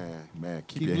 man. Man,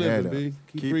 keep Keep your living, head up. B.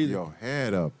 Keep Keep breathing. your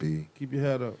head up, B. Keep your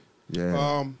head up.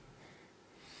 Yeah.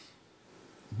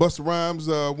 Busta Rhymes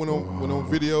went on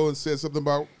video and said something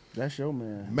about That's your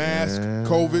man. mask,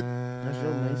 COVID. That's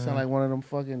your man. He sound like one of them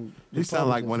fucking. You sound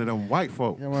like one of them white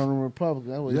folk. Yeah, one of them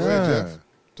Republicans. That was Go ahead, Jeff.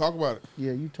 Talk about it.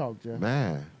 Yeah, you talk, Jeff.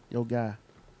 Man, Your guy.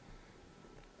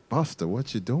 Buster,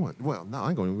 what you doing? Well, no, I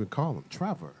ain't gonna even call him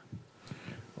Trevor.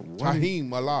 What are you-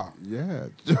 Tahim Allah. Yeah.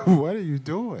 What are you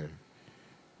doing?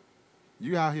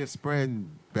 You out here spreading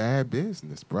bad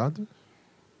business, brother.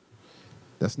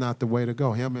 That's not the way to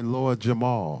go. Him and Lord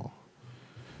Jamal.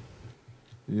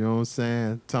 You know what I'm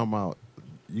saying? Talking about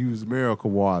use miracle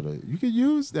water. You can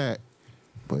use that.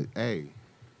 But hey.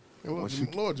 Lord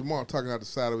Jamal talking out the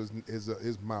side of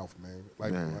his mouth, man.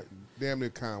 Like damn near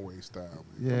Conway style,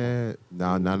 man.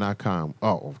 Yeah. No, not calm.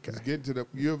 Oh, okay. Let's get to the.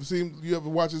 You ever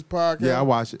watch his podcast? Yeah, I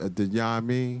watch it. The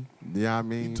Yamin.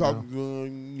 He talk, you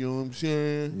know what I'm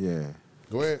saying? Yeah.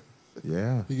 Go ahead.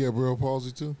 Yeah. He got Braille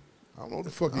palsy too. I don't know what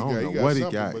the fuck he I don't got. know He got what he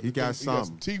something, got. but He got He got some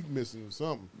something. teeth missing or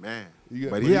something. Man. He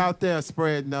got- But he out there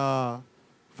spreading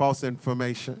false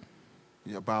information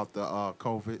about the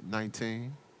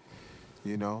COVID-19.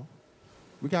 You know,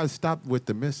 we got to stop with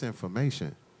the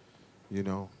misinformation. You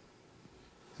know,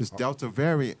 this Delta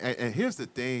variant. And here's the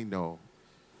thing, though.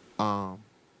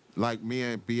 Like me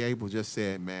and B. Abel just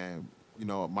said, man. You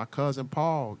know, my cousin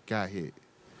Paul got hit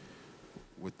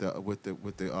with the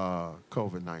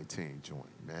COVID-19 joint,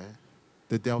 man.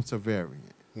 The Delta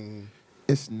variant. Mm-hmm.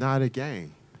 It's not a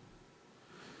game.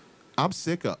 I'm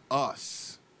sick of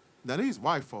us. Now, these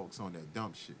white folks on that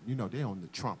dumb shit, you know, they on the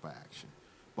Trump action.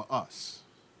 But us.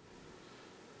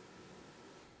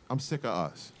 I'm sick of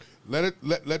us. Let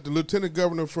the lieutenant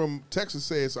governor from Texas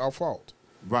say it's our fault.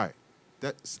 Right.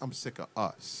 I'm sick of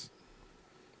us.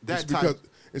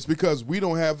 It's because we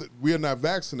are not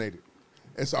vaccinated.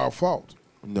 It's our fault.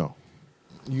 No.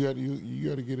 You got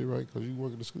to get it right because you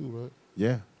work at the school, right?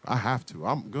 Yeah, I have to.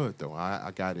 I'm good though.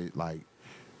 I got it like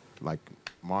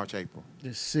March, April.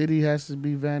 The city has to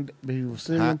be a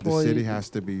city employee. The city has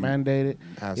to be mandated.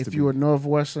 If you're a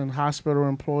Northwestern Hospital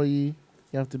employee,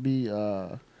 you have to be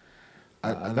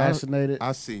vaccinated.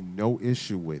 I see no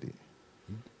issue with it.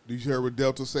 Did you hear what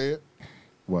Delta said?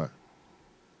 What?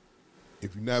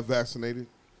 If you're not vaccinated,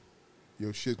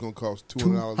 your shit's gonna cost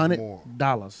 $200 more.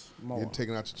 $200 more. You're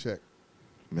taking out your check.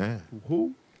 Man.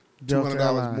 Who? Delta $200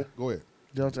 Airline. more. Go ahead.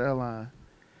 Delta Airline.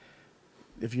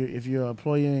 If you're an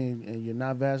employee and you're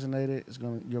not vaccinated,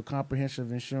 your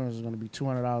comprehensive insurance is gonna be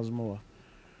 $200 more.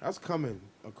 That's coming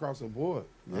across the board.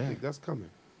 I Yeah. think that's coming.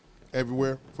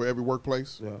 Everywhere for every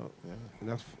workplace. Yeah,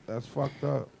 and that's fucked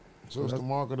up. So it's the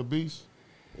mark of the beast.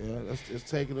 Yeah, it's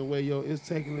taking away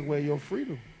your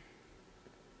freedom.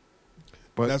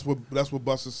 But that's what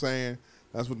Bus is saying.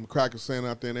 That's what McCracker's saying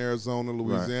out there in Arizona,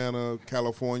 Louisiana,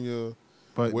 California,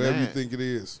 But wherever you man, think it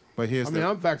is. But here's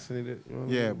I'm vaccinated. You know what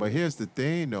I yeah, mean? but here's the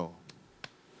thing though.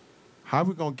 How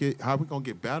we gonna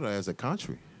get better as a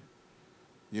country?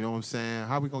 You know what I'm saying?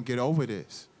 How we gonna get over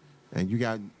this? And you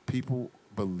got people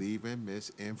believing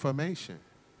misinformation.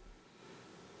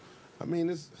 I mean,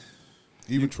 it's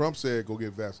even Trump said go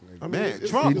get vaccinated. I mean, Man, it's-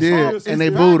 Trump He did, is and they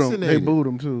booed him. They vaccinated. booed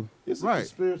him too. It's a Right.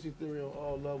 conspiracy theory on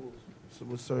all levels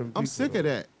with certain people. I'm sick of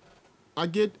that. I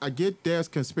get there's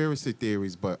conspiracy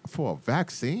theories, but for a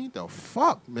vaccine, the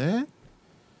fuck, man.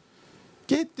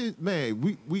 Get this, man.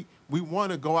 We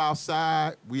want to go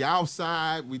outside. We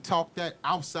outside. We talk that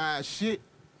outside shit.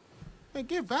 Man,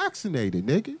 get vaccinated,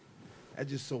 nigga. That's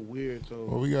just so weird, though.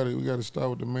 Well, we gotta start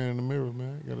with the man in the mirror,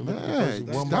 man. You gotta look at the Man, person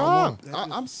one by stop.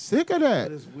 one. I'm sick of that.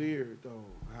 But it's weird, though,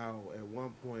 how at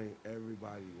one point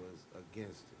everybody was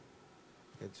against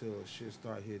it until shit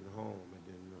started hitting home, and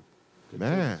then the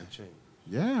Man. temperature changed.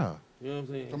 Yeah. You know what I'm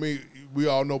saying? I mean, we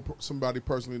all know somebody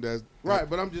personally that's Right,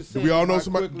 but I'm just Do saying. we all know like,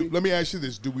 somebody? quickly- Let me ask you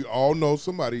this: do we all know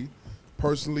somebody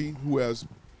personally who has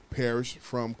perished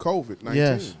from COVID-19?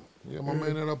 Yes. Yeah, my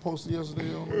man that I posted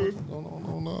yesterday on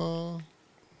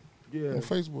Yeah. on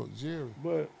Facebook, Jerry.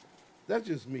 But that's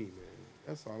just me, man.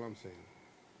 That's all I'm saying.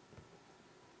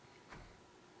 I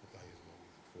thought he was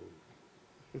gonna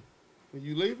eat food. Are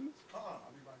you leaving us?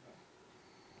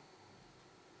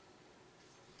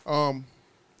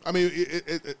 I mean,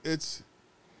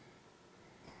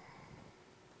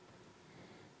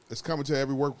 it's coming to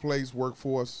every workplace,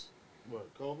 workforce.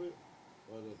 What, COVID?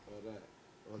 Or that?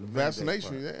 Or the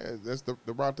Vaccination, mandate part? yeah, that's the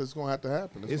route that's going to have to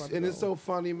happen. It's so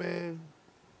funny, man.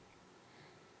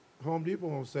 Home Depot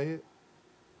won't say it.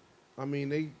 I mean,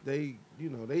 they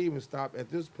even stopped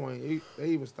at this point. They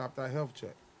even stopped our health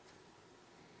check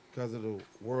because of the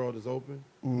world is open.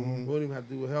 Mhm. We don't even have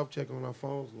to do a health check on our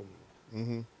phones no more.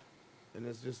 Mm-hmm. And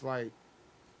it's just like,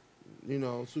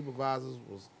 supervisors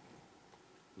was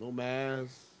no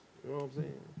masks. You know what I'm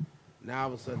saying? Now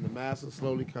all of a sudden the masks are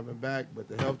slowly coming back, but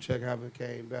the health check haven't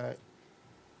came back.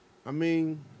 I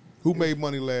mean, Who made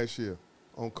money last year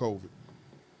on COVID?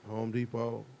 Home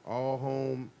Depot,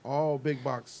 all big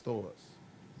box stores.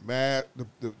 The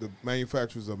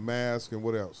manufacturers of masks and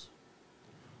what else?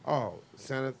 Oh,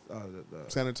 Sanitizer.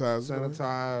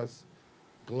 sanitize,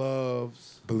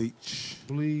 gloves, Bleach.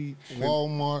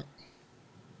 Walmart.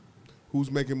 Who's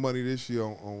making money this year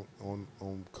on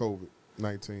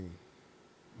COVID-19?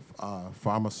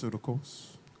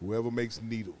 Pharmaceuticals. Whoever makes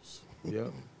needles. Yeah.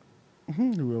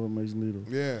 Whoever makes needles.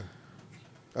 Yeah.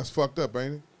 That's fucked up,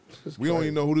 ain't it? It's We don't crazy.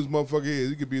 even know who this motherfucker is.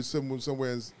 He could be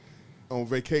somewhere on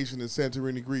vacation in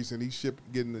Santorini, Greece, and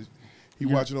he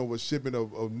watching over a shipment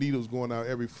of needles going out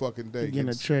every fucking day. Getting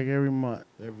a check every month.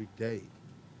 Every day.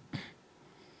 You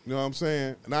know what I'm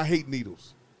saying? And I hate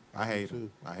needles. I hate too.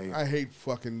 them. I hate 'em. I hate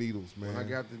fucking needles, man. When I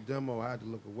got the demo, I had to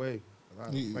look away. I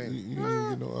was You fainting. didn't even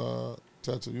get no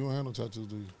tattoo. You don't have no tattoos,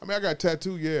 do you? I mean, I got a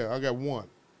tattoo, yeah. I got one.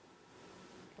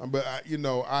 But, I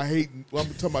hate, I'm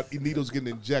talking about needles getting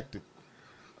injected.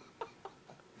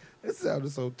 It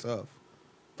sounded so tough.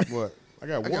 What? I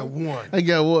got I one. got one. I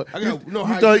got what? I got no.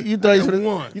 You thought you I got finna-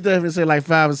 one. You thought you were say like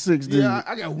 5 or 6, didn't Yeah, you?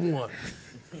 I got one.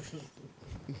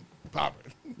 Pop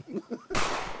it.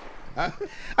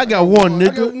 I got one, I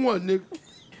got nigga. one, nigga.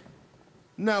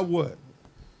 Now what?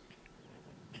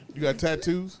 You got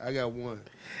tattoos? I got one.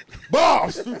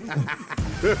 Boss! You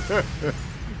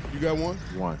got one?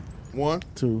 One. One?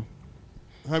 2.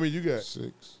 How many you got?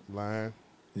 6. Lying.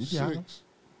 You got 'em. 6.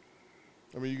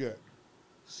 How many you got?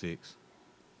 6.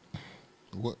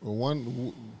 What?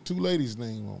 Two ladies'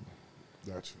 name on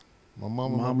me. Gotcha. My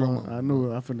mama, and my Mama, grandma. I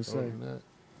knew it. I finna Other say. than that,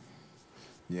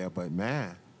 Yeah, but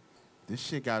man, this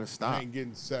shit gotta I stop. ain't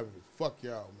getting 70. Fuck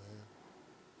y'all,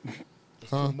 man.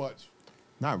 That's Huh? too much.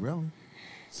 Not really.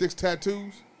 6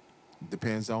 tattoos?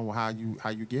 Depends on how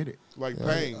you get it. Like Yeah,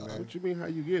 pain, man. What you mean? How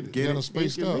you get it? Get Got it them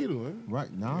spaced Ain't your out. needle, huh?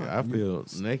 Right now. I feel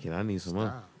naked. I need some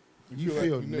more. You feel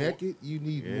feel like you know- naked? You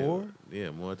need Yeah. more? Yeah,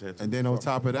 more tattoos. And then on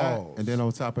top of that, Balls.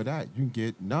 you can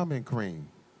get numbing cream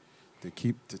to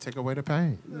take away the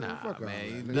pain. Nah, fuck all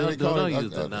man. that. Yeah, they call Don't it-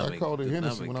 use the I numbing. called it the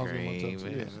Hennessy numbing when I was doing my cream,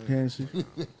 tattoo. man. Hennessy.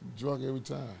 drunk every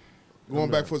time. Going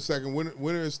back for a second,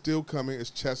 winter is still coming. It's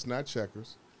chestnut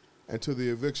checkers. Until the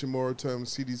eviction moratorium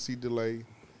CDC delay,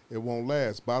 it won't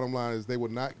last. Bottom line is they will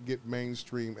not get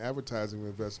mainstream advertising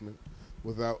investment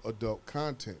without adult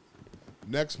content.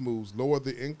 Next moves lower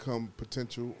the income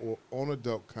potential or on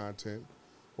adult content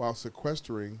while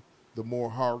sequestering the more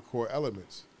hardcore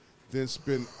elements. Then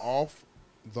spin off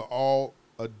the all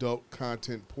adult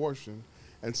content portion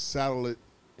and saddle it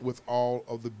with all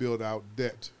of the build out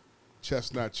debt.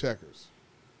 Chestnut checkers.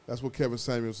 That's what Kevin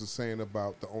Samuels is saying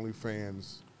about the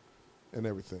OnlyFans and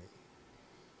everything.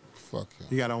 Fuck him.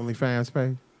 You got OnlyFans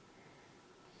page?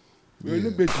 Man,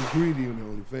 them bitches greedy on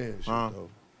the OnlyFans shit, though.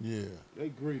 Yeah. They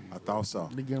greedy. I thought so.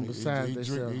 They getting beside he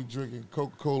themselves. drinking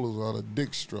Coca-Colas out of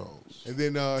dick straws. And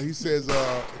then he says,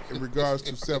 in regards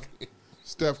to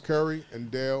Steph Curry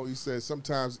and Dale, he says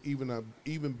sometimes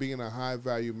even being a high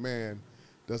value man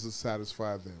doesn't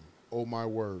satisfy them. Oh my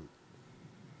word.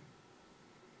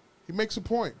 He makes a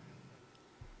point.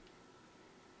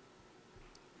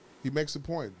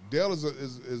 Dale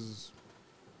is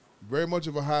very much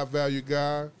of a high value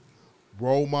guy,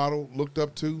 role model, looked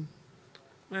up to.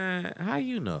 Man, how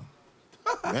you know?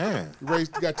 Man. He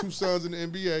got 2 sons in the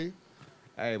NBA.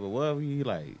 Hey, but what if he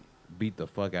like beat the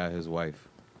fuck out his wife?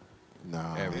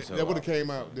 Nah. That would have came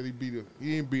out that he beat her.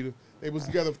 He ain't beat her. They was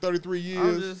together for 33 years.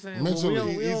 I'm just saying,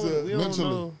 Mentally.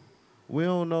 we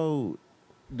don't know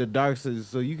the dark side,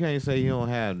 so you can't say he don't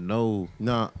have no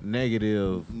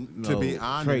negative To be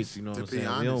honest, traits. You know what I'm saying?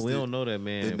 honest, we don't know that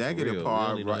man. The for negative real.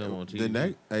 part, we only know him on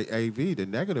TV. the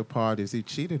negative part is he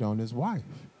cheated on his wife.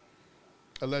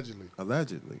 Allegedly.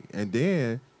 And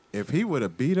then if he would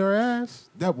have beat her ass,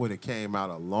 that would have came out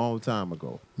a long time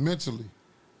ago. Mentally.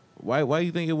 Why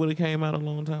you think it would have came out a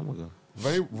long time ago?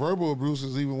 Verbal abuse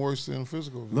is even worse than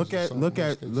physical abuse.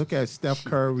 Look at Steph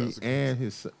Curry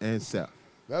and Steph.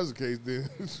 That's the case then.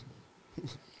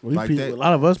 Well, a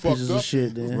lot of us pieces up. of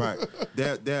shit then. Right.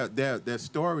 Their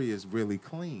story is really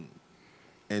clean.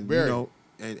 And Very. you know,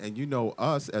 and you know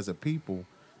us as a people,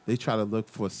 they try to look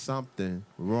for something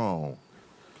wrong.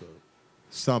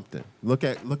 Something. Look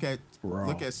at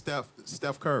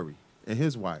Steph Curry and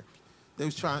his wife. They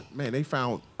was trying, man, they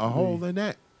found a hole in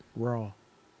that. Raw.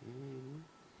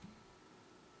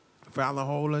 Found a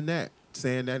hole in that.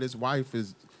 Saying that his wife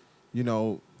is, you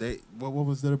know, what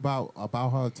was it about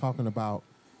her talking about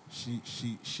she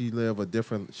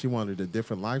wanted a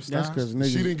different lifestyle. That's because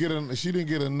niggas. She didn't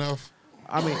get enough.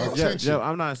 I mean, Jeff,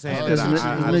 I'm not saying Because that.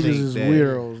 I niggas think is that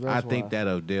weirdos, I that's think why. that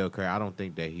of Dale Curry. I don't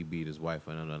think that he beat his wife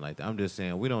or nothing like that. I'm just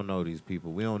saying we don't know these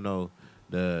people. We don't know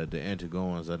the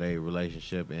intergoings of their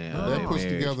relationship and That their puts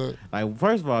marriage. together. Like,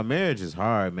 first of all, marriage is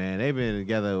hard, man. They've been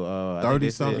together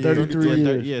 30-something 33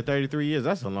 years. Yeah, 33 years.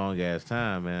 That's a long ass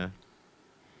time, man.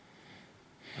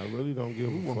 I really don't give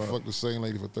Who a want to fuck. fuck the same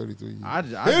lady for 33 years? I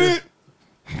just I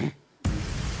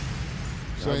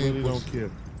really don't care.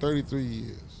 33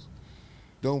 years.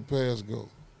 Don't pass go.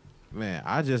 man,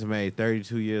 I just made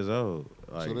 32 years old.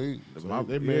 Like, So they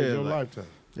They made your like- lifetime.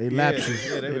 They lapse you.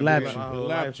 Yeah, They been lapse doing my you whole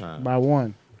lifetime. by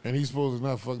one. And he's supposed to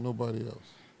not fuck nobody else.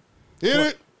 Hit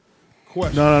it.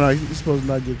 Question. No. He's supposed to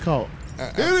not get caught.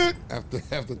 Hit it.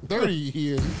 After 30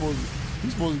 years,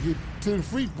 he's supposed to get 10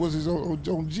 free pussies on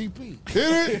GP.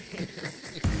 Hit it.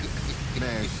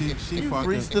 Man, she Reached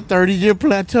fucking. the 30-year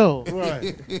plateau.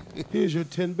 Right. Here's your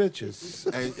 10 bitches.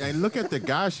 And look at the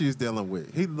guy she's dealing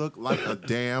with. He looked like a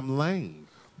damn lame.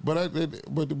 But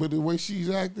the way she's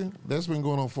acting, that's been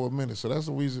going on for a minute. So that's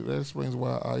the reason. That explains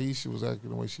why Aisha was acting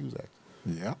the way she was acting.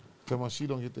 Yeah. Talking about she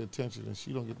don't get the attention and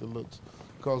she don't get the looks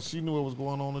because she knew what was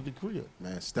going on at the crib.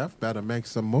 Man, Steph better make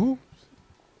some moves.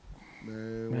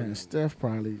 Man, Steph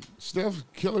probably. Steph's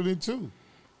killing it too.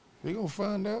 They gonna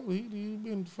find out he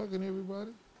been fucking everybody.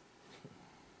 You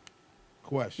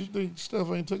Question. think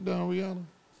Steph ain't took down Rihanna?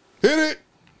 Hit it.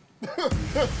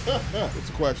 What's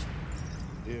the question?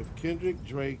 If Kendrick,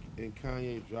 Drake, and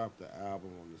Kanye dropped the album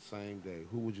on the same day,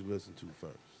 who would you listen to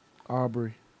first?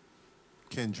 Aubrey.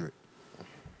 Kendrick.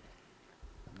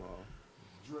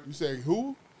 You say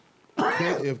who?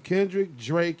 If Kendrick,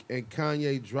 Drake, and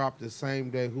Kanye drop the same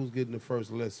day, who's getting the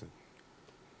first listen?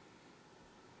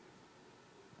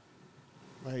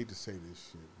 I hate to say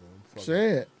this shit, man. Say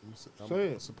it. I'm Say gonna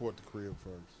it. support the crib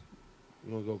first.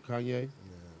 You want to go Kanye?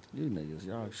 You niggas,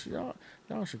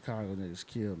 y'all Chicago niggas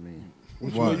kill me.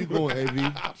 Which way you going,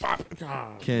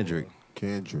 AV? Kendrick.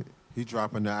 He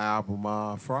dropping the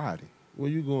album Friday. Where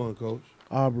you going, Coach?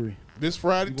 Aubrey. This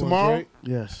Friday, You going tomorrow. Drake?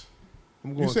 Yes.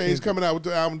 I'm going You say he's Kendrick. coming out with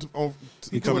the album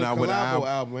He coming out with an collabo album.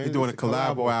 album, man. He's doing a It's a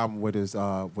collabo collabo. album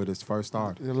with his first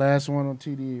artist. The last one on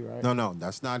TDE, right? No,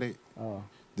 that's not it. Oh.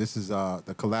 This is the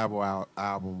collabo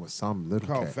album with some little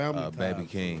Called cat. Family Baby Ties.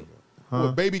 King.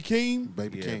 What, Baby King?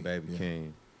 Baby Yeah, King. Baby Yeah.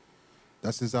 King.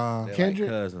 That's his They're Kendrick?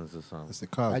 like cousins or something. that's the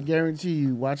I cousin. guarantee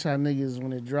you, watch how niggas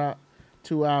when it drop,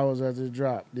 2 hours after it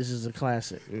dropped. This is a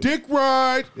classic. Dick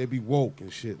Ride. They be woke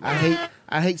and shit. I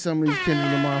hate some of these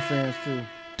Kendrick Lamar fans too.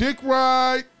 Dick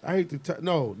Ride. I hate to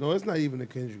no, it's not even the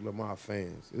Kendrick Lamar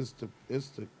fans. It's the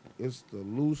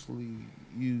loosely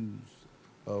used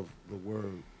of the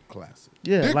word classic.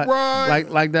 Yeah, Dick like, Ride.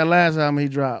 like that last album he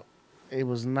dropped. It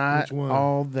was not Which one?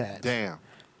 all that.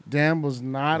 Damn was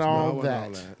not all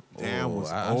that. Damn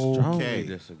was I strongly okay.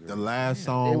 disagree. The last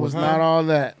song It was not all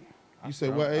that. You say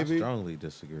what, AB? I strongly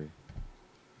disagree.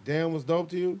 Damn was dope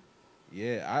to you?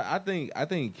 Yeah, I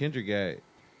think Kendrick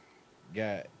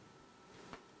got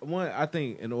one. I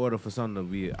think in order for something to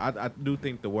be, I do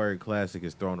think the word classic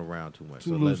is thrown around too much.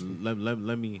 Too so loosely.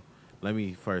 let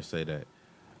me first say that.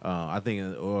 I think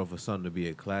in order for something to be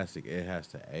a classic, it has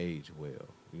to age well.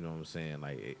 You know what I'm saying?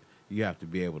 Like you have to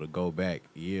be able to go back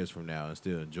years from now and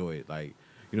still enjoy it. Like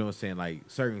you know what I'm saying? Like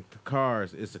certain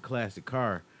cars, it's a classic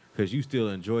car because you still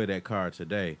enjoy that car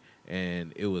today,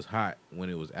 and it was hot when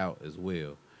it was out as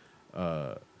well.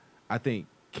 I think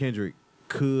Kendrick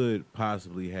could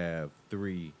possibly have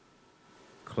 3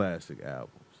 classic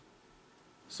albums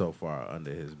so far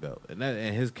under his belt, and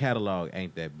his catalog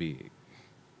ain't that big.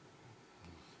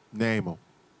 Name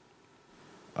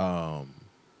them.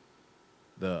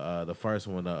 The first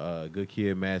one, Good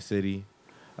Kid, Mad City,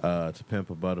 To Pimp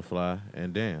a Butterfly,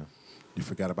 and Damn. You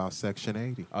forgot about Section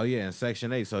 80. Oh yeah, and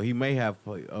Section 8. So he may have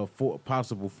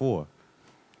possible 4.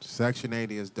 Section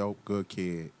 80 is dope. Good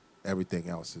Kid. Everything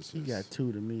else is. He got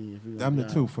 2 to me. If you Them the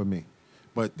got 2 for me.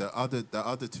 But the other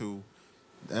 2,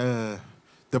 the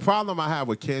problem I have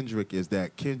with Kendrick is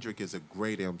that Kendrick is a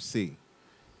great MC,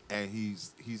 and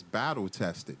he's battle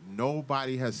tested.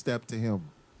 Nobody has stepped to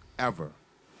him ever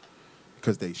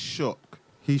because they shook.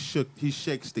 He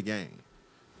shakes the game.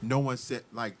 No one said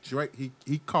like Drake.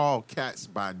 He called cats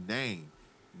by name.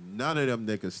 None of them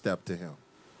niggas stepped to him.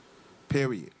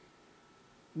 Period.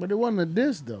 But it wasn't a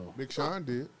diss though. Big Sean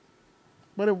did.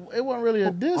 But it wasn't really a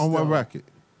diss. On what though. record?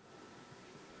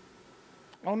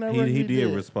 On that record, He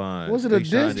did respond. Was it a Big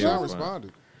Sean diss? did John?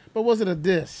 Responded. But was it a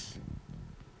diss?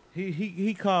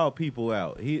 He called people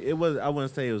out. I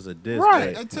wouldn't say it was a diss.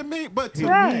 Right. And to me,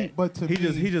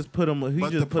 he just put him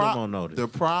on notice. The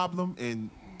problem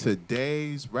in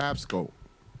today's rap scope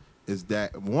is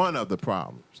that one of the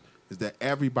problems is that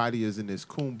everybody is in this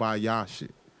kumbaya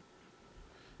shit.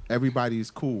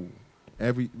 Everybody's cool.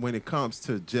 When it comes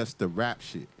to just the rap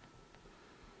shit.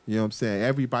 You know what I'm saying?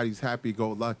 Everybody's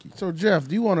happy-go-lucky. So, Jeff,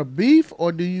 do you want a beef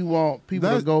or do you want people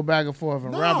to go back and forth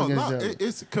and rap against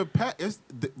each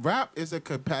other? Rap is a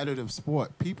competitive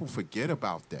sport. People forget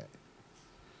about that.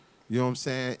 You know what I'm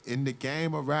saying? In the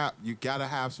game of rap, you got to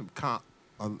have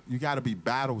you got to be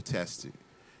battle-tested.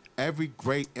 Every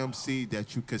great MC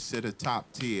that you consider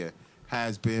top tier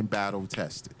has been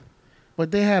battle-tested.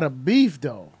 But they had a beef,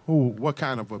 though. Who? What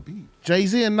kind of a beef?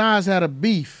 Jay-Z and Nas had a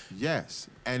beef. Yes.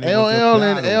 And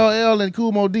LL and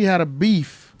Kool Moe D had a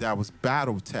beef. That was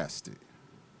battle tested.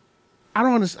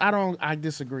 I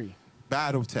disagree.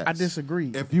 Battle test. I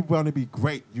disagree. If you want to be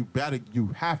great, you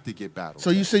have to get battle. So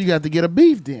you said you have to get a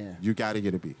beef then. You got to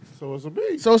get a beef. So it's a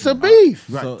beef. So it's a beef.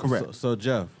 Right, correct. So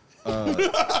Jeff,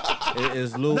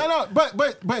 is Lil? No,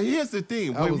 but here's the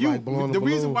thing. That was like blowing The a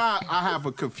reason balloon. why I have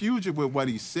a confusion with what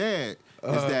he said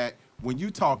is that when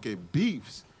you talking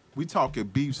beefs, we talking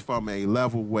beefs from a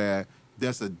level where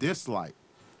there's a dislike.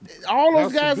 All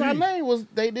those That's the guys I beef. named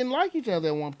they didn't like each other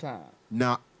at one time.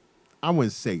 Now, I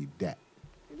wouldn't say that.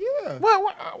 Yeah.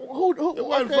 Well, who It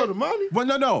wasn't okay. for the money. Well,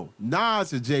 no.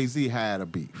 Nas and Jay-Z had a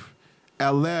beef.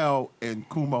 LL and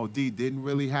Kool Moe D didn't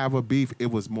really have a beef.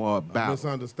 It was more a battle.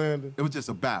 Misunderstanding. It was just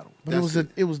a battle. But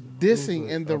it was dissing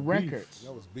in the beef. records.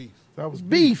 That was beef. That was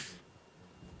Beef.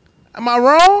 Am I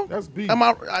wrong? That's beef. Am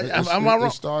I It wrong?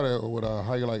 started with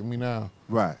How You Like Me Now,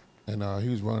 Right. and he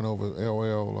was running over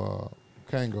LL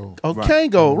Kango. Oh,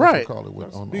 Kango, right. Call it with,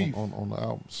 That's on beef. the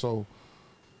album. So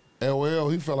LL,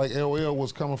 he felt like LL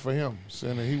was coming for him,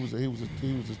 saying that he was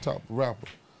the top rapper.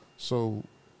 So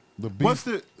the beef.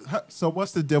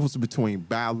 What's the difference between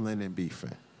battling and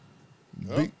beefing?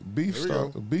 Beef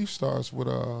starts with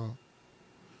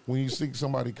when you see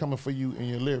somebody coming for you in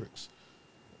your lyrics,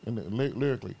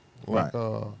 lyrically, like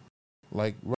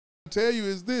like I tell you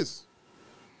is this: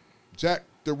 Jack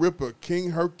the Ripper,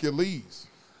 King Hercules.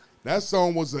 That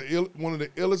song was one of the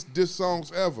illest diss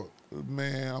songs ever.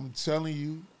 man, I'm telling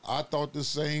you, I thought the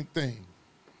same thing.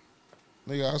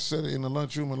 Nigga, I said it in the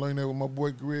lunchroom and learned that with my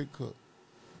boy Greg Cook.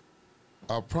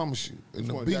 I promise you. And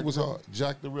the beat was hard.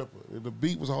 Jack the Ripper. The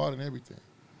beat was hard and everything.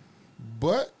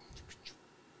 But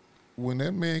when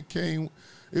that man came,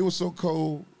 it was so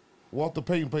cold. Walter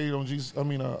Payton played on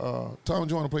Tom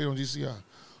Joyner played on GCI.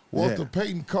 Walter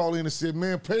Payton called in and said,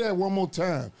 man, play that one more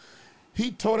time.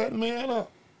 He tore that man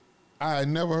up. I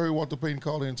never heard Walter Payton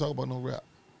call in and talk about no rap.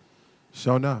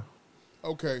 Sure enough.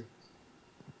 Okay.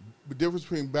 The difference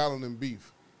between battling and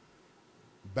beef.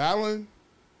 Battling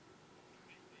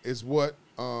is what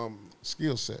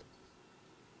skill set.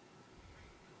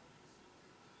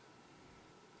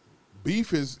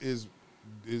 Beef is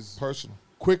personal.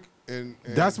 Quick and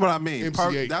That's what I mean.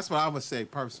 MC8. That's what I would say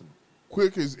personal.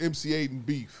 Quick is MC8 and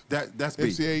beef. That's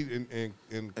beef. MC8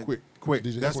 and quick. Quick.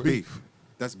 DJ That's Quick. beef.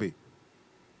 That's beef.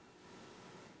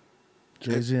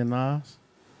 Jay-Z and Nas.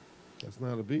 That's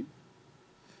not a beat.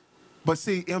 But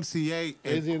see, MC8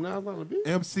 Jay-Z and Nas not a beat.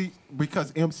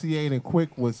 because MC8 and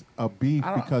Quick was a beef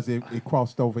because it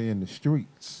crossed over in the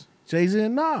streets. Jay-Z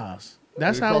and Nas.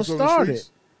 That's Did it how it cross over the started.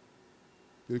 streets?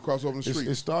 Did it cross over the streets?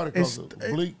 It started because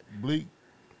Bleak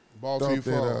Ball till thought you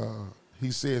that fall.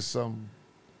 he said something.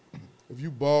 If you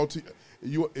ball to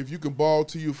if you can ball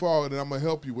till you fall, then I'm gonna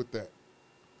help you with that.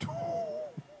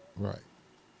 Right.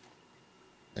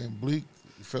 And Bleak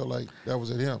felt like that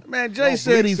was at him. Man, Jay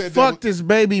said he fucked his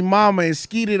baby mama and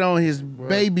skeeted on his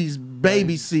baby's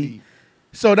baby seat.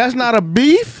 So that's not a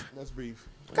beef? That's beef.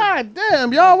 God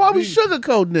damn, y'all, why we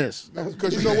sugarcoating this?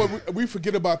 Because you know what, we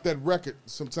forget about that record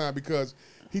sometimes because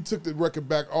he took the record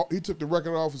back. He took the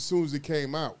record off as soon as it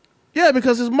came out. Yeah,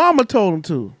 because his mama told him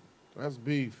to. That's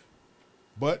beef.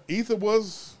 But Ether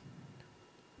was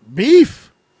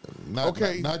beef. Not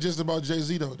just about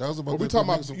Jay-Z though. That was about. What we talking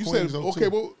about? You said okay.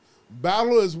 Well,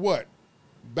 battle is what?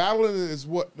 Battling is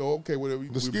what? No, okay. Whatever.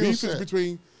 The skill beef set. is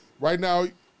between right now.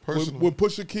 Personal. When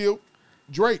Pusha killed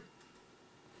Drake,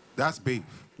 that's beef.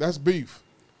 That's beef.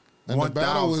 And the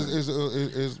battle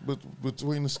is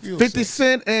between the skills. 50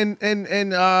 Cent and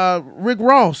Rick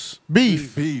Ross.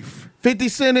 Beef. 50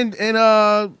 Cent and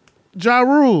Ja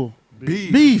Rule.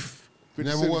 Beef.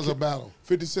 Never was a battle.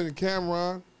 50 Cent and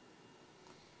Cameron.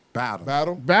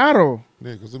 Battle. Yeah,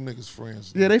 because them niggas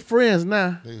friends. Yeah, they friends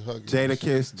now. They hug.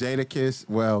 Jadakiss.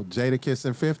 Well, Jadakiss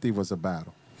and 50 was a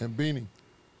battle. And Beanie.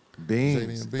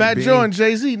 Beans. Fat Joe and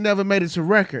Jay-Z never made it to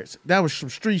records. That was some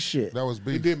street shit. That was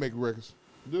beef. He did make records.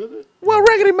 Did it? What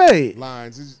record he made?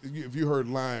 Lines. If you heard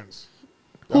Lines.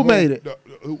 Who made it?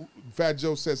 Fat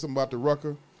Joe said something about the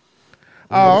rucker.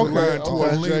 Oh, That was a okay. line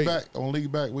towards Jay. On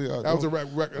League Back, we That was a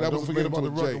record. That don't was a forget about the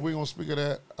towards Jay. record. We gonna speak of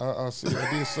that. I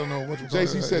did something on what you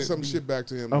JC said some shit back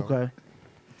to him. Though. Okay.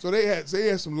 So they had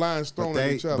some lines thrown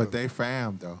at each other. But they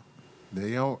fam though.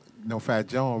 They don't no Fat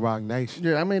Joe and Rock Nation.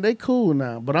 Yeah, I mean, they cool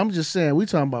now. But I'm just saying, we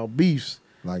talking about beefs.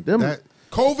 Like them. that.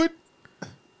 COVID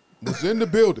was in the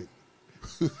building.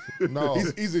 No,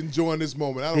 he's enjoying this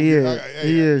moment. I don't. He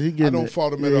is. He I getting don't it.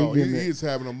 fault him at Yeah, he all. He getting it. is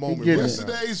having a moment. getting right it. now.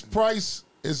 Yesterday's price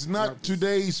is not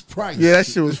today's price. Yeah, that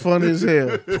shit was funny as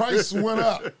hell. Price went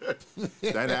up.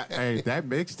 That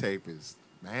mixtape is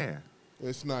man.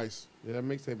 It's nice. Yeah, that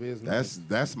mixtape is nice.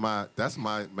 That's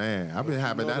my man. I've been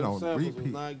having that on repeat.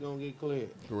 repeat. Not gonna get cleared.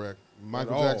 Correct.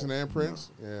 Michael all. Jackson and Prince.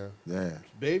 Yeah. Yeah.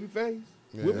 Babyface.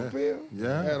 Yeah. Whippoorwill.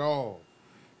 Yeah. At all.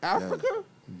 Africa.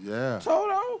 Yeah.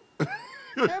 Toto.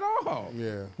 At all.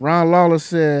 Yeah. Ron Lawler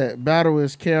said, battle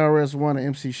is KRS-One and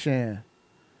MC Shan.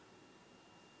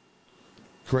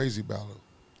 Crazy battle.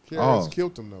 KRS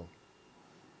killed him though.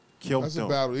 Killed That's him. a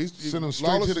battle. Send him straight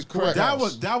Lawless to the is correct. crack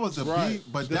house. That was a Right. beef,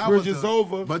 but The that bridge was is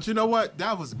over. But you know what?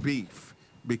 That was beef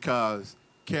because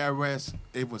KRS.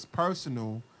 It was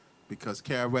personal because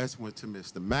KRS went to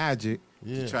Mr. Magic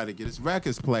Yeah. to try to get his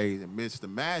records played, and Mr.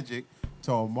 Magic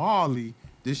told Marley,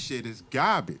 "This shit is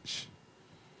garbage,"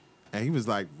 and he was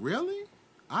like, "Really?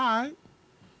 All right."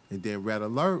 And then Red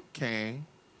Alert came,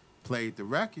 played the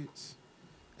records,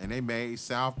 and they made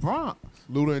South Bronx.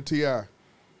 Luda and T.I.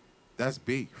 That's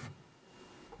beef.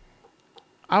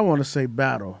 I want to say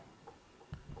battle.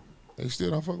 They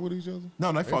still don't fuck with each other?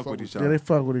 No, they fuck with each Yeah, other. they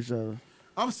fuck with each other.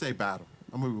 I'm gonna say battle.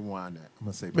 I'm gonna rewind that. I'm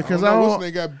gonna say battle. Because I I don't know don't- what's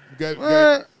name got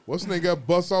What? what's name got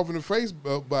bust off in the face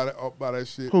by that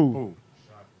shit. Who?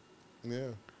 Yeah.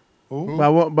 By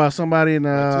what? By somebody in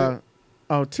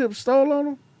Tip stole on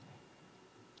him?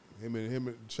 Him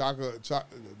and Chaka.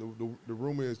 The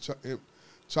rumor is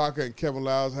Chaka and Kevin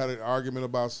Lyles had an argument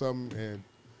about something,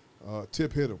 and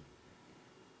Tip hit him.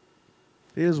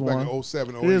 Here's Back one. in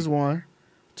 07, 08. Here's one.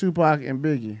 Tupac and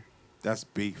Biggie. That's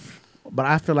beef. But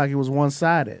I feel like it was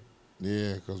one-sided.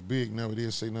 Yeah, because Big never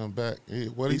did say nothing back.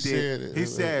 What he did.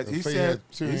 said, he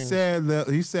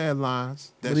said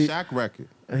lines. That But he- Shaq record.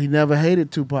 He never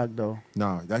hated Tupac though.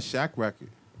 No, that Shaq record.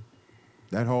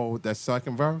 That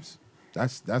second verse.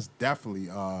 That's definitely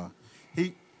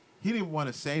he didn't want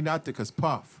to say nothing because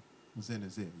Puff was in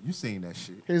his ear. You seen that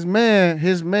shit? His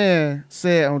man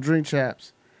said on Drink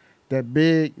Chaps that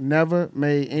Big never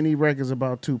made any records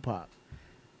about Tupac.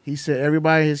 He said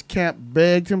everybody in his camp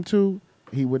begged him to.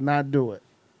 He would not do it.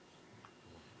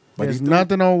 But There's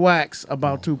nothing on wax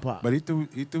about Tupac. But he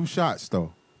threw shots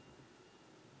though.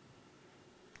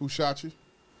 Who shot you?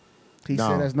 He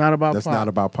said that's not about That's Pac. not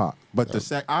about Pac.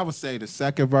 But I would say the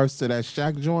second verse to that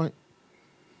Shaq joint,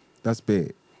 that's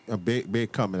big. A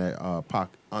big coming at Pac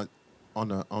on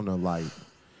the like,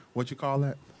 what you call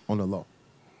that? On the low.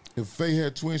 If Faye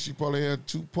had twins, she probably had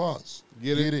 2 parts.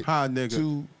 Get it? How a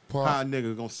nigga? How a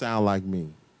nigga gonna sound like me?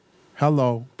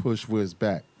 Hello, push Wiz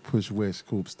back. Push Wiz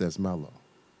scoops. That's mellow.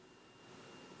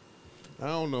 I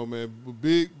don't know, man. But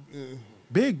Big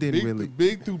didn't really.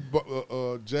 Big threw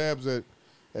jabs at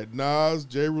Nas,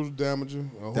 J. Rule's Damager,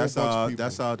 a whole bunch of people.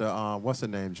 That's the what's the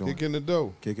name joint? Kick in the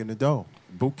dough. Kick in the dough.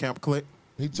 Boot camp click.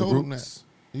 He told him that.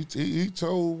 He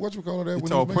told whatchamacallit that He when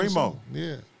told he was making Primo. the song.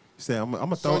 Yeah. He said, I'm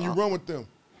gonna throw. Son, you run with them.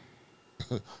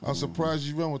 I'm surprised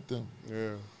you run with them.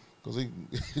 Yeah. Because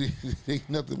he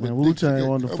nothing but And Wu dicks to Tang get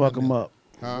wanted to covered fuck him now. up.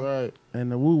 Huh? Right.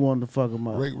 And the Wu wanted to fuck him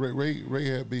up. Ray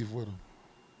had beef with him.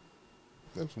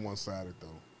 That's one-sided, though.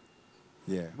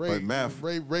 Yeah, Ray, but Math.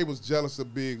 Ray was jealous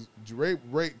of Biggs. Ray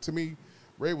to me,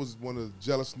 Ray was one of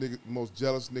the most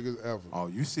jealous niggas ever. Oh,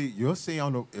 you'll see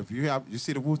on the if you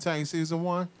see the Wu Tang season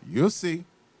 1, you'll see.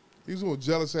 He's a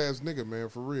jealous ass nigga, man,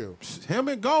 for real. Him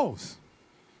and Ghost.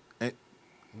 And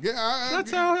yeah, I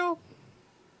tell him.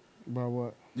 About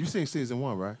what? You seen season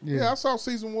 1, right? Yeah, I saw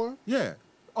season 1. Yeah.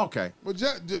 Okay. But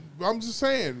I'm just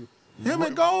saying. Him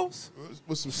and Ghost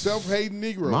with some self-hating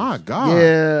Negroes. My God.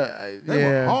 Yeah, They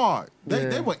were hard.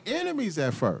 They were enemies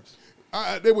at first.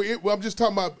 They were. Well, I'm just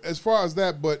talking about as far as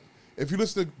that. But if you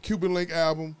listen to Cuban Link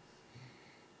album,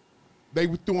 they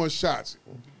were throwing shots.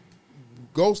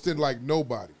 Ghost didn't like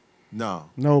nobody. No.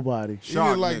 Nobody. He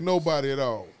didn't like nobody at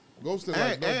all. Ghost didn't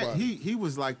like nobody. And he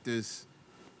was like this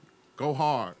go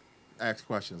hard, ask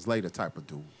questions later type of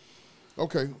dude.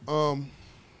 Okay.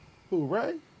 Who,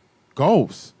 Ray?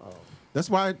 Ghost. Oh. That's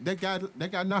why they got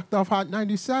knocked off Hot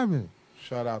 97.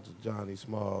 Shout out to Johnny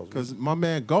Smalls. Because my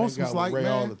man Ghost was like, Ray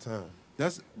man, all the time.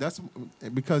 That's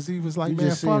because he was like, You man,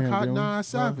 just seen fuck him, Hot didn't you?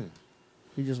 97.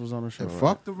 He just was on the show. And right?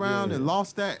 fucked around and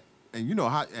lost that. And you know,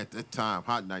 at that time,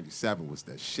 Hot 97 was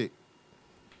that shit.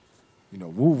 You know,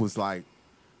 Wu was like,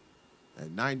 at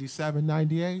 97,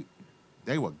 98,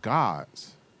 they were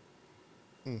gods.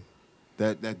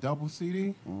 That double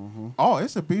CD. Mm-hmm. Oh,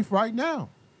 it's a beef right now.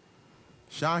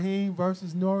 Shaheem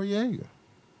versus Noriega.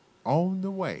 On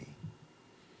the way.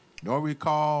 Nori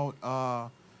called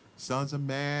Sons of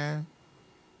Man,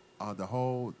 the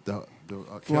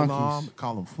Kill 'Em,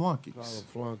 call them flunkies. Call them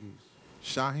flunkies.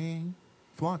 Shaheem,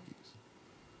 flunkies.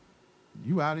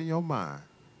 You out of your mind.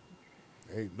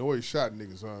 Hey, Nori shot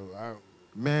niggas.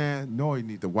 Man, Nori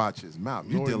need to watch his mouth.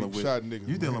 You Nori dealing with shot niggas,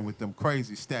 you dealing man. with them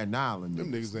crazy Staten Island Them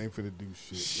niggas. niggas ain't finna do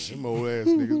shit. Man. Them old ass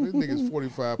niggas. Them niggas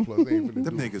 45 plus. They ain't finna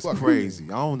Them do niggas fuck crazy.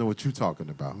 I don't know what you talking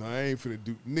about. No, I ain't finna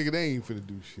do. Nigga, they ain't finna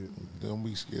do shit. Don't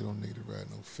be scared. Don't need to ride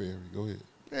no ferry. Go ahead.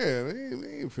 Yeah,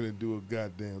 they ain't finna do a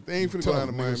goddamn. They ain't finna go down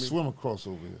to Miami. Swim across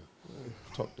over here.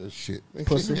 Talk that shit.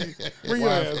 Pussy. Bring your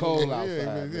Why ass it's cold over here. outside, Yeah,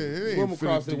 man. they Swim ain't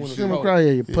across finna it do when it's shit. Swim across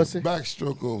here, you pussy.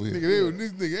 Backstroke over here. Nigga,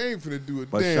 this nigga ain't finna do a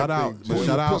But damn shout out, thing. but Pull shout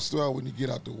your out, pussy out when you get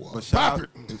out the water.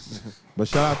 but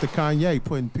shout out to Kanye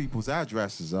putting people's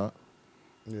addresses up.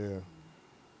 Yeah,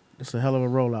 It's a hell of a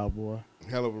rollout, boy.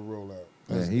 hell of a rollout.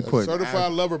 Yeah, he put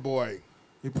Certified lover boy.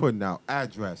 He putting out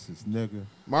addresses, nigga.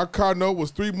 My car note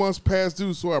was 3 months past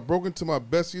due, so I broke into my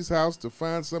bestie's house to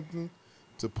find something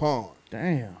to pawn.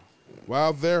 Damn.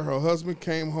 While there, her husband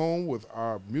came home with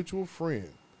our mutual friend.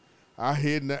 I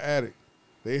hid in the attic.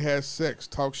 They had sex,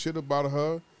 talked shit about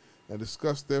her, and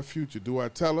discussed their future. Do I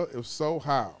tell her? If so,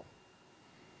 how?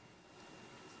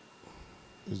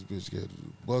 This bitch got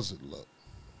buzzard luck.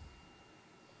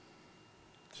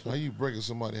 How you breaking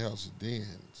somebody's house and then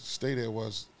stay there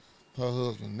while her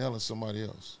husband nailing somebody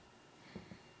else?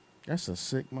 That's a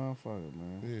sick motherfucker,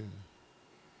 man. Yeah.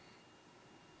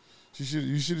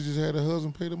 You should have just had her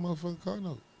husband pay the motherfucking car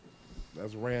note.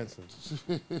 That's ransom.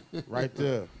 Right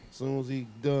there. As soon as he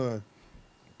done,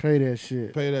 Pay that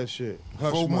shit. pay that shit.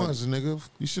 Hush 4 money. months, nigga.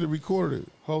 You should have recorded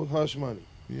it. Hush money.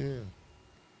 Yeah.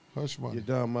 Hush money. You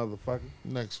dumb motherfucker.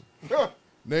 Next one.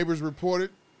 Neighbors reported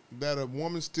that a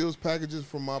woman steals packages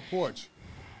from my porch.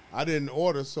 I didn't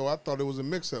order, so I thought it was a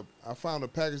mix-up. I found a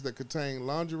package that contained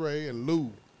lingerie and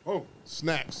lube,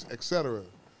 snacks, etc.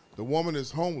 The woman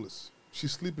is homeless.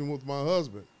 She's sleeping with my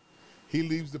husband. He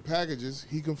leaves the packages.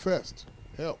 He confessed.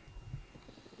 Help.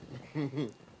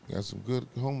 Got some good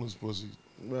homeless pussy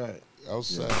Right.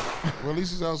 outside. Well, at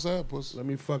least it's outside pussy. Let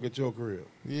me fuck at your crib.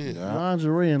 Yeah.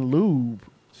 Lingerie and lube.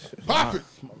 Pop it.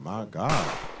 My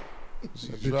God. She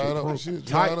dried up. She was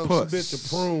Tight dried up. puss. Bitch, the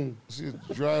prune. She was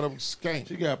dried up skank.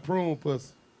 She got prune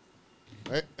pussy.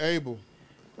 Abel,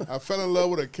 I fell in love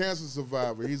with a cancer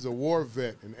survivor. He's a war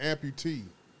vet, an amputee.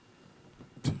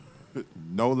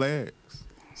 No legs.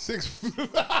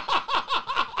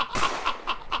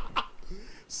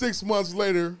 6 months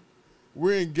later,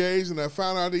 we're engaged, and I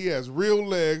found out he has real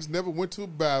legs, never went to a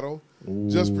battle,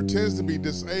 just pretends to be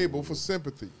disabled for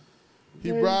sympathy.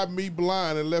 He robbed me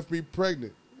blind and left me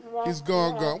pregnant. He's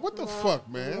gone. What the fuck,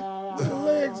 man? Where the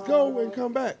legs go and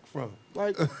come back from?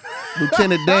 Like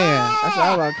Lieutenant Dan. That's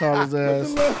how I call his ass.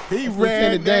 He Lieutenant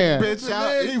ran Dan. that bitch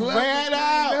out. He ran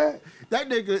out. That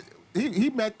nigga, he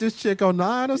met this chick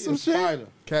online or some shit. Spider.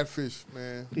 Catfish,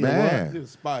 man. Man. He was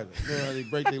a spider. You know how they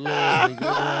break their legs and they go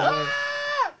around there?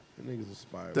 That nigga's a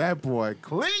spider. That boy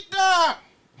cleaned up.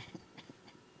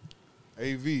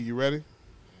 AV, you ready?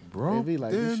 Bro, AV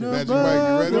like this shit. Magic Mike,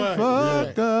 you ready?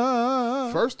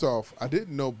 Motherfucker. First off, I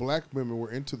didn't know black women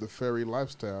were into the furry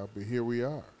lifestyle, but here we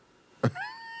are.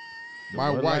 My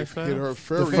what wife lifestyle? hid her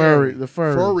The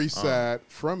furry. side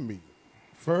from me.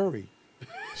 Furry.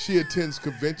 She attends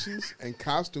conventions and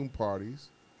costume parties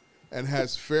and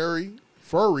has furry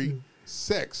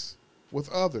sex with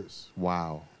others.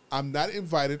 Wow. I'm not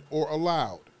invited or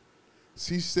allowed.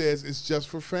 She says it's just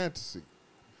for fantasy.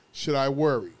 Should I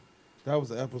worry? That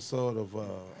was an episode of a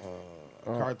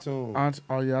cartoon. I was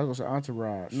gonna say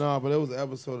Entourage. No, but it was an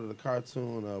episode of the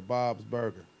cartoon Bob's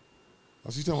Burger.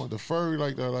 Oh, she talking about the furry,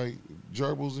 like the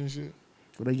gerbils and shit.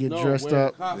 Where they get No, dressed wearing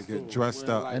up, costumes, They get dressed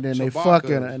wearing, up. like, and then they Chewbacca.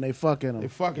 fucking, and they fucking They them.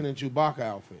 fucking in Chewbacca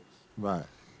outfits. Right.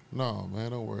 No,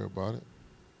 man, don't worry about it.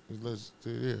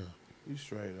 Yeah. You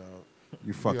straight out.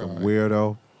 You fucking all right.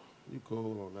 weirdo. You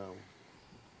cool on that one.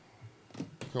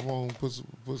 Come on, put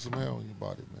some hair on your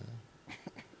body,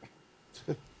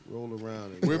 man. Roll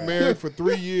around. And We're married for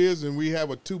 3 years and we have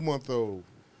a 2-month-old.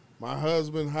 My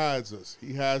husband hides us.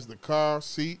 He has the car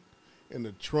seat in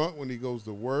the trunk when he goes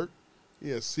to work. He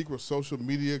has secret social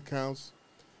media accounts.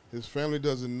 His family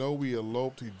doesn't know we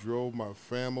eloped. He drove my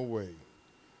fam away.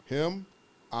 Him,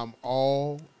 I'm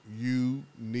all you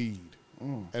need.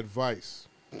 Advice.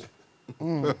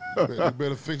 You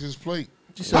better fix his plate.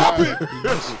 Pop it!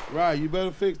 Right, you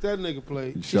better fix that nigga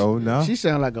plate. You sure enough. She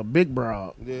sound like a big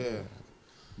broad. Yeah.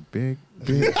 Big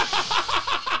bitch.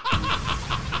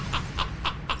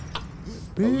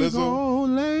 Big Lizzo. old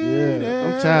lady.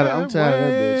 Yeah, I'm tired of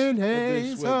that bitch. That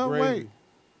bitch sweat gravy.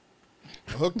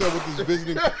 Hooked up with this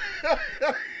visiting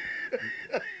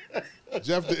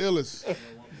Jeff the Illest.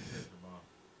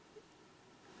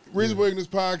 Reason we're in this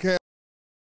podcast.